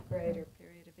over a greater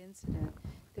period of incident.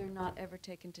 They're not ever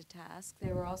taken to task.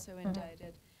 They were also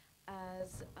indicted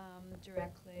as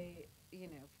directly,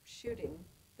 shooting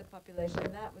the population.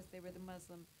 And they were the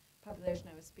Muslim population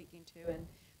I was speaking to, and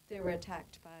they were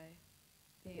attacked by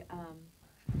the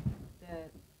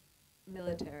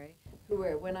military, who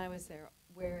were, when I was there,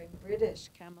 wearing British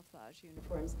camouflage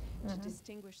uniforms to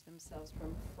distinguish themselves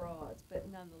from frauds. But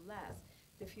nonetheless,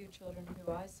 the few children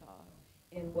who I saw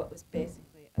in what was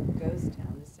basically a ghost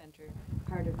town, the center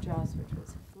part of Jos, which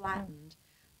was flattened,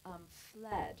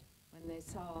 fled when they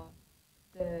saw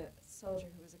the soldier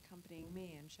who was accompanying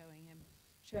me and showing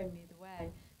me the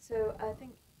way. So I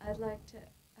think I'd like to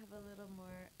have a little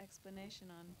more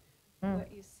explanation on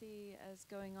what you see as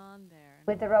going on there.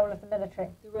 With the role of the military.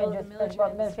 The role of the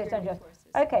military and the security forces.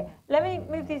 Okay, let me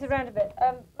move these around a bit.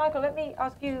 Michael, let me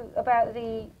ask you about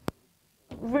the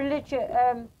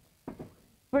religion.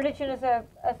 Religion as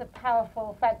a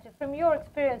powerful factor. From your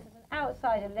experience as an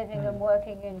outsider living and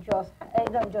working in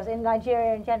in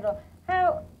Nigeria in general,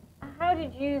 how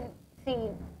did you see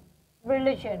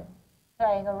religion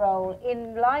playing a role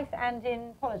in life and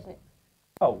in politics?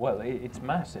 Oh, well, it's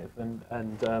massive, and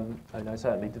I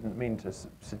certainly didn't mean to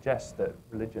suggest that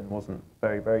religion wasn't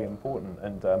very, very important.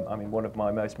 And I mean, one of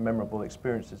my most memorable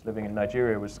experiences living in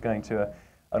Nigeria was going to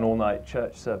an all-night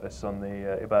church service on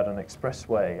the Ibadan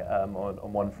Expressway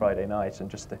on one Friday night, and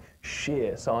just the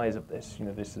sheer size of this,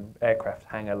 this aircraft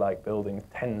hangar-like building,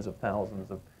 tens of thousands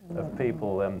of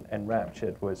people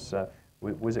enraptured was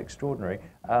extraordinary.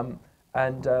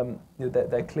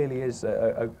 There clearly is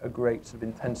a great sort of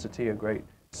intensity, a great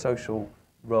social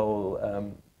role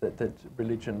that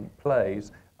religion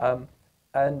plays,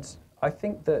 and I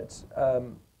think that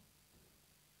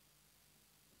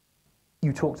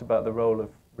you talked about the role of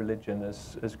religion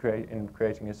in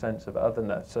creating a sense of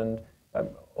otherness, and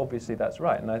obviously that's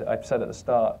right. And I've said at the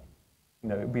start, it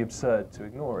would be absurd to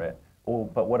ignore it.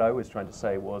 But what I was trying to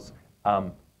say was,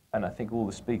 and I think all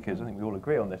the speakers, I think we all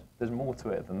agree on this, there's more to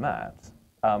it than that.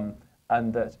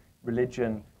 And that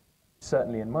religion,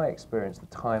 certainly in my experience, the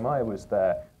time I was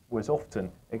there, was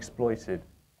often exploited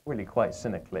really quite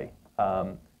cynically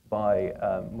by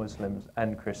Muslims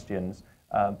and Christians,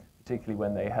 particularly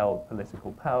when they held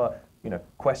political power.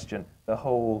 Question the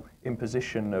whole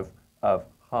imposition of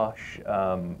harsh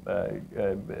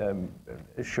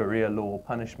Sharia law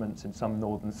punishments in some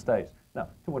northern states. Now,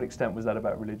 to what extent was that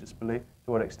about religious belief?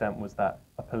 To what extent was that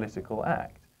a political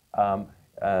act?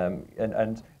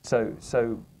 And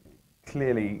so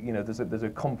clearly, you know, there's a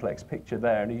complex picture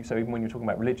there. And so even when you're talking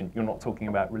about religion, you're not talking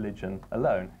about religion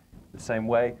alone. The same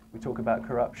way we talk about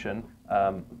corruption.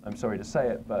 I'm sorry to say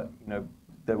it, but you know,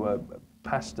 there were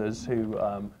pastors who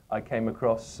I came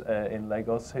across in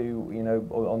Lagos who, you know,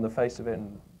 on the face of it,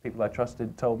 and people I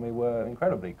trusted told me were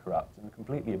incredibly corrupt and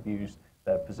completely abused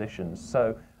their positions.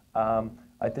 So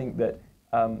I think that,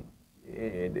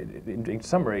 in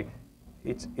summary,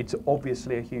 it's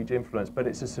obviously a huge influence, but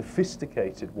it's a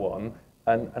sophisticated one.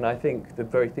 And I think the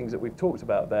very things that we've talked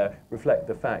about there reflect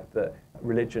the fact that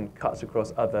religion cuts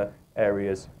across other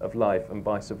areas of life and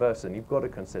vice versa. And you've got to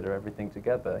consider everything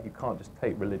together. You can't just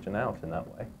take religion out in that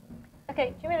way.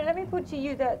 Okay, Jamila, let me put to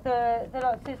you the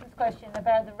Lord Susan's question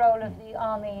about the role of the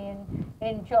army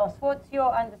in Jos. What's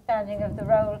your understanding of the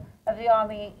role of the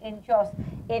army in Jos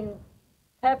in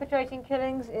perpetrating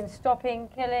killings, in stopping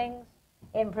killings,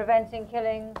 in preventing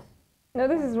killings? No,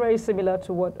 this is very similar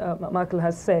to what Michael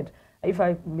has said. If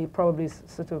I may probably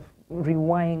sort of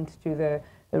rewind to the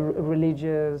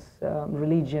religion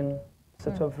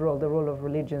sort of role, the role of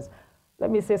religions.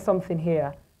 Let me say something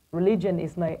here. Religion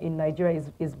in Nigeria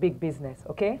is big business,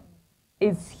 okay?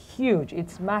 It's huge,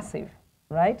 it's massive,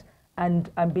 right?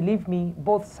 And believe me,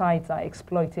 both sides are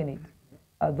exploiting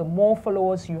it. The more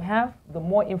followers you have, the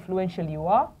more influential you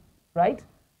are, right?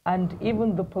 And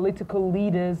even the political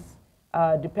leaders,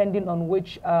 depending on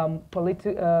which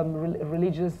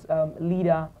religious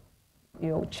leader, you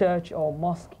know, church or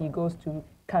mosque he goes to,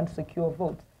 can't secure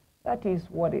votes. That is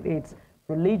what it is.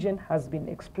 Religion has been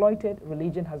exploited,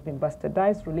 religion has been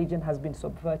bastardized, religion has been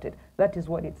subverted. That is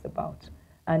what it's about.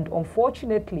 And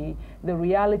unfortunately, the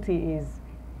reality is,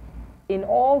 in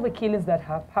all the killings that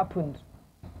have happened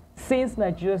since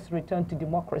Nigeria's return to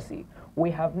democracy,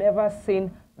 we have never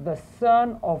seen the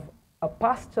son of a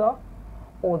pastor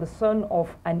or the son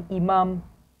of an imam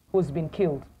who's been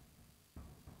killed.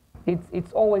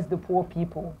 It's always the poor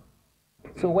people.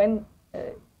 So when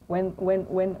the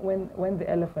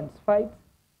elephants fight,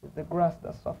 it's the grass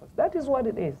that suffers. That is what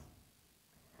it is.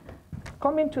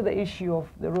 Coming to the issue of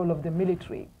the role of the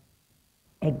military,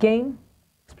 again,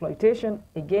 exploitation,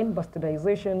 again,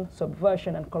 bastardization,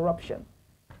 subversion, and corruption.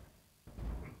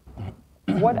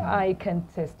 What I can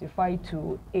testify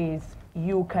to is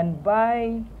you can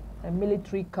buy a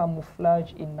military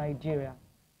camouflage in Nigeria.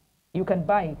 You can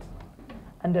buy it.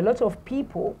 And a lot of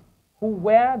people who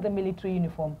wear the military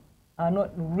uniform are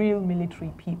not real military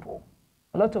people.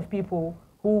 A lot of people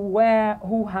who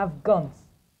have guns,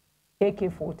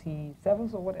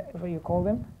 AK-47s or whatever you call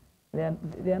them,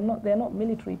 they're not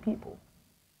military people.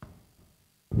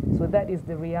 So that is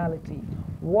the reality.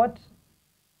 What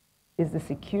is the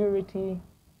security?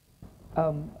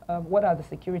 What are the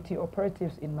security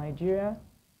operatives in Nigeria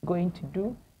going to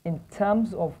do in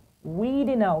terms of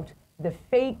weeding out the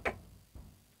fake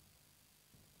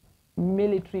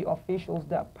military officials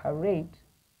that parade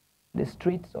the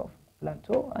streets of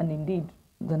Plateau and indeed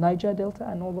the Niger Delta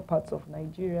and all the parts of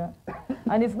Nigeria?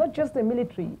 And it's not just the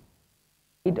military,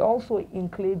 it also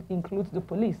includes the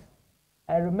police.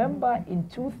 I remember in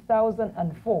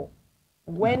 2004,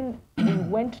 when we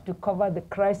went to cover the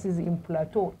crisis in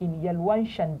Plateau in Yelwan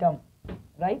Shandam,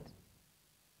 right?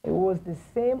 It was the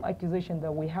same accusation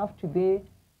that we have today,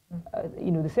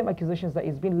 you know, the same accusations that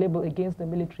is being labeled against the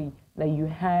military that you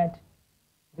had,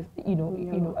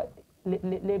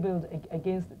 labeled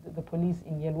against the police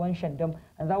in Yelwan Shandam,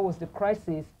 and that was the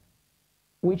crisis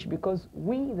which, because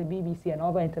we, the BBC and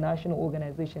other international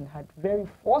organizations, had very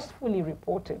forcefully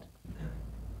reported,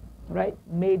 right,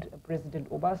 made President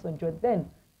Obasanjo then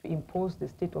to impose the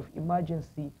state of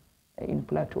emergency in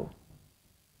Plateau.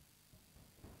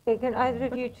 Okay, can either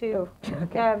of you two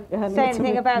say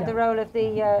anything about the role of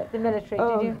the military?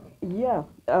 Did you? Yeah,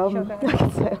 I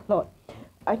can say a lot.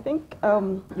 I think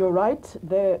you're right.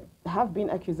 There have been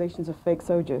accusations of fake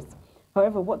soldiers.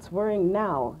 However, what's worrying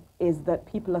now is that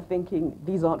people are thinking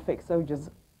these aren't fake soldiers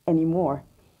anymore.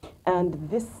 And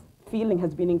this feeling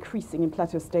has been increasing in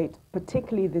Plateau State,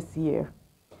 particularly this year,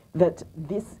 that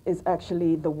this is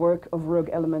actually the work of rogue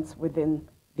elements within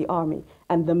the army.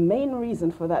 And the main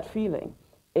reason for that feeling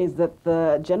is that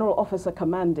the general officer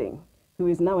commanding, who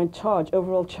is now in charge,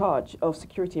 overall charge of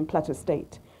security in Plateau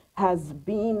State, has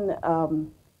been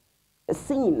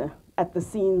seen at the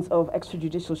scenes of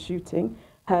extrajudicial shooting,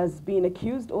 has been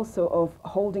accused also of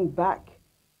holding back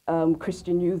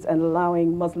Christian youths and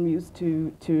allowing Muslim youths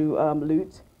to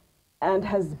loot, and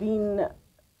has been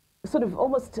sort of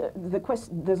almost,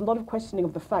 there's a lot of questioning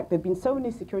of the fact there have been so many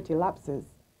security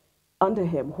lapses under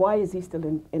him. Why is he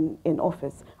still in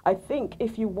office? I think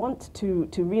if you want to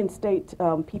reinstate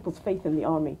people's faith in the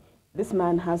army, this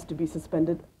man has to be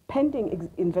suspended pending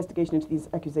investigation into these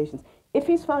accusations. If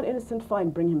he's found innocent, fine,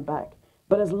 bring him back.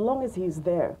 But as long as he's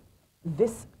there,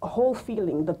 this whole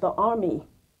feeling that the army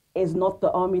is not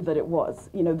the army that it was.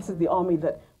 You know, this is the army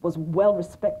that was well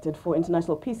respected for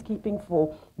international peacekeeping,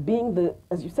 for being the,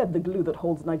 as you said, the glue that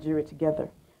holds Nigeria together.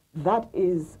 That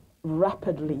is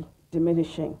rapidly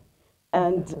diminishing.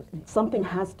 And something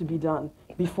has to be done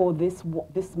before this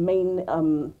main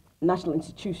national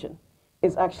institution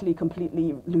is actually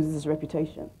completely loses its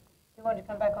reputation. You want to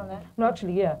come back on that? No,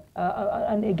 actually, yeah.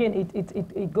 And again,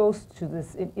 it goes to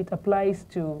this, it applies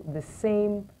to the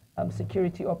same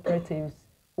security operatives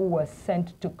who were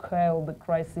sent to quell the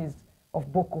crisis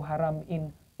of Boko Haram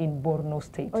in Borno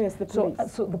State. Oh, yes, the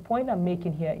police. So the point I'm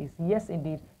making here is, yes,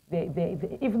 indeed,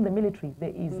 even the military,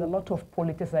 there is a lot of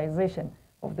politicization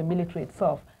of the military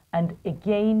itself. And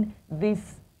again,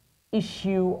 this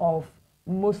issue of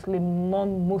Muslim,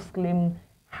 non-Muslim,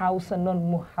 Hausa,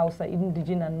 non-Hausa,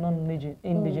 indigenous and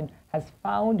non-indigenous has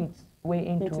found its way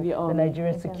into the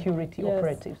Nigerian security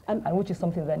operatives, and which is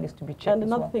something that needs to be checked. And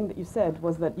another thing that you said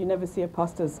was that you never see a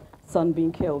pastor's son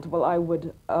being killed. Well, I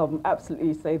would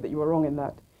absolutely say that you were wrong in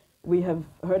that. We have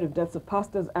heard of deaths of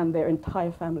pastors and their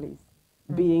entire families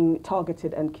being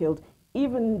targeted and killed.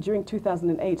 Even during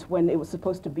 2008, when it was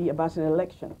supposed to be about an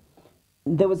election,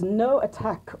 there was no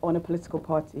attack on a political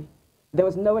party. There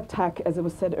was no attack, as it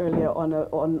was said earlier,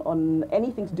 on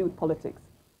anything to do with politics.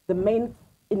 The main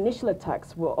initial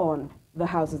attacks were on the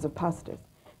houses of pastors.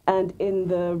 And in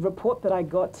the report that I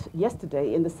got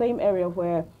yesterday, in the same area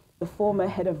where the former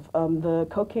head of the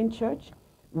cocaine church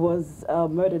was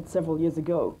murdered several years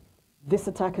ago, this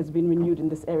attack has been renewed in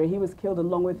this area. He was killed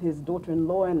along with his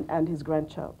daughter-in-law and his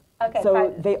grandchild. Okay, so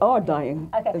fine. they are dying.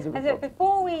 Okay, as a and result. so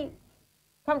before we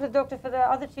come to the doctor for the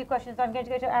other two questions, I'm going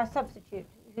to go to our substitute,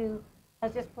 who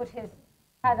has just put his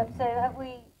hand up. So have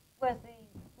we, we've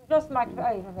lost the microphone.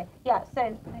 Oh, you have it. Yeah,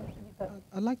 so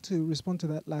I'd like to respond to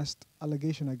that last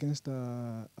allegation against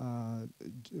MENA,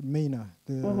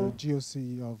 the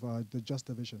GOC of the Just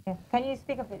Division. yeah. Can you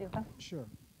speak up, Ilka? Sure.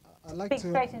 I'd like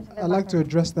to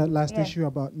address that last Yeah. issue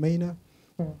about MENA.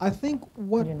 I think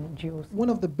one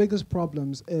of the biggest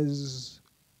problems is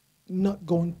not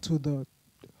going to the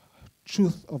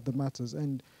truth of the matters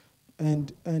and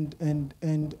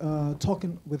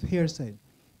talking with hearsay.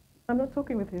 I'm not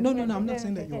talking with hearsay. No, I'm not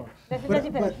saying that you are.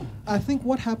 But I think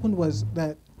what happened was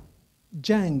that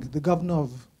Jang, the governor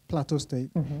of Plateau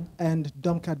State, and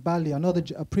Domkat Bali, another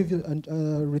previous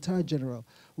retired general,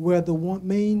 were the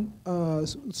main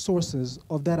sources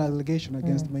of that allegation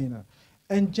against MENA.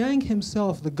 And Jang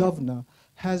himself, the governor,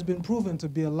 has been proven to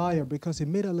be a liar because he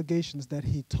made allegations that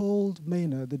he told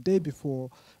MENA the day before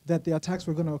that the attacks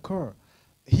were going to occur.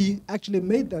 He actually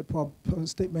made that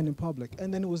statement in public,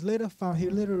 and then it was later found, he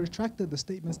later retracted the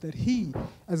statements that he,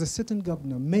 as a sitting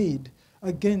governor, made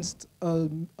against a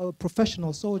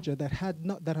professional soldier that has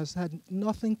had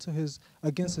nothing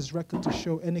against his record to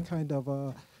show any kind of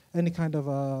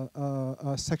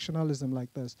sectionalism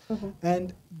like this.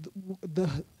 And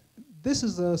this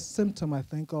is a symptom, I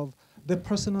think, of the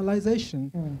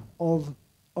personalization of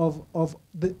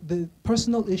the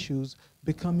personal issues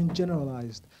becoming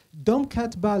generalized.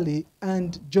 Domkat Bali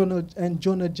and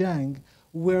Jonah Jang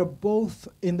were both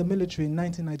in the military in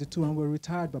 1992 and were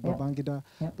retired by Babangida.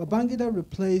 Babangida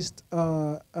replaced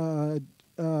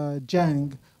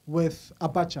Jang with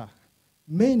Abacha.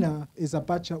 MENA was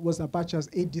Abacha's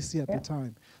ADC at the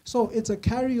time. So it's a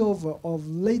carryover of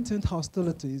latent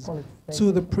hostilities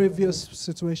to the previous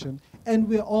situation. And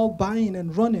we're all buying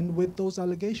and running with those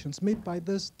allegations made by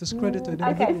this discredited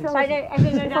individuals. I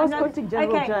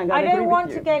don't want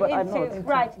to get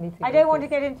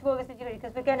into all this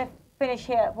because we're going to finish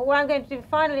here. But what I'm going to do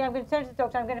finally, I'm going to turn to the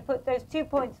doctor. I'm going to put those 2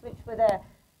 points which were there.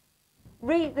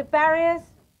 The barriers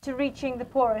to reaching the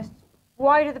poorest.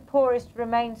 Why do the poorest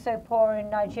remain so poor in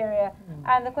Nigeria?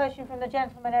 And the question from the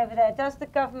gentleman over there, does the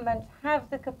government have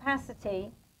the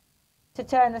capacity to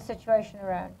turn the situation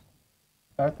around?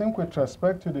 I think with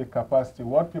respect to the capacity,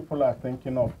 what people are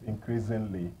thinking of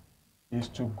increasingly is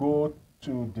to go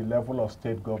to the level of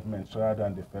state governments rather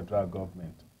than the federal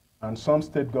government. And some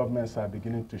state governments are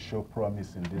beginning to show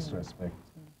promise in this respect.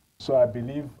 So I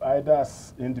believe either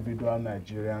as individual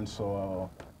Nigerians or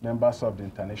members of the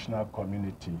international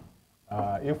community,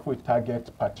 if we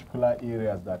target particular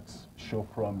areas that show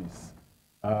promise,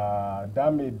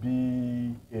 that may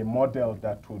be a model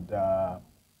that would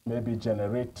maybe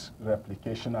generate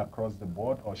replication across the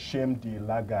board or shame the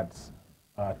laggards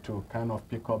to kind of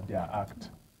pick up their act.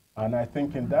 And I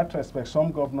think in that respect,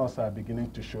 some governors are beginning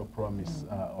to show promise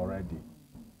already.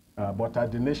 But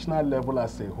at the national level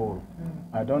as a whole,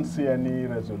 I don't see any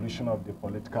resolution of the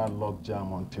political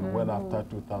logjam until well after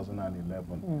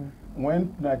 2011.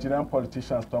 When Nigerian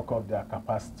politicians talk of their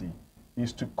capacity,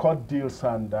 is to cut deals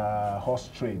and horse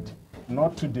trade,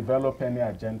 not to develop any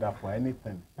agenda for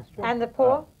anything. And the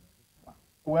poor?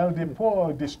 Well, the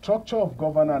poor, the structure of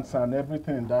governance and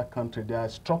everything in that country, they are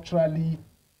structurally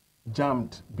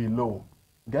jammed below.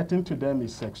 Getting to them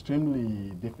is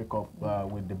extremely difficult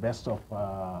with the best of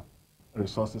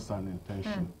resources and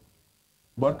intention.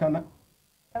 But can I?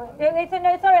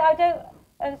 No, sorry, I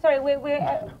don't. Sorry,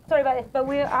 we're sorry about this, but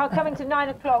we are coming to 9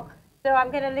 o'clock, so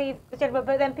I'm going to leave the gentleman.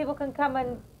 But then people can come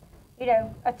and, you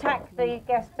know, attack the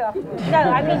guests afterwards. No,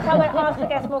 I mean come and ask the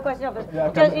guests more questions afterwards.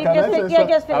 Yeah,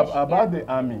 just finish. About the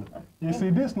army. You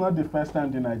see, this is not the first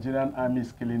time the Nigerian army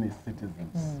is killing its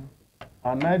citizens.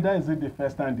 And neither is it the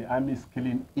first time the army is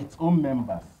killing its own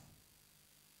members.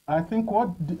 I think what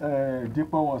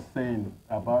Deepa was saying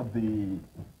about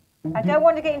I don't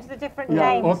want to get into the different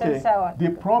names and so on. The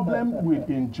problem with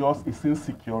Jos is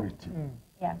insecurity.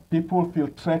 Yeah. People feel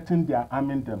threatened, they are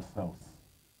arming themselves.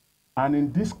 And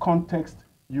in this context,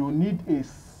 you need a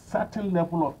certain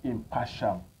level of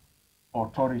impartial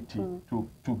authority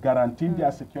to guarantee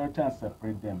their security and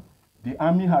separate them. The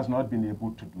army has not been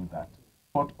able to do that.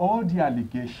 But all the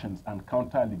allegations and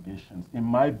counter-allegations, in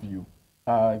my view,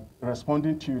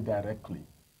 responding to you directly,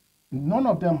 none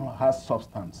of them has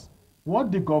substance.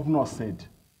 What the governor said,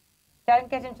 don't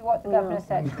get into what the governor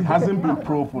said. Hasn't been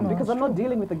proven. Because I'm not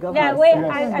dealing with the governor. No, wait,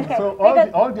 okay. So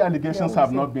all the allegations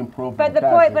have not been proven. But the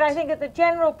point, but I think that the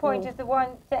general point is the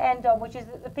one to end on, which is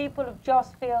that the people of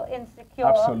Jos feel insecure.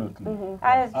 Absolutely.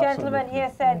 As gentlemen here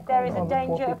said, there is a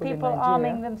danger of people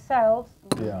arming themselves.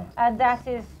 Yeah. And that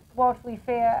is what we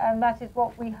fear, and that is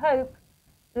what we hope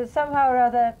that somehow or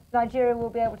other Nigeria will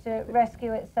be able to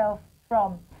rescue itself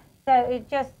from. So it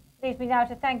just leaves me now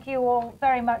to thank you all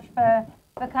very much for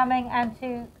coming, and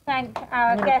to thank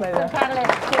our guests and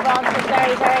panelists who've answered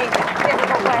very, very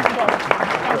difficult questions.